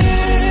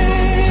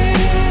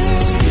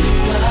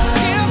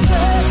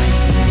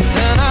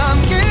 Then I'm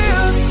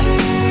guilty.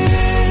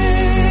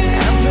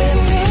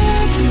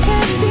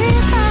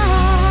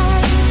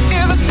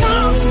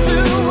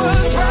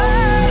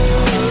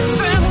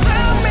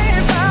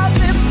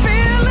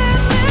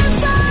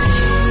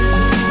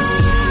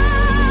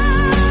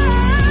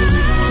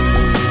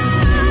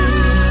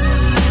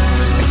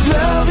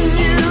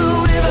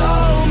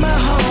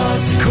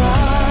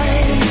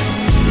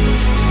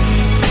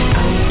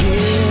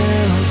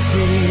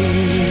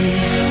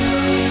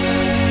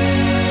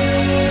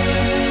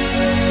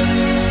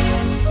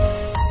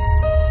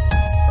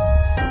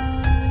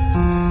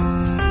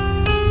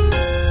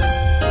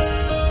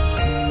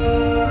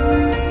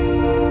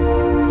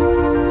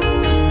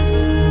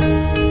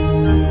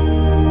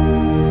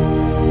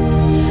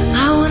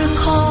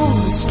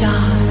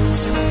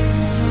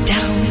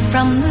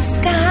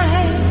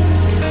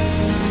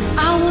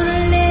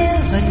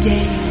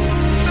 day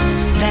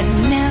that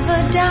never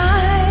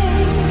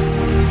dies.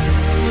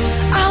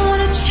 I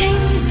wanna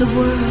change the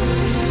world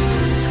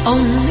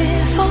only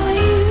for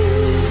you.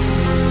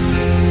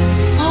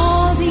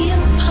 All the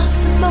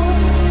impossible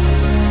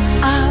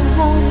I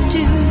wanna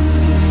do.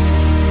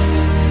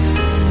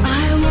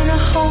 I wanna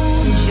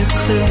hold you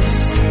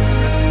close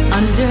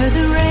under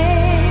the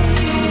rain.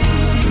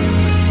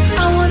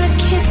 I wanna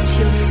kiss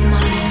your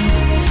smile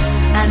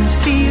and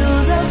feel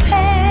the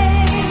pain.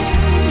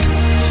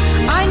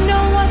 I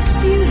know what's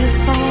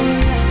beautiful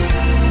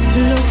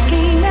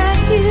looking at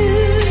you.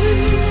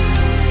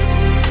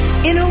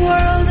 In a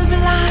world of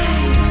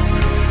lies,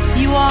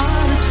 you are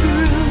the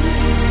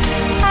truth.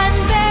 And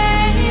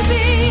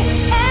baby,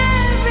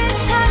 every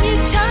time you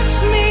touch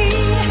me,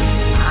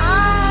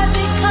 I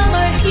become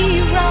a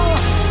hero.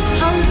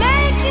 I'll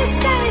make you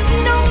safe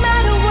no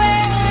matter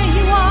where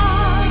you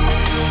are,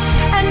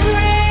 and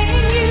bring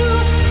you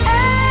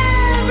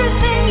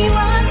everything you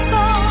ask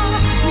for.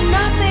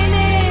 Nothing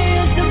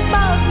is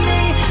above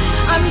me.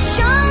 I'm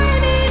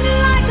shining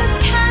like a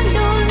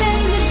candle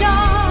in the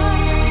dark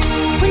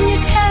when you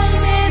tell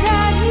me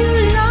that you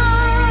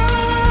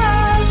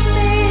love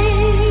me.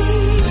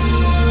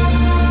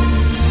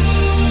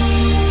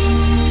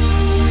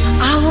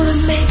 I wanna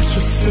make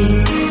you see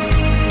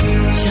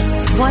just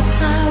what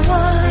I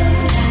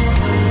was,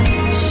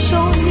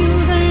 show you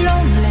the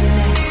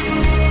loneliness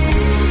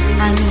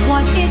and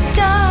what it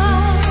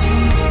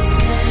does.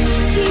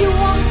 You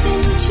walked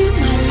into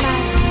my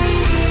life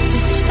to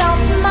stop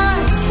my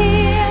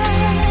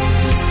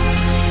tears.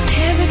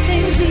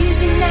 Everything's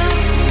easy now,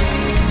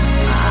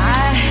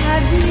 I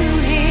have you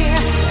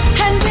here.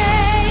 And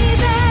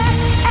baby,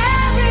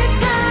 every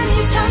time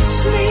you touch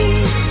me,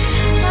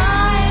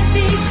 I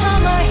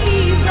become a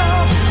hero.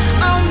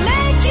 I'll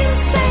make you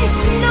safe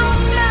no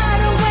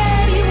matter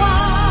where you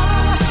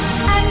are,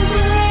 and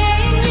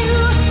bring you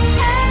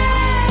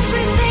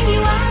everything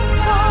you ask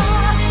for.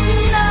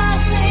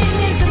 Nothing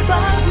is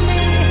above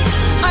me.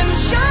 I'm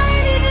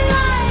shining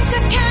like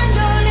a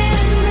candle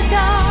in the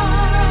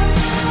dark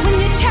when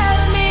you tell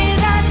me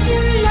that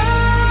you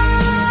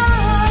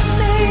love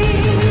me.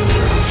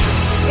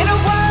 In a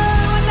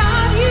world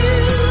without you,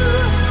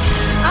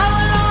 I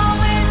will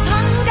always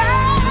hunger.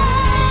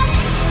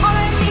 All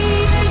I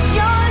need is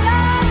your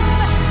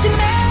love to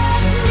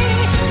make me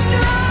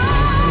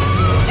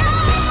stronger.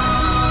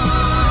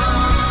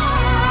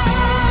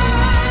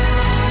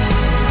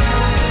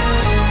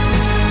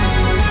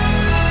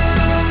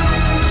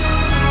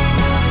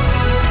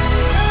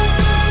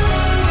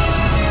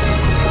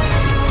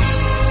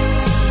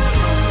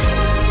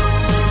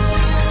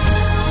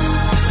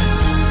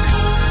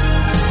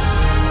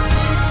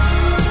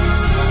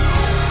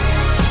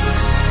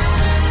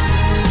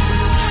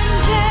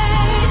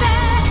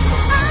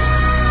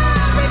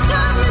 Every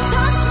time you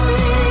touch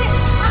me,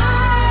 I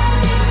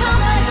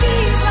become a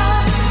hero.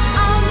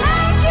 I'll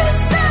make you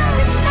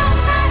safe no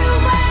matter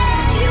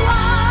where you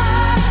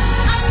are,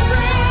 and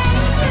bring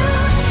you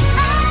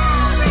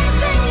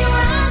everything you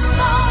ask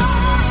for.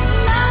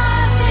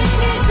 Nothing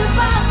is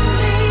above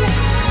me.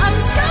 I'm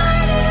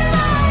shining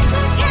like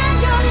a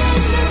candle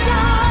in the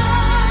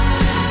dark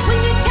when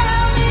you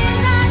tell me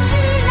that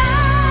you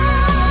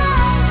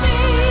love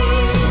me.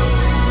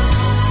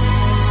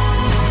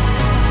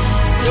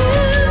 You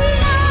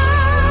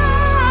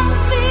love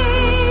me.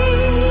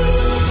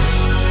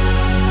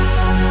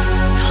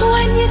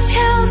 When you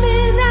tell me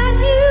that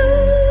you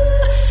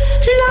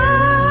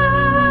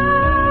love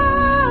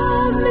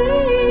me.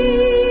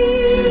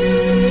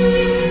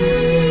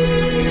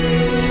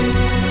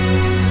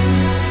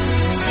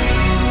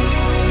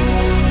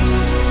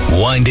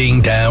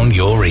 Winding down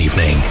your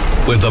evening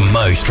with the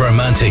most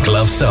romantic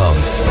love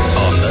songs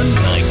on the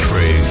Night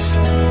Cruise.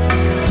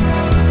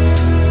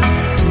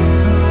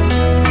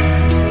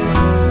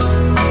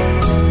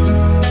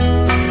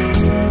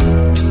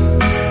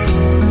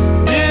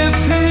 If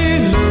he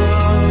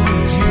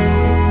loved you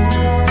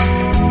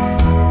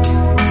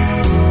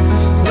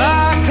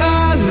like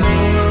I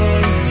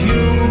love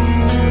you,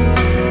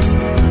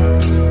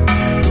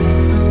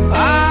 I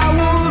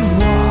would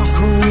walk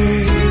away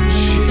in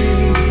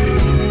shame.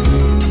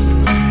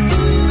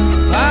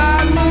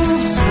 I'd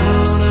move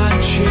town, I'd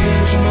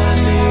change my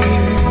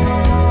name.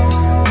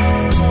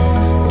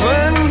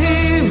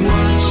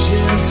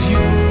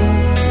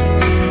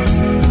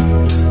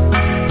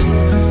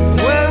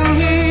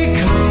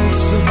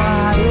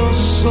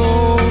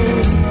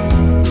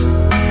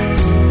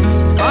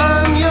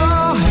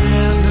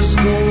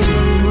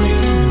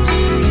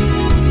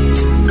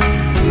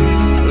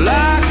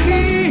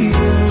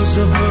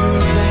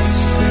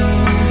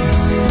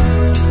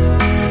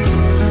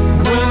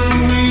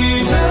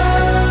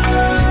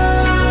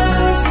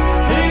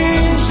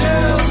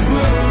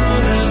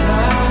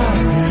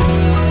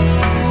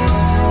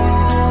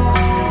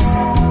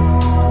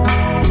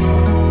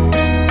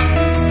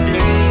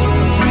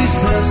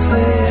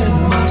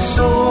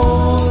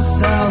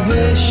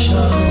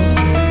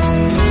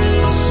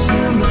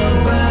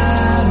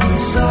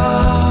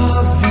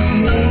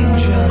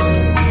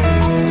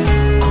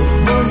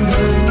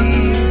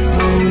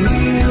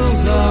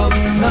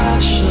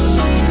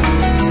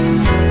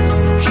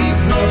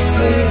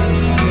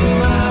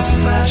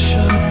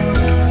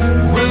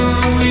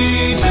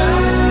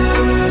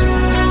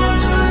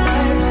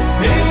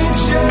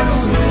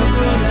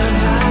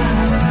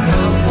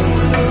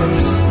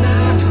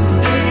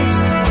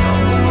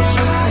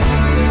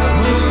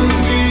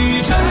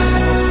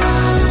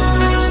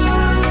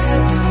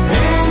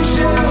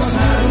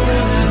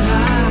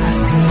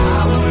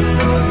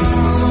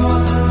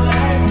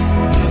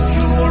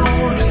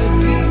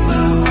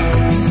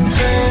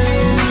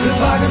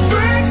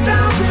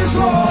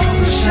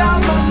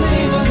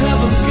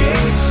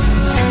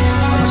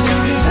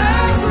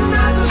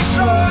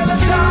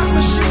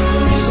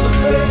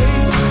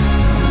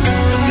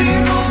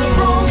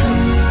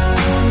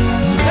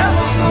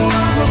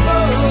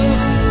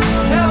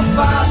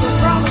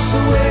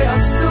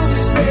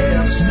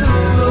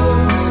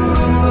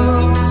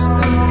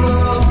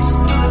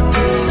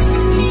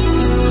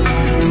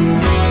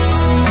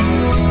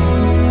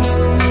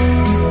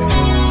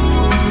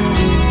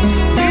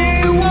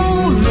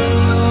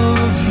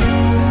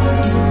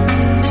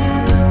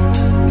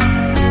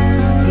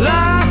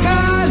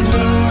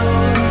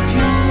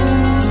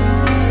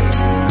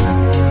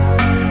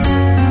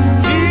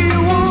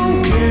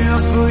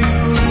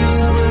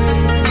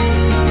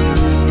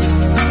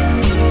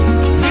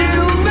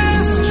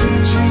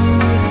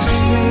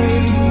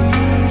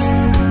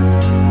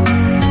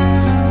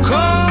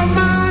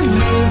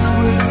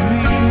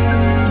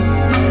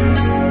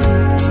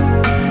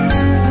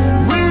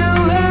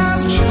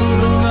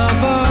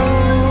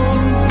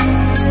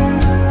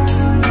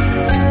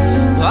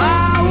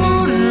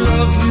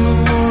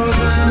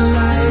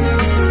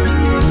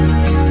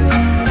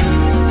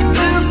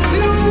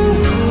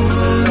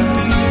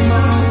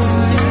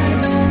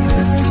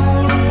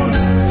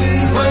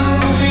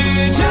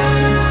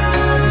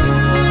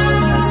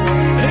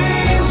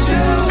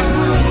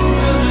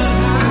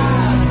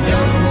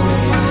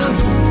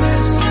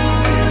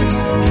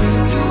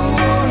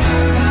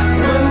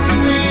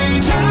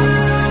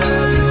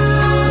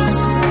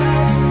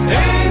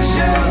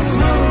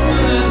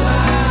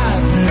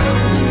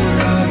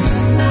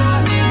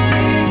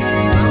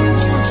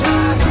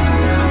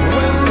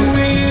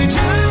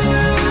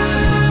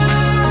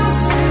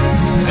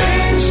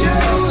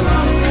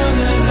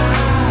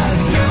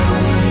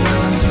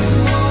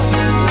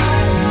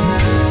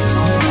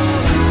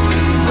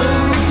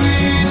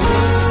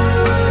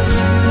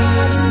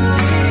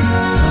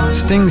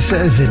 Sting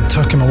says it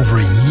took him over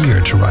a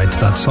year to write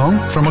that song.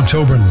 From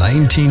October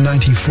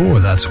 1994,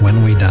 that's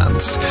When We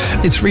Dance.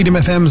 It's Freedom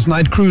FM's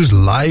Night Cruise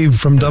live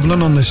from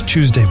Dublin on this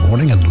Tuesday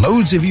morning, and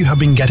loads of you have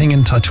been getting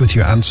in touch with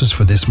your answers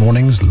for this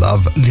morning's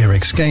Love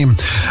Lyrics game.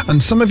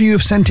 And some of you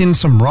have sent in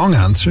some wrong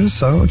answers,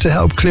 so to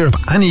help clear up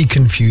any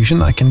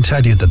confusion, I can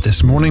tell you that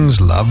this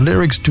morning's Love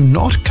Lyrics do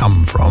not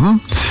come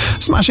from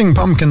Smashing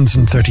Pumpkins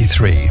in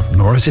 33,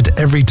 nor is it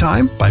Every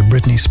Time by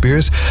Britney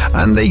Spears,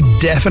 and they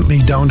definitely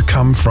don't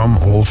come from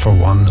All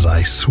for One's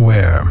I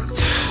Swear.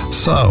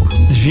 So,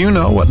 if you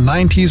know what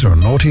 90s or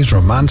noughties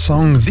romance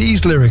song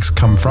these lyrics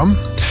come from: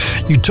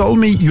 you told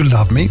me you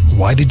love me,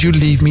 why did you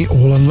leave me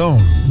all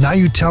alone? Now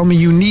you tell me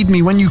you need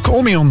me when you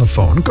call me on the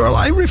phone. Girl,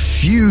 I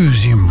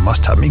refuse, you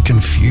must have me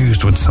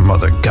confused with some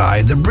other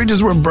guy. The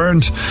bridges were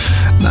burnt,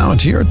 now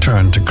it's your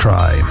turn to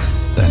cry.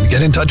 Then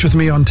get in touch with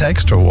me on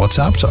text or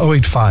WhatsApp to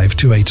 085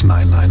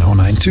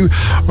 2899092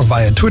 or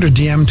via Twitter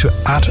DM to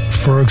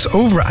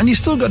 @FergsOver. And you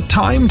still got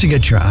time to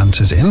get your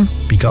answers in,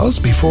 because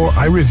before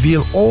I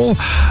reveal all,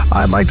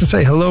 I'd like to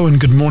say hello and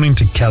good morning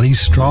to Kelly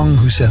Strong,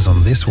 who says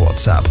on this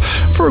WhatsApp: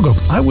 Feargal,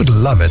 I would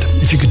love it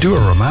if you could do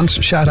a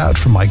romance shout out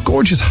for my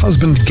gorgeous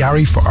husband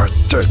Gary for our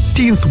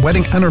 13th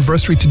wedding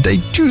anniversary today,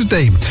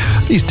 Tuesday.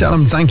 Please tell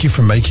him thank you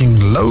for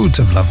making loads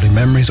of lovely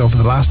memories over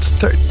the last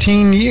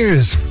 13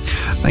 years.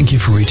 Thank you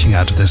for reaching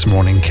out this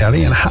morning,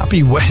 Kelly, and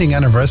happy wedding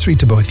anniversary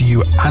to both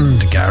you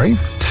and Gary.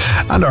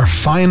 And our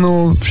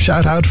final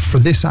shout out for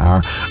this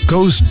hour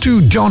goes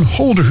to John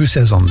Holder, who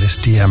says on this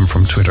DM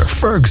from Twitter: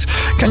 Fergs,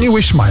 can you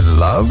wish my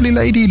lovely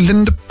lady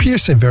Linda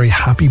Pierce a very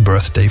happy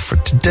birthday for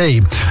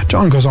today?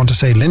 John goes on to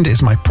say, Linda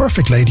is my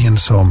perfect lady and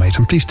soulmate,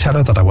 and please tell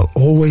her that I will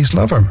always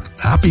love her.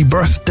 Happy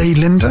birthday,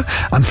 Linda.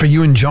 And for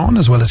you and John,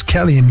 as well as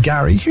Kelly and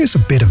Gary, here's a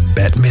bit of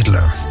Bette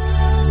Midler.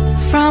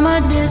 From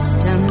a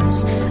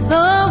distance,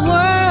 the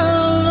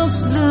world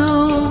looks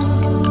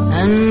blue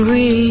and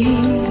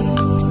green,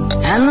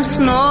 and the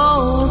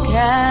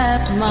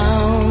snow-capped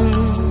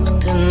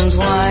mountains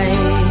white.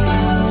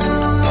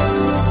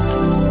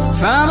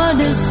 From a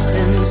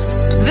distance,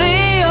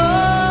 the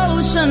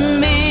ocean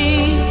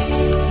meets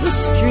the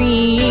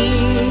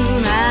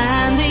stream,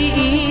 and the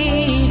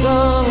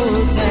eagle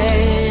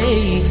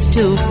takes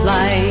to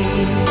flight.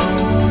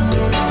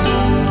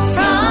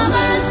 From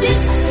a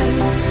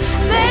distance,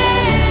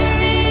 there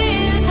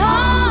is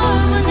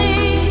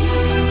harmony,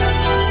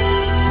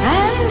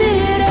 and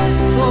it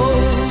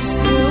echoes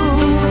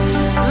through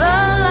the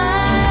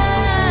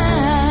land.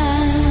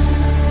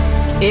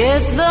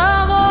 It's the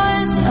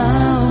voice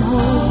of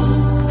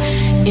hope,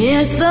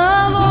 it's the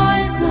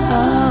voice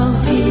of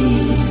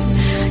peace,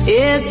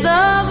 it's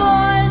the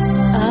voice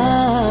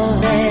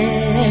of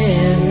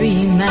every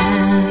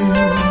man.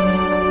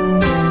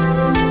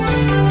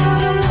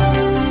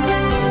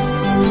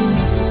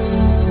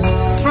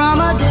 From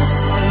a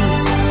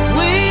distance,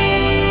 we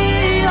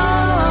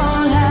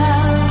all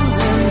have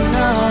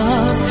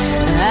enough,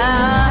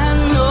 and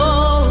no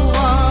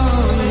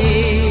one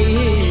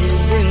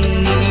is in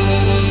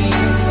need.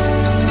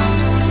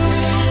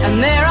 And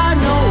there are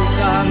no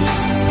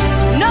guns,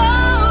 no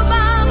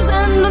bombs,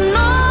 and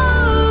no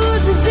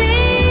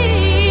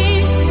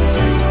disease,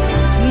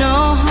 no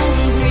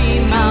hungry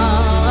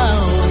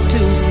mouths to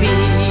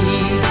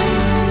feed.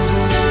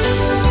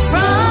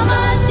 From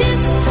a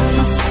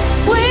distance,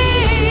 we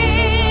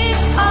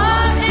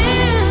are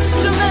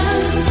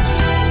instruments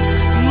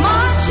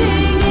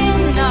marching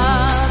in a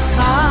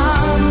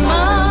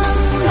common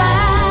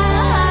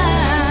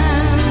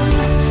band,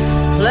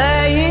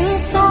 playing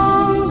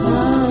songs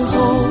of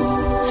hope,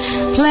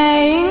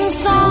 playing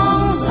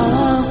songs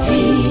of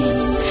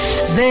peace.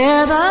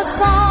 They're the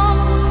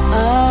songs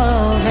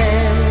of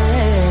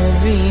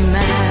every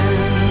man.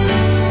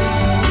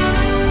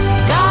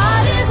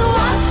 God is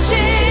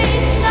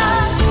watching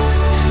us,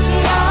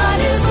 God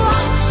is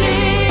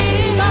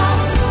watching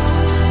us,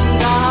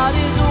 God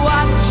is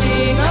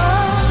watching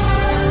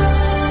us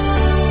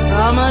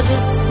from a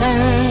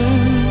distance.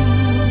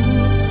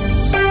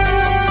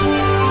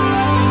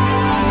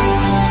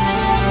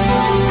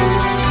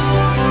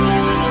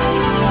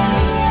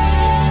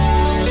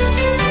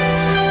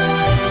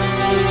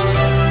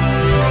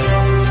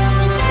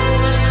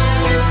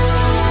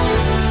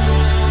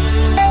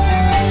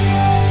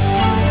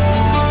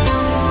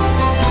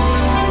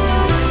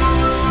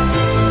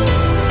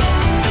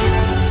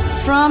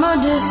 From a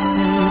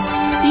distance,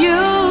 you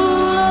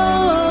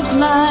look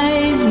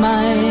like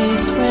my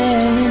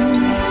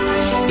friend,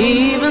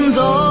 even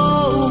though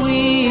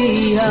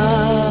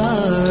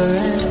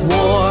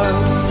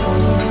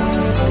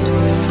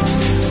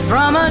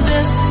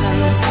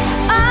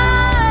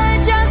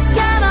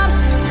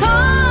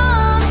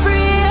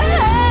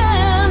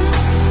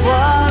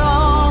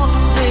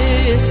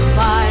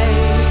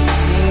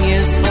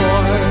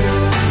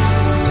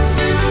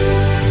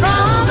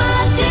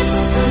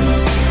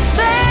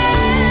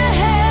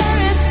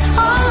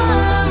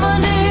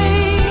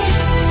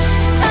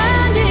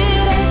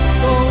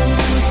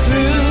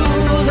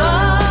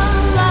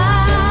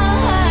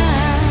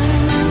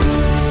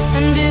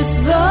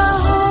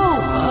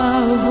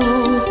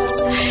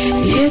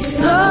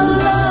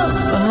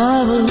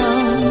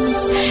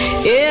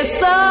It's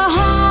the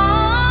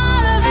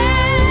heart of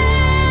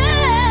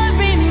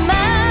every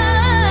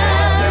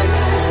man.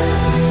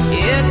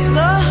 It's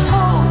the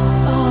hope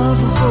of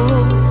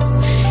hopes.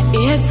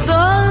 It's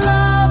the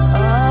love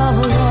of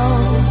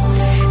loves.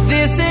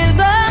 This is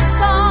the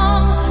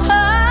song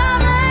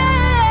of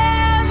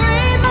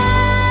every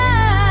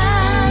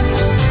man.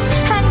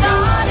 And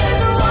God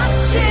is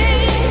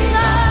watching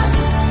us.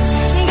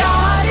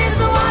 God is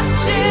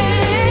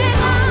watching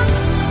us.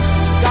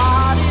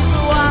 God is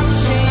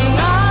watching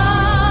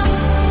us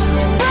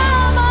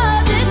from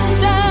a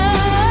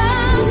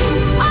distance.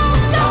 Oh,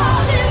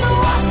 God is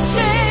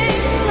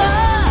watching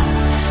us.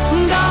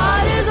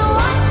 God is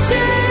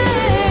watching.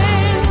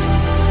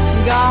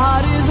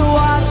 God is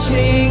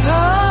watching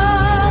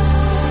us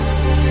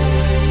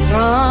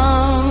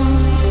from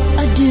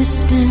a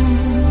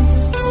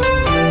distance.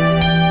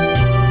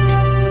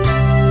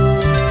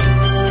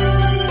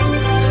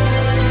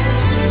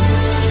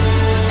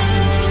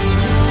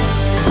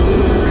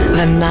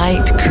 The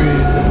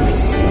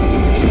Nightcruise.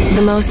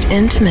 The most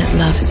intimate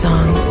love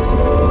songs.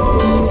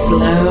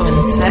 Slow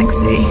and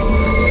sexy.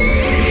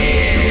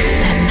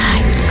 The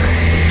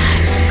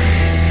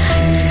Nightcruise.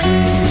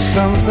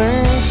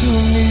 Something to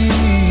me,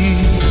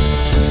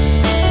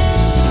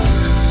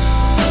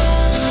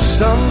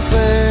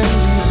 something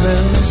deep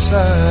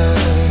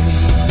inside,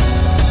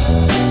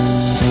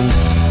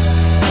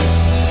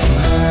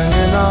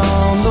 hanging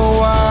on the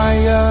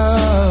wire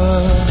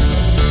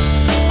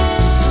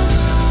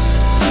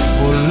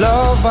for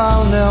love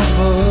I'll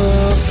never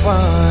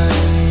find.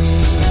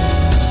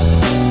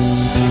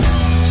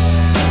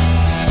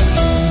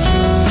 Do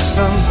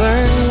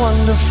something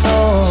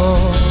wonderful,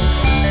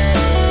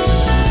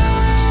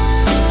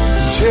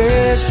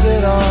 chase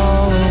it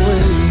all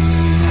away.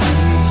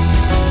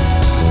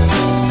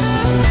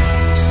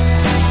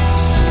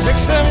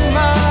 Mixing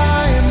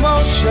my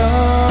emotions,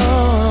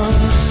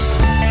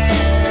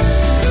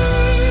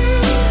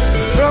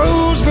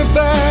 throws me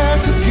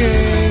back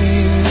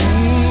again.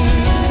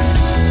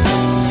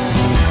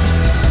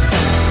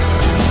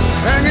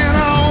 Hanging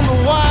on the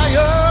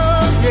wire,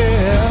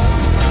 yeah.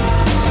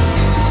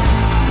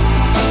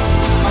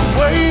 I'm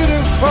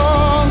waiting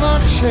for the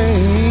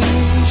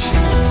change.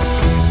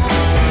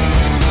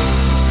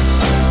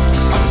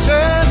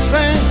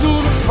 Dancing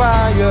through the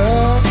fire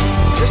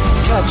just to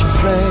catch a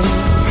flame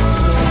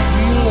for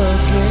real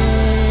again.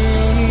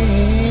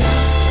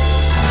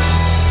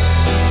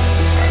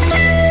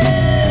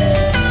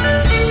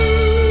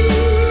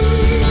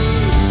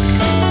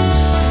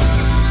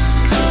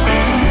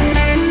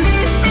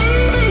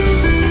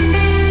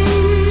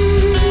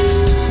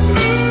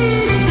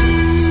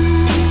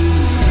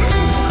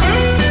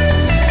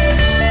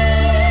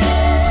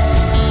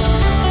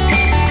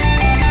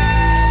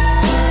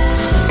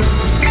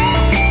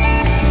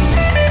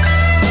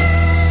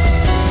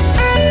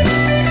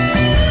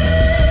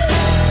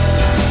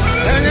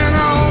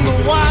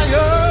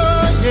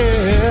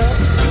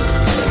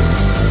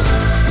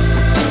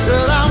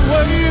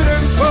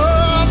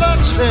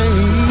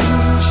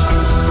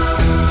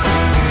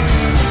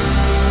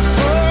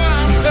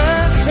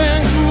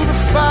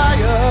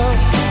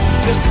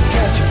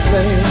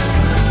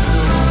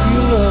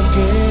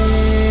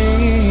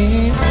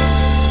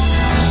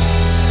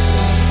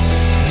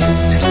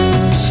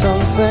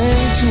 Something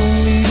to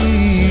me,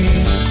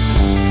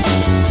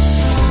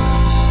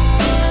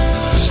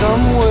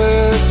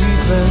 somewhere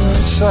deep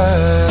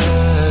inside,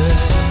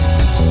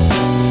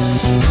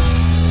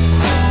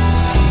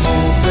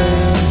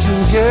 hoping to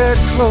get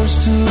close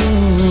to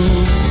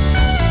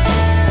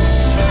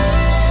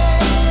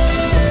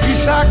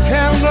peace I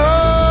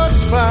cannot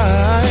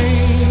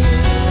find.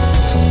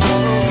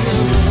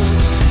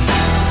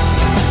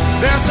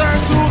 Dancing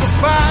through the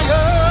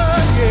fire,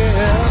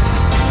 yeah,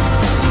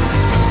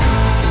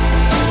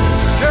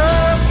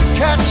 just to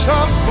catch a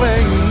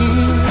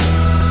flame,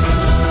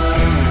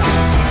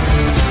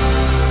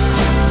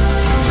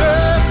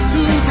 just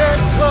to get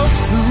close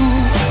to,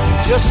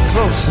 just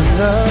close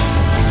enough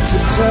to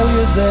tell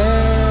you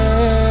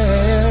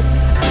that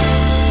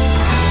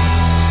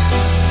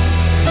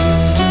you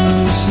do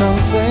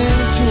something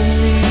to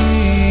me,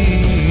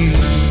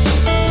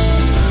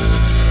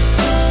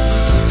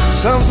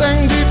 something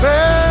deep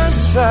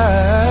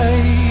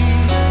inside.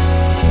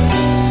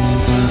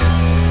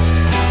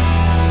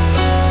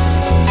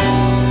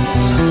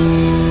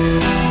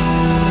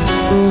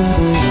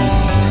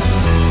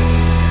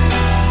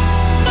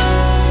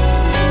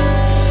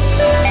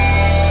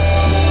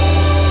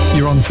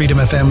 You're on Freedom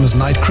FM's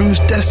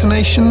Nightcruise,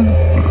 destination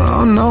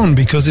unknown,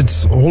 because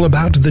it's all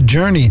about the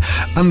journey.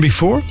 And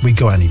before we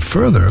go any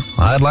further,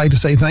 I'd like to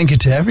say thank you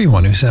to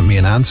everyone who sent me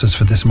in answers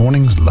for this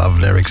morning's Love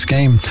Lyrics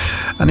game.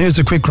 And here's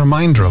a quick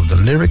reminder of the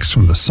lyrics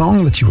from the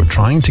song that you were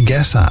trying to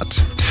guess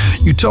at.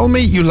 You told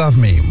me you love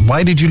me.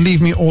 Why did you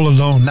leave me all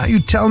alone? Now you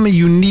tell me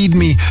you need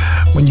me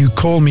when you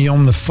call me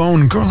on the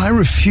phone. Girl, I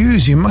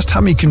refuse. You must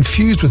have me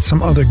confused with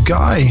some other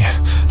guy.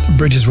 The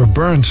bridges were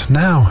burnt.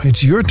 Now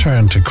it's your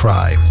turn to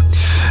cry.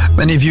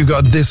 Many of you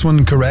got this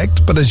one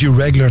correct, but as you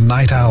regular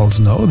night owls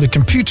know, the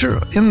computer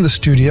in the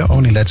studio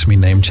only lets me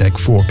name check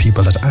 4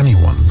 people at any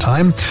one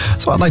time.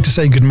 So I'd like to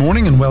say good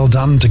morning and well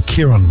done to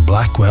Kieran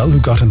Blackwell, who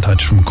got in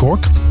touch from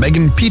Cork,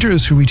 Megan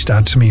Peters, who reached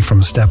out to me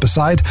from Step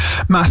Aside,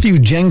 Matthew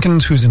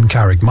Jenkins, who's in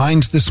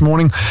Carrickmines this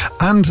morning,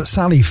 and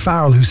Sally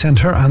Farrell, who sent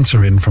her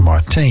answer in from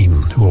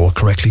Artane, who all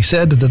correctly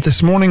said that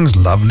this morning's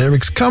love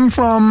lyrics come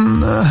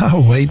from...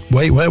 Wait.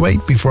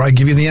 Before I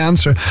give you the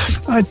answer,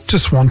 I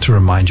just want to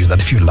remind you that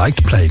if you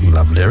liked playing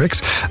love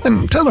lyrics,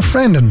 then tell a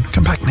friend and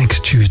come back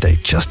next Tuesday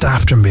just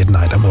after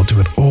midnight and we'll do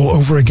it all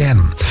over again.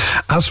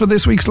 As for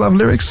this week's love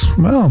lyrics,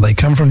 well, they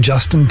come from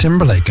Justin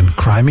Timberlake and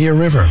Cry Me a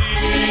River.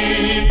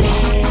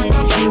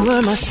 You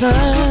were my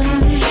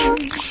sun,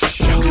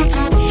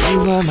 you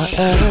were my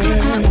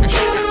earth.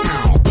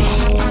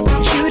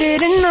 You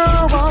didn't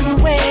know all the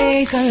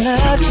ways I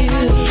loved you,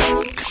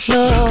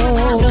 no.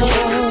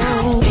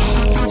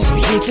 So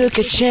you took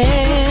a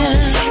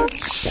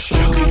chance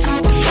and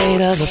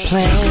made other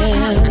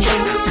plans,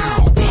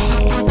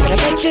 but I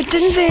bet you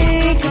didn't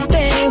think that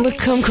they would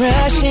come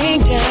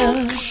crashing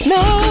down.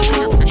 No,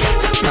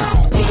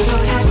 you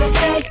don't have to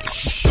say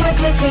what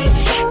you did.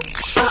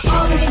 I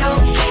already know.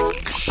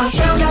 I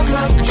found out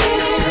from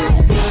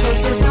within.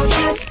 There's just no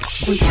chance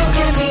for you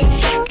and me.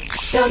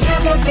 There'll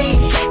never be.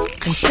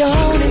 And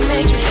don't it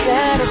make you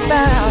sad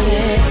about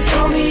it?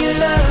 Told me you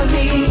love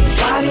me.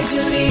 Why did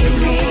you leave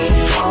me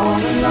all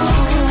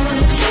alone?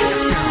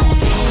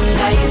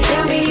 Now you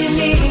tell me you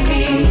need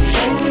me.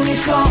 When you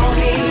call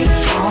me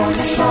on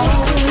the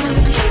phone,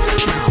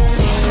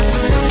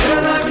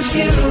 girl, I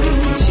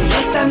refuse. You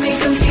must have me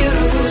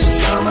confused with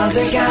some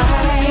other guy.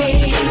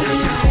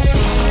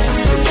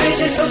 The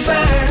bridges were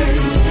burned.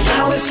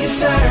 Now it's your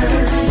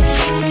turn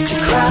to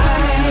cry.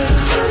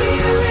 Tell me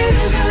a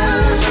river.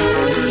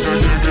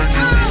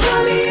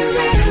 Tell me a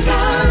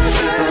river.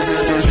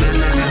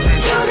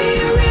 Tell me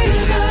a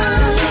river.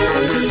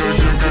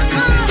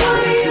 Tell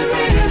me a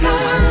river.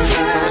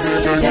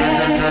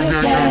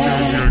 Yeah.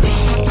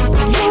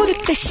 I know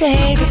that they say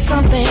that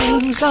some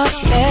things are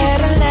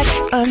better left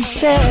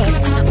unsaid.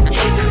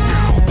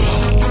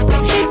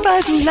 It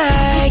wasn't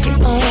like you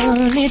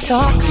only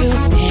talk to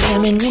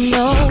him and you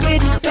know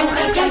it. Don't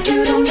act like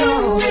you don't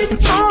know it.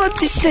 And all of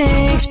these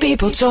things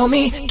people told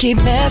me keep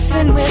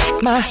messing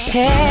with my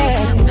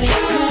head.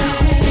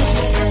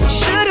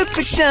 Should've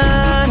picked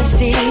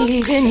honesty,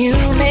 then you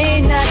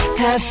may not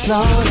have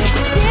thought it.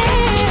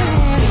 Yeah.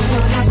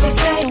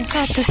 Don't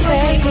have to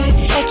say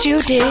that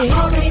you did. I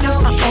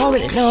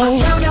already know.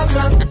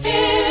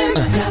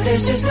 Now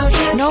there's just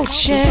no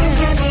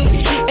chance.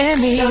 You and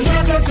me, you'll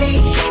never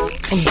be.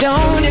 And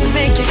don't it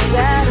make you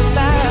sad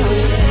about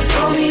it?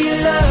 Told me you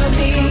love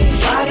me.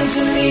 Why did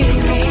you leave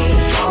me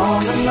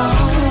all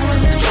alone?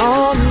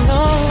 All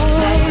alone.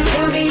 Now you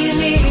tell me you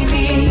need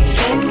me.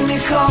 Then you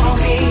call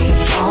me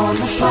on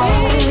the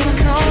phone.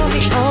 Call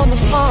me on the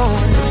phone.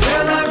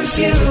 Girl, I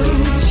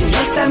refuse. You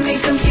must have me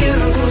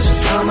confused with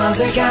some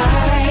other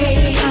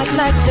guy. Not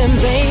like them,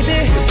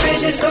 baby. The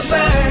bridges were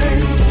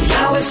burned.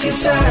 Now it's your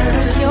turn.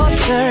 It's your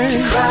turn to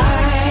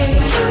cry. So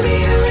tell me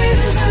a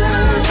river.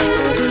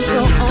 Go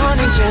on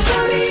and just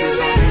tell me a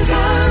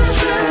river.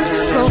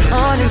 Go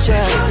on and just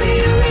tell me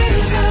a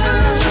river.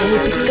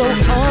 Baby, go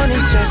on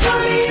and just tell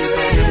me a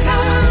river.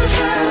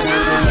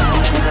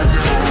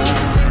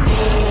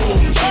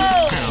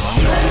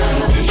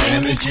 The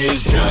damage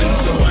is done,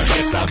 so I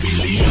guess I'll be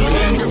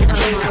leaving.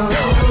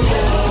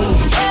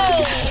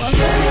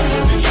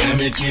 The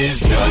damage is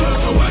done,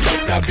 so I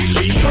guess I'll be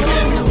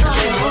leaving.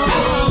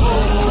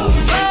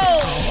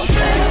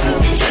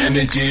 The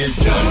damage is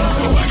done,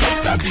 so I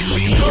guess I'll be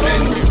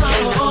leaving.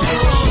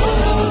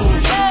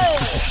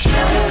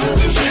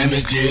 The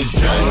damage is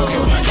done, so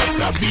I guess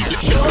I'll be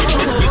leaving.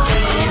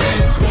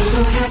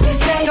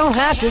 Don't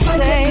have to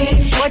say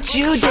what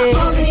you did. I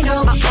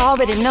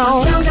already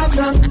know.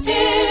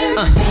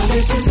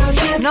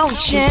 No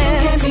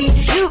chance.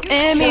 You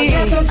and me.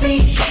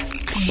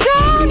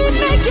 Don't it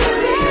make you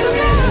sad?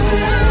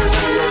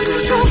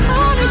 Go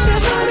on and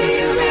just tell me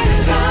a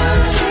river.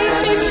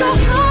 Go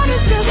on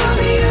and just tell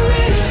me a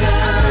river.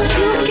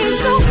 You can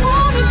go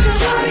on and just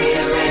tell me a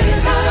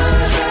river.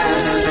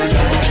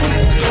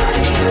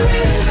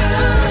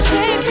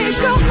 Baby,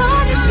 go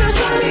on and just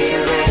tell me a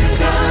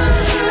river.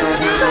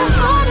 Go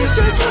on and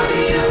just tell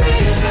me a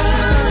river.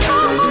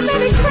 I'm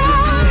already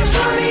crying.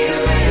 Tell me a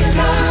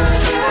river.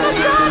 And I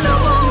cry no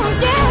more.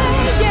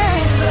 Yeah, yeah.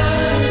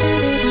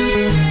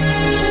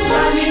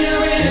 Cry me a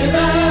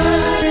river.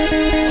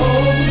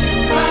 Oh,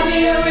 cry me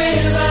a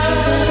river.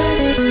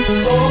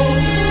 Oh,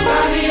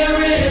 cry me a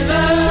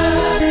river.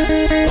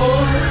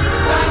 Oh,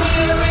 cry me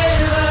a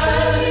river.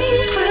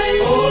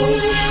 Oh,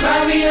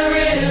 cry me a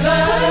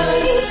river.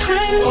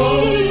 Oh,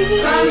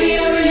 cry me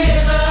a river.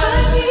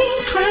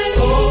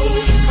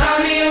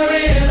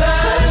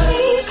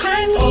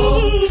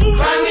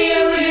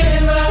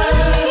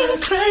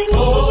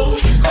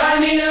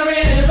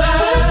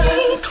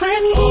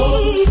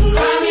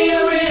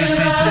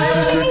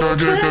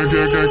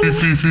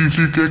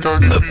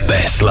 The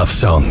best love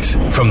songs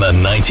from the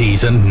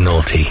 90s and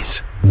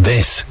noughties.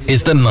 This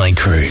is the Night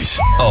Cruise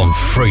on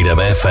Freedom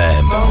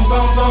FM. Tell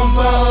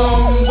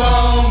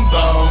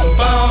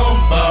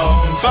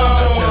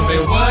me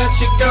what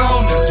you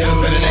gonna do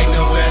when it ain't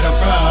nowhere to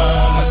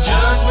run. When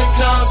judgment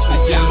comes for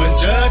you, when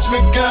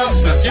judgment comes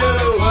for you.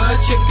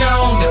 What you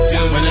gonna do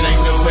when it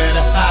ain't nowhere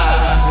to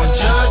hide. When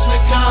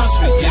judgment comes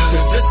for you,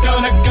 'cause it's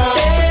gonna come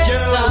for you.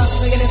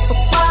 Looking for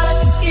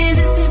water,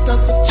 easy see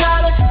something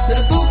Charlie.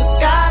 Little boo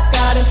God's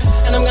got him,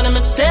 and I'm gonna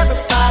miss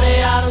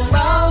everybody out of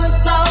rolling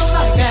clothes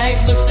like I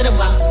ain't looked at a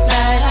while.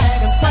 Like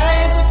I'm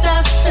playing for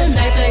dust, and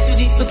they play too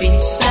deep for being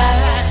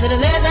sad. Little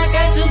less I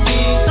got to be.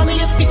 Tell me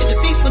your piece of the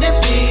seats for them,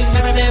 please.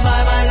 Maybe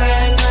by my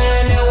grand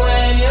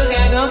when you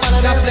can't go follow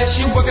them. God bless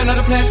you, working on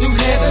a plan to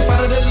heaven.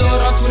 Follow the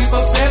Lord on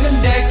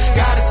 24/7 days.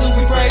 God is who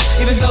we praise,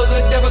 even though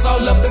the devil's all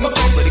up in my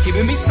face, but he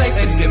keeping me safe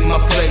and in my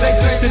place. Say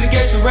grace to the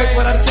gates of race,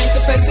 but I change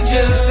the face of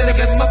judge. And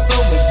against my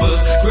soul with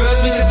books. Grudge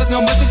me 'cause there's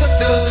no mercy for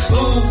thugs.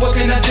 Ooh, what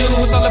can I do?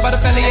 It's all about the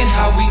family and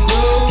how we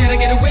grow. Can I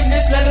get a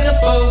witness? Let it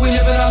unfold. We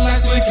live in our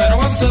lives, so we turn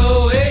our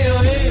soul. Hey,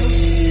 oh,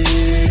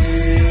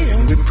 hey.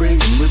 And we're praying.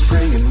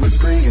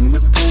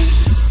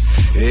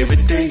 Every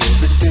day.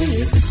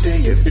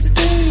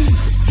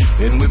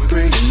 And we're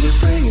praying.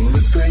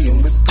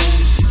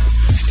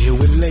 Still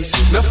with lace.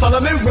 Now follow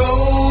me,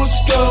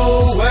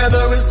 Roscoe.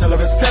 Whether it's tell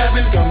or it's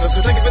tapping. Come, let's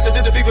go take a visit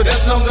to the people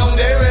that's long gone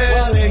there.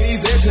 While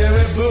he's a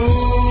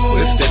terrible.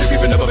 Instead of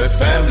keeping up with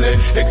family.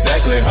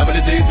 Exactly how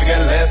many days we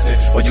got lasting?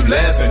 While you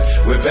laughing,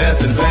 we're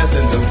passing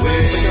the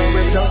way. We gon'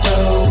 rest our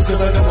souls,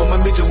 'cause I know I'ma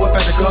meet you up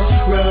at the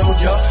crossroad.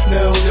 Y'all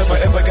know if I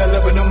ever got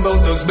love with them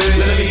both thugs,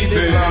 baby.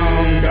 Easy,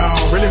 long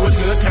gone. Really wish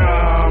you could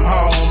come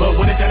home, but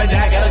when it's time to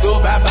die, gotta go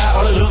bye-bye.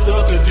 All the little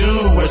thug could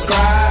do was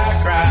cry.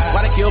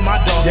 Why they kill my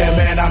dog? Yeah,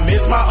 man, I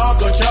miss my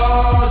Uncle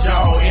Charles,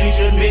 y'all. And he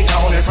shouldn't be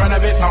gone in front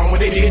of his home. When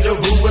they did, the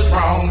boo was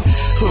wrong.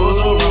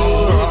 Who's so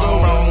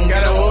wrong?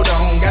 Gotta hold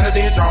on, gotta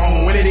stay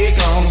strong. When it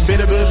comes,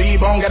 better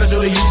believe on. Gotta show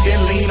that you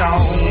can lean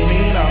on.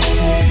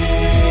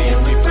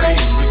 And we pray.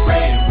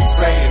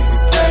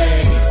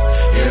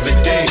 Every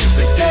day.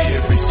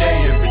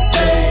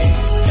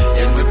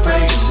 And we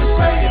pray.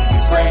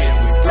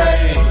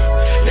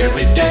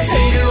 Every day.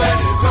 See you at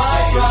the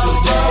crossroads.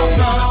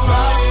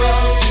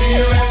 See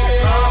you at the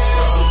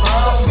crossroads.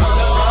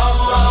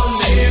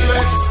 See you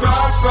at the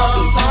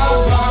crossroads.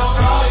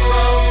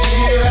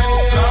 See you at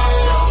the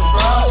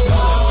crossroads.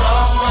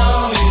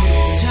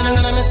 And I'm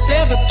gonna miss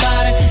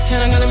everybody, and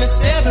I'm gonna miss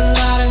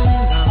everybody.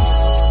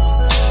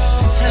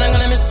 And I'm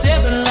gonna miss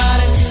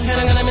everybody, and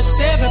I'm gonna miss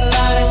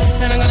everybody,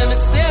 and I'm gonna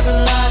miss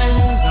everybody.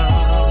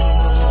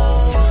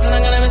 And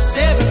I'm gonna miss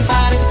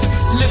everybody.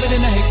 Living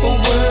in a hateful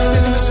world,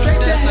 sending me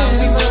straight to hell.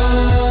 We run.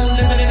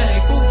 Living in a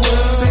hateful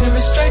world, sending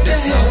me straight to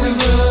hell. We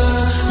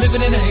run.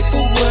 Living in a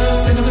hateful world,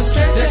 sending me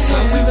straight to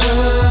hell. We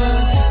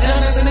run. And I'm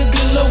missing a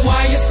good little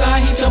YSI.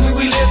 He told me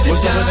we lived it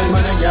What's up down. with that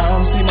money,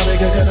 y'all? See my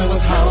bigger cousin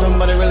was home.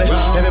 Somebody really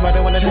wrong. Everybody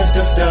wanna test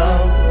the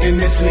stone. And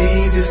this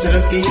leads instead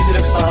of easy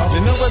to fall.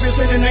 You know what you're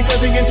saying, and cause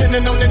they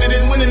intending on that it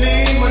didn't win the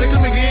league. Wanna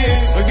come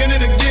again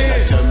and again.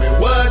 Now tell me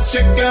what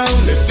you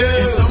gonna do.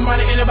 Can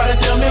somebody, anybody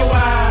tell me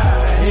why?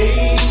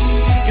 Hey,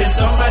 can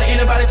somebody,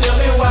 anybody tell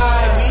me why?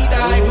 We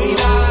die.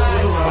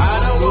 I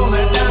don't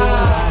wanna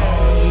die.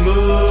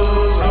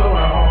 So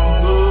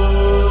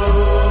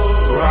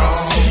wrong.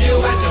 See you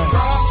at the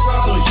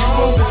crossroads, so you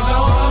won't be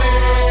lonely.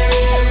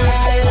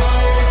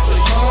 So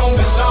you won't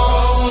be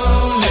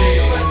lonely.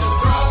 At the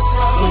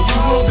crossroads, so you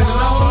won't be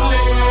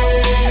lonely.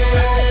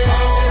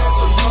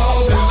 So you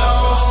won't be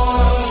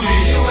lonely.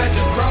 See you at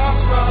the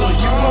crossroads, so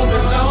you won't be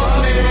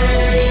lonely.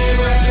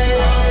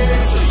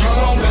 So you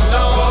won't be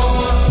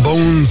lonely.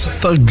 Bones,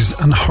 Thugs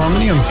and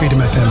Harmony on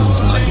Freedom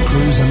FM's Night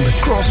Cruise, and the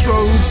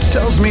Crossroads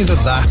tells me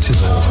that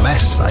is all the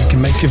mess I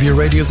can make of your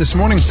radio this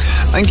morning.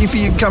 Thank you for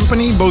your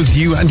company. Both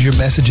you and your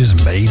messages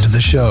made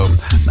the show.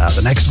 Now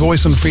the next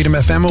voice on Freedom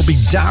FM will be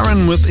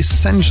Darren with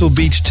Essential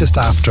Beach just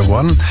after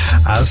 1.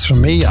 As for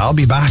me, I'll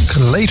be back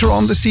later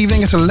on this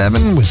evening at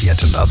 11 with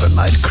yet another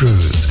Night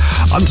Cruise.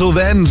 Until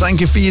then,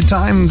 thank you for your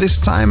time this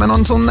time, and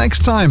until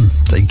next time,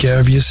 take care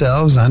of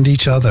yourselves and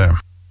each other.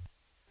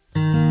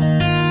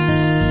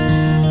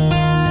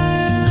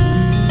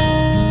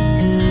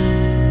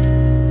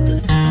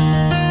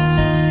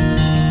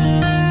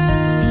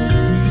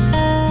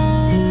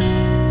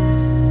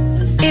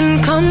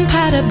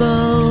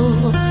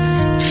 Incompatible,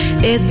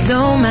 it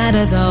don't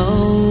matter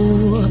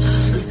though,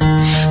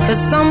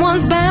 'cause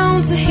someone's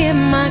bound to hear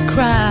my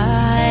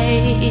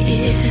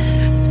cry.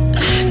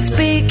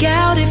 Speak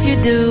out if you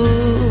do,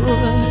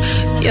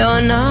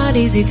 you're not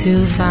easy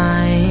to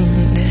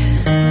find.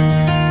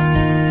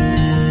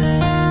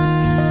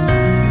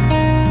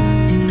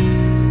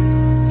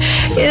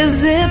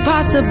 Is it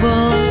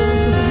possible,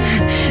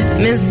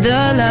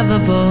 Mr.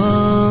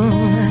 Lovable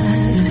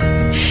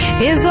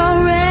is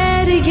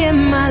already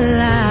in my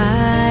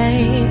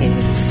life,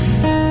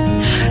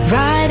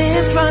 right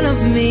in front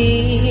of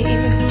me,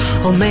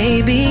 or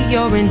maybe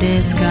you're in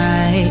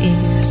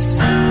disguise.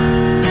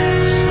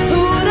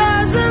 Who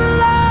doesn't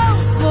long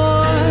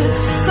for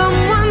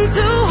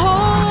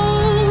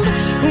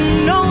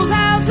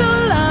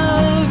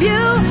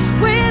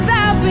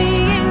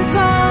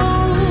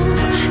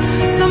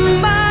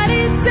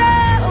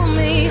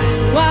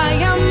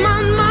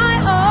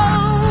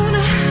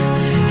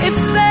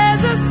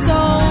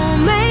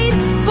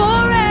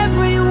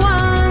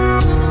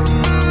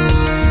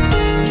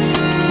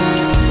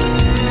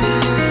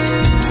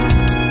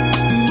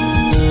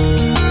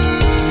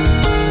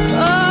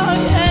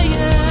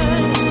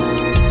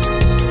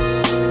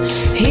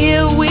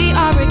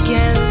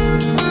again.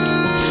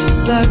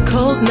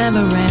 Circles never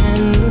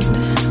end.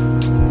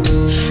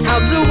 How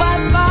do I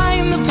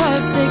find the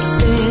perfect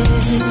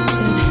fit?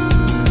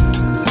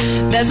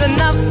 There's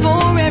enough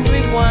for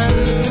everyone,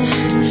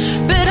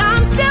 but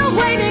I'm still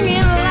waiting